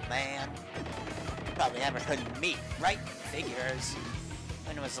work, man. Probably haven't heard of me, right? Figures.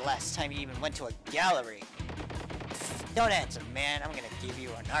 When was the last time you even went to a gallery? Don't answer, man. I'm gonna give you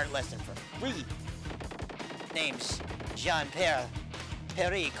an art lesson for free. Name's Jean-Pierre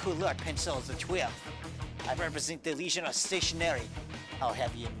Perry Couleur Pencils the 12th. I represent the Legion of Stationery. I'll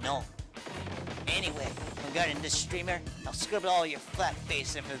have you know. Anyway, regarding this streamer, I'll scribble all your flat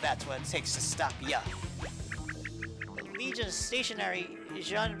face if that's what it takes to stop ya. The Legion of Stationery,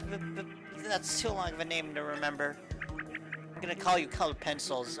 that's too long of a name to remember. I'm gonna call you Colored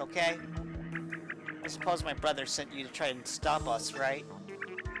Pencils, okay? I suppose my brother sent you to try and stop us, right?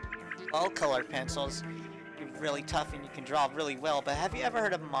 Well, Colored Pencils, you're really tough and you can draw really well, but have you ever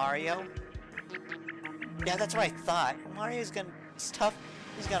heard of Mario? Yeah, that's what I thought. He's tough,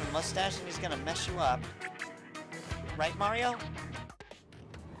 he's got a mustache, and he's gonna mess you up. Right, Mario?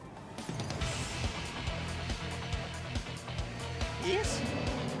 Yes?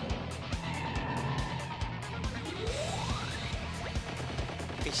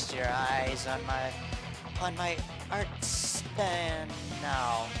 Feast your eyes on my art stand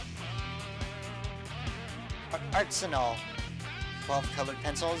now. Arsenal. 12 colored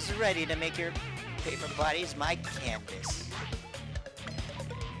pencils ready to make your paper bodies my canvas.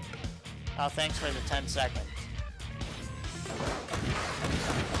 Oh, thanks for the 10 seconds.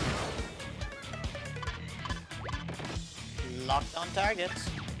 Locked on targets.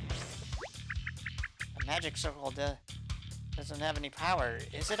 A magic circle doesn't have any power.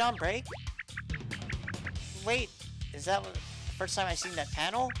 Is it on break? Wait, is that the first time I've seen that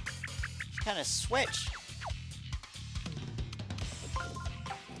panel? It's kind of switch.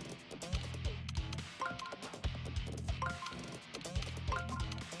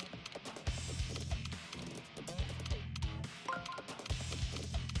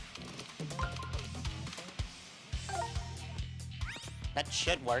 That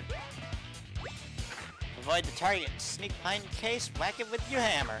should work. Avoid the target, sneak behind the case, whack it with your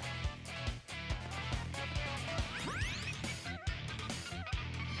hammer.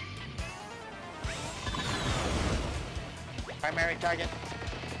 Primary target.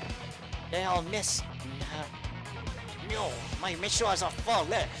 They all miss. No, my missions are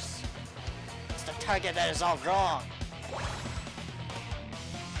flawless. It's the target that is all wrong.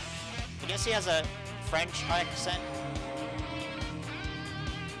 I guess he has a French accent.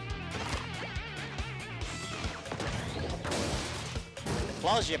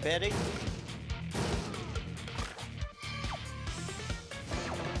 Applause you, Betty.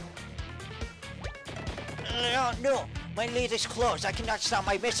 No, my lid is closed. I cannot stop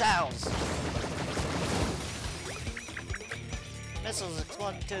my missiles. Missiles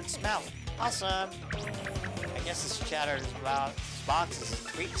explode into its mouth. Awesome. I guess this chatter is about this box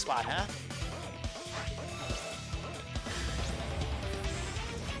is a weak spot, huh?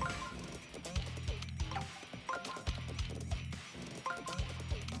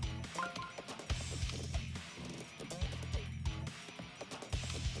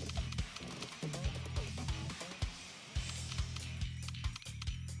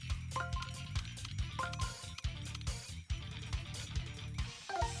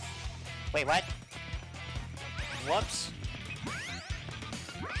 Wait, what? Whoops.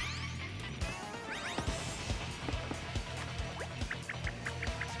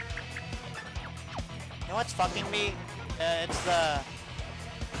 You know what's fucking me? It's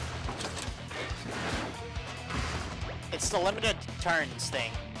the limited turns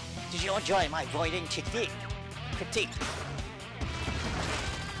thing. Did you enjoy my voiding critique?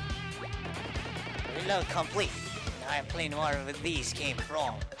 Reload complete. Now I'm playing more of these came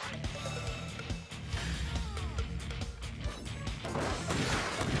from.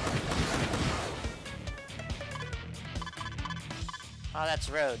 Oh, that's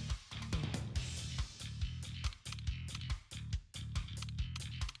road.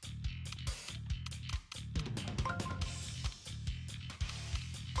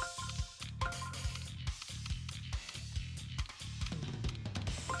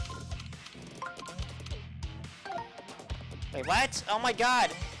 Wait, what? Oh my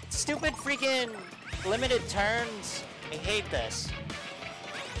god! Stupid freaking limited turns. I hate this.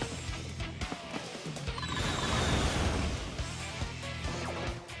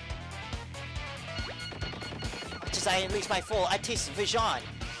 as I unleash my full artistic vision.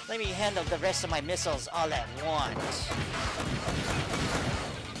 Let me handle the rest of my missiles all at once.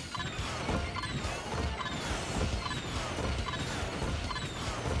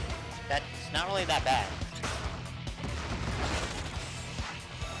 That's not really that bad.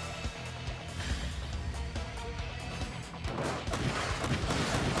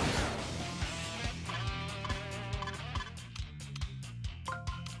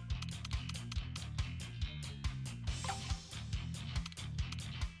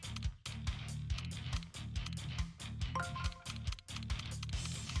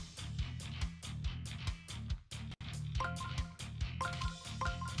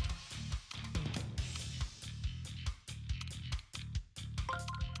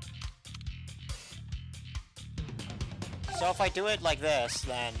 So if I do it like this,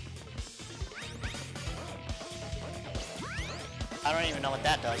 then... I don't even know what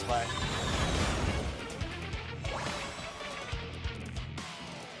that does, but...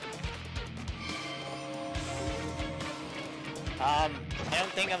 I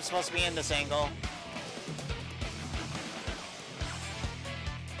don't think I'm supposed to be in this angle.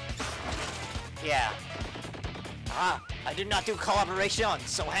 Yeah. Ah, I did not do collaboration,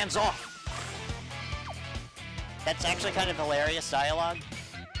 so hands off! That's actually kind of hilarious dialogue.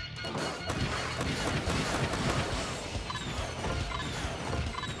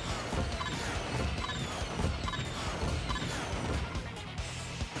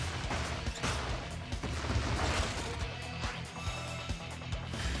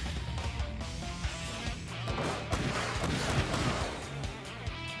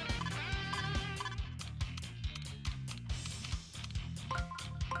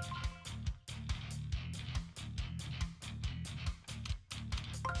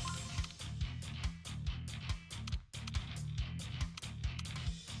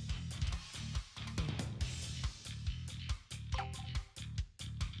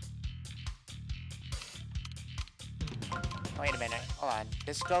 Wait a minute, hold on.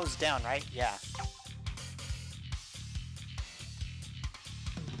 This goes down, right? Yeah.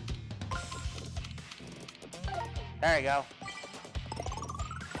 There we go.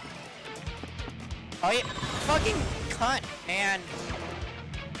 Oh, yeah. Fucking cunt, man.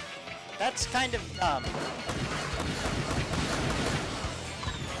 That's kind of dumb.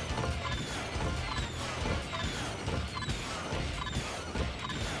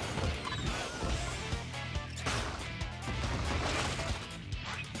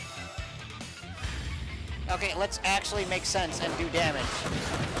 Okay, let's actually make sense and do damage.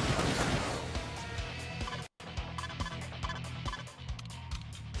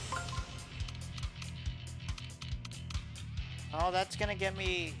 Oh, that's gonna get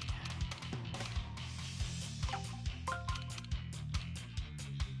me...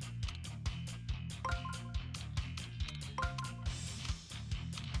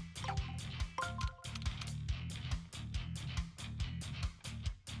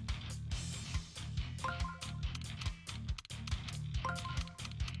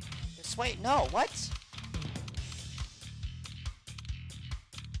 Wait, no, what?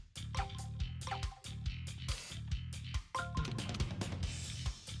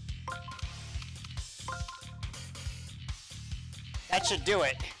 That should do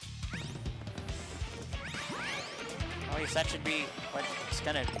it. At least that should be what's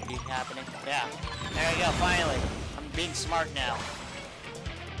gonna be happening. Yeah, there we go, finally. I'm being smart now.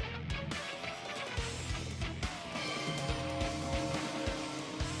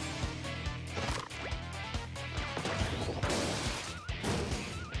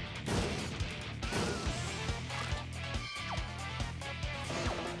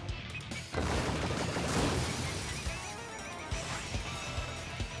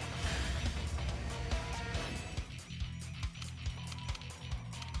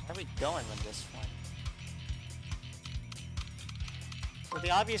 Where are we going with this one? So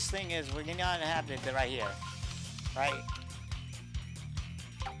the obvious thing is we're gonna have it right here, right?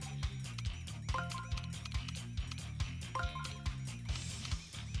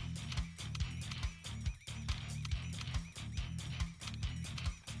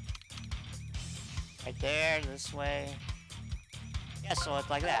 Right there, this way. Yeah, so it's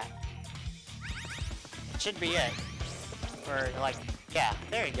like that. It should be it. For like, yeah,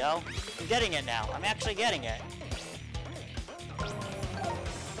 there you go. I'm getting it now. I'm actually getting it.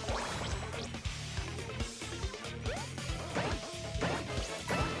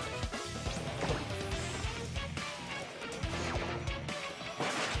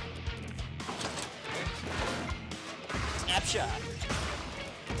 Snapshot.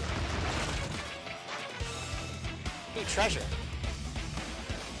 Hey, treasure.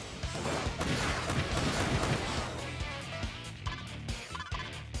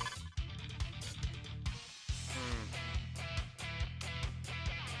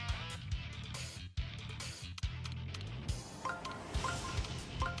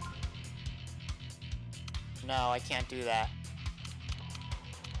 No, I can't do that.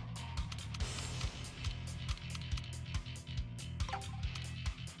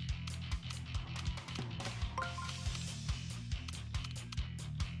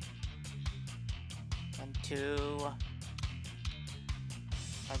 One, two.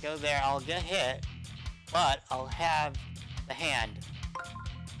 If I go there, I'll get hit, but I'll have the hand.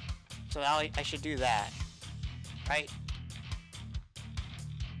 So I should do that, right?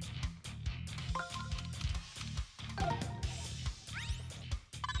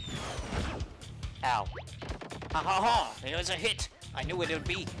 Ow. Ha ha ha! It was a hit! I knew what it would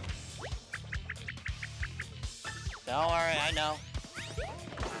be. Don't worry, I know.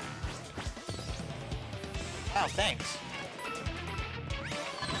 Oh, thanks.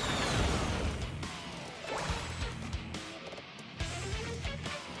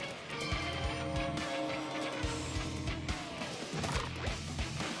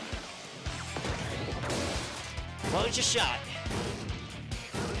 What was your shot?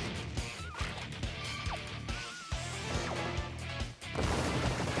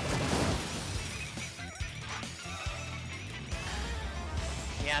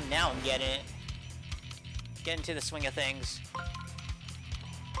 Yeah, now I'm getting it. Get into the swing of things.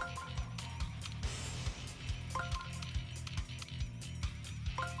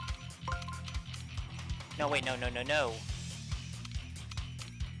 No, wait, no, no, no, no.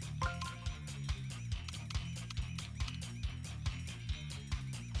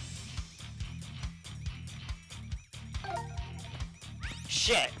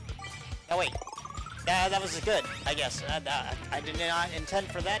 Shit! Oh, wait. That was good, I guess. I did not intend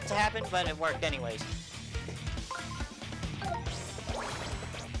for that to happen, but it worked anyways.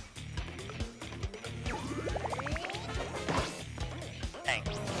 Dang.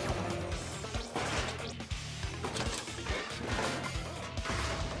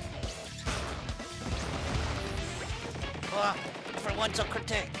 Everyone's a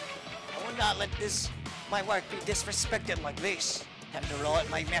critic. I will not let my work be disrespected like this. Time to roll out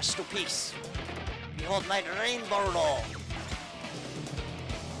my masterpiece. Behold my rainbow roll.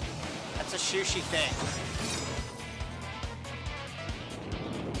 That's a sushi thing.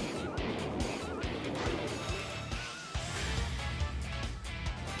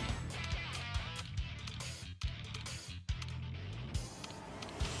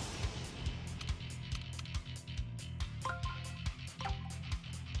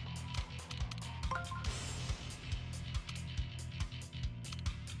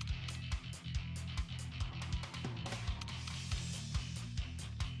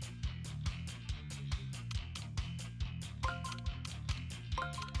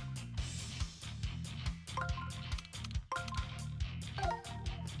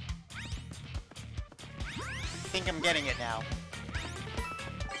 I think I'm getting it now.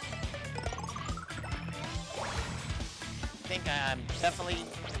 I think I'm definitely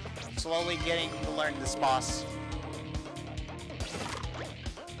slowly getting to learn this boss.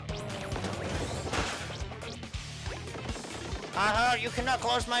 Haha, you cannot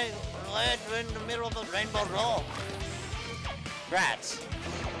close my lid in the middle of the rainbow roll. Rats.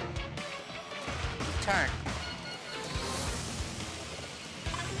 Turn.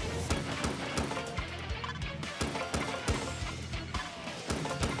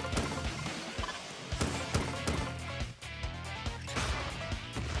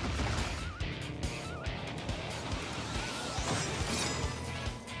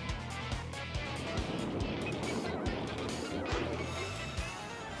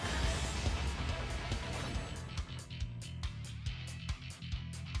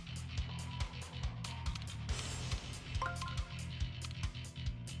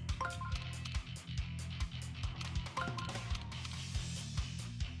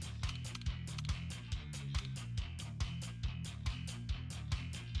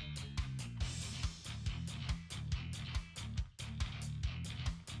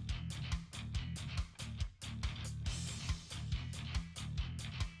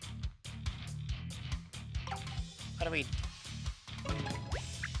 How do we...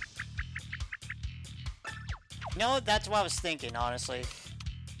 No, that's what I was thinking, honestly.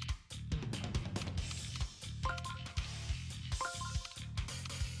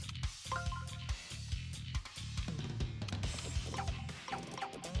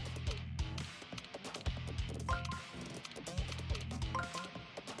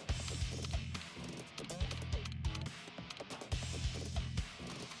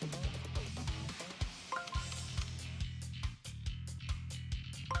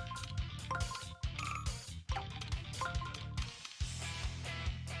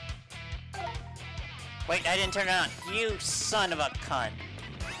 Wait, I didn't turn it on. You son of a cunt.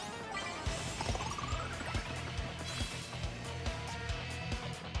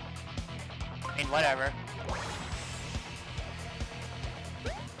 mean, whatever.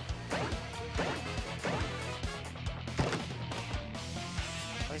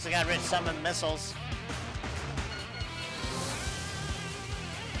 At least I got rid of some of the missiles.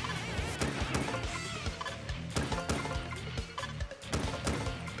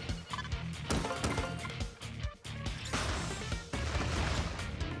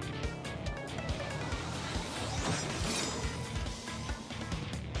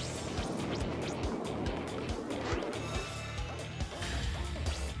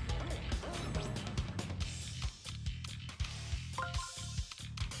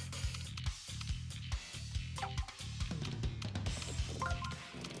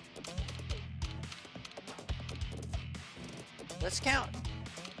 Let's count.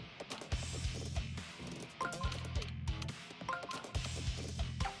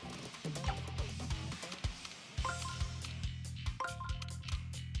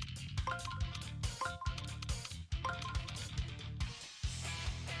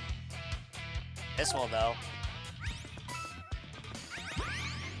 This will, though.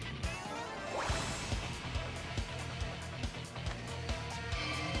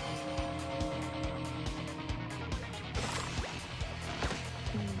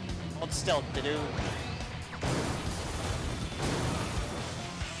 Hold still, to-do.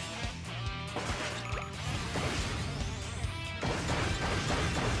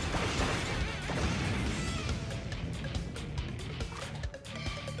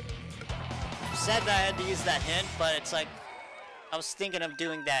 Said that I had to use that hint, but it's like I was thinking of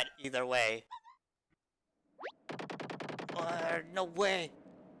doing that either way. No way.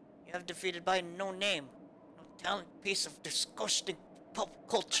 You have defeated by no name. No talent piece of disgusting pop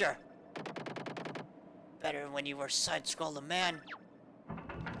culture. Better when you were side-scroller man.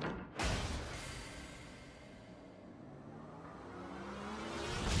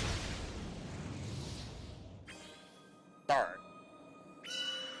 Darn.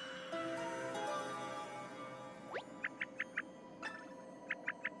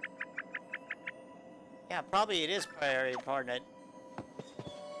 Yeah, probably it is priority important.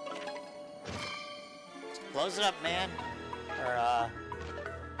 Just close it up, man. Or,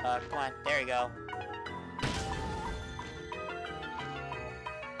 come on. There you go.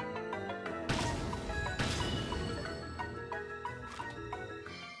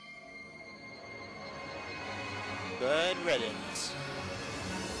 Good riddance.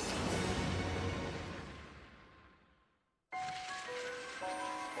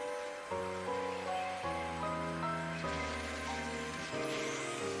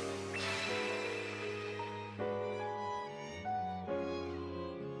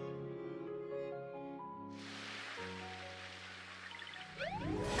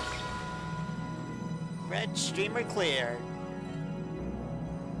 Red streamer clear.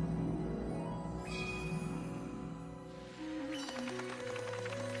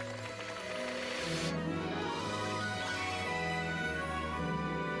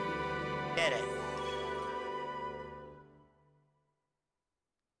 Did it.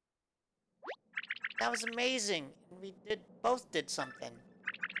 That was amazing. We both did something.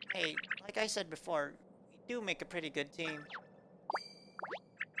 Hey, like I said before, we do make a pretty good team.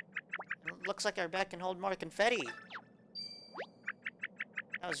 Looks like our bet can hold more confetti.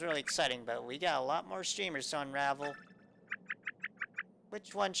 That was really exciting, but we got a lot more streamers to unravel.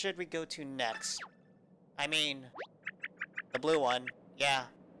 Which one should we go to next? I mean, the blue one. Yeah.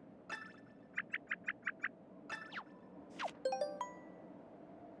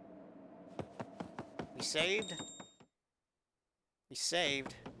 We saved? We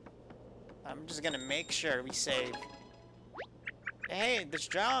saved. I'm just gonna make sure we save. Hey, the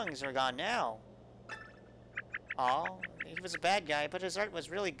Strongs are gone now. Aw, he was a bad guy, but his art was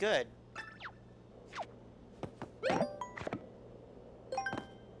really good.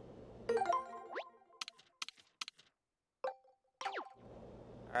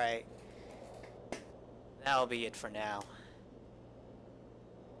 Alright. That'll be it for now.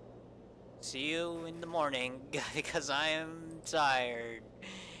 See you in the morning, because I am tired.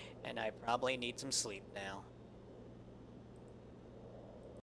 And I probably need some sleep now.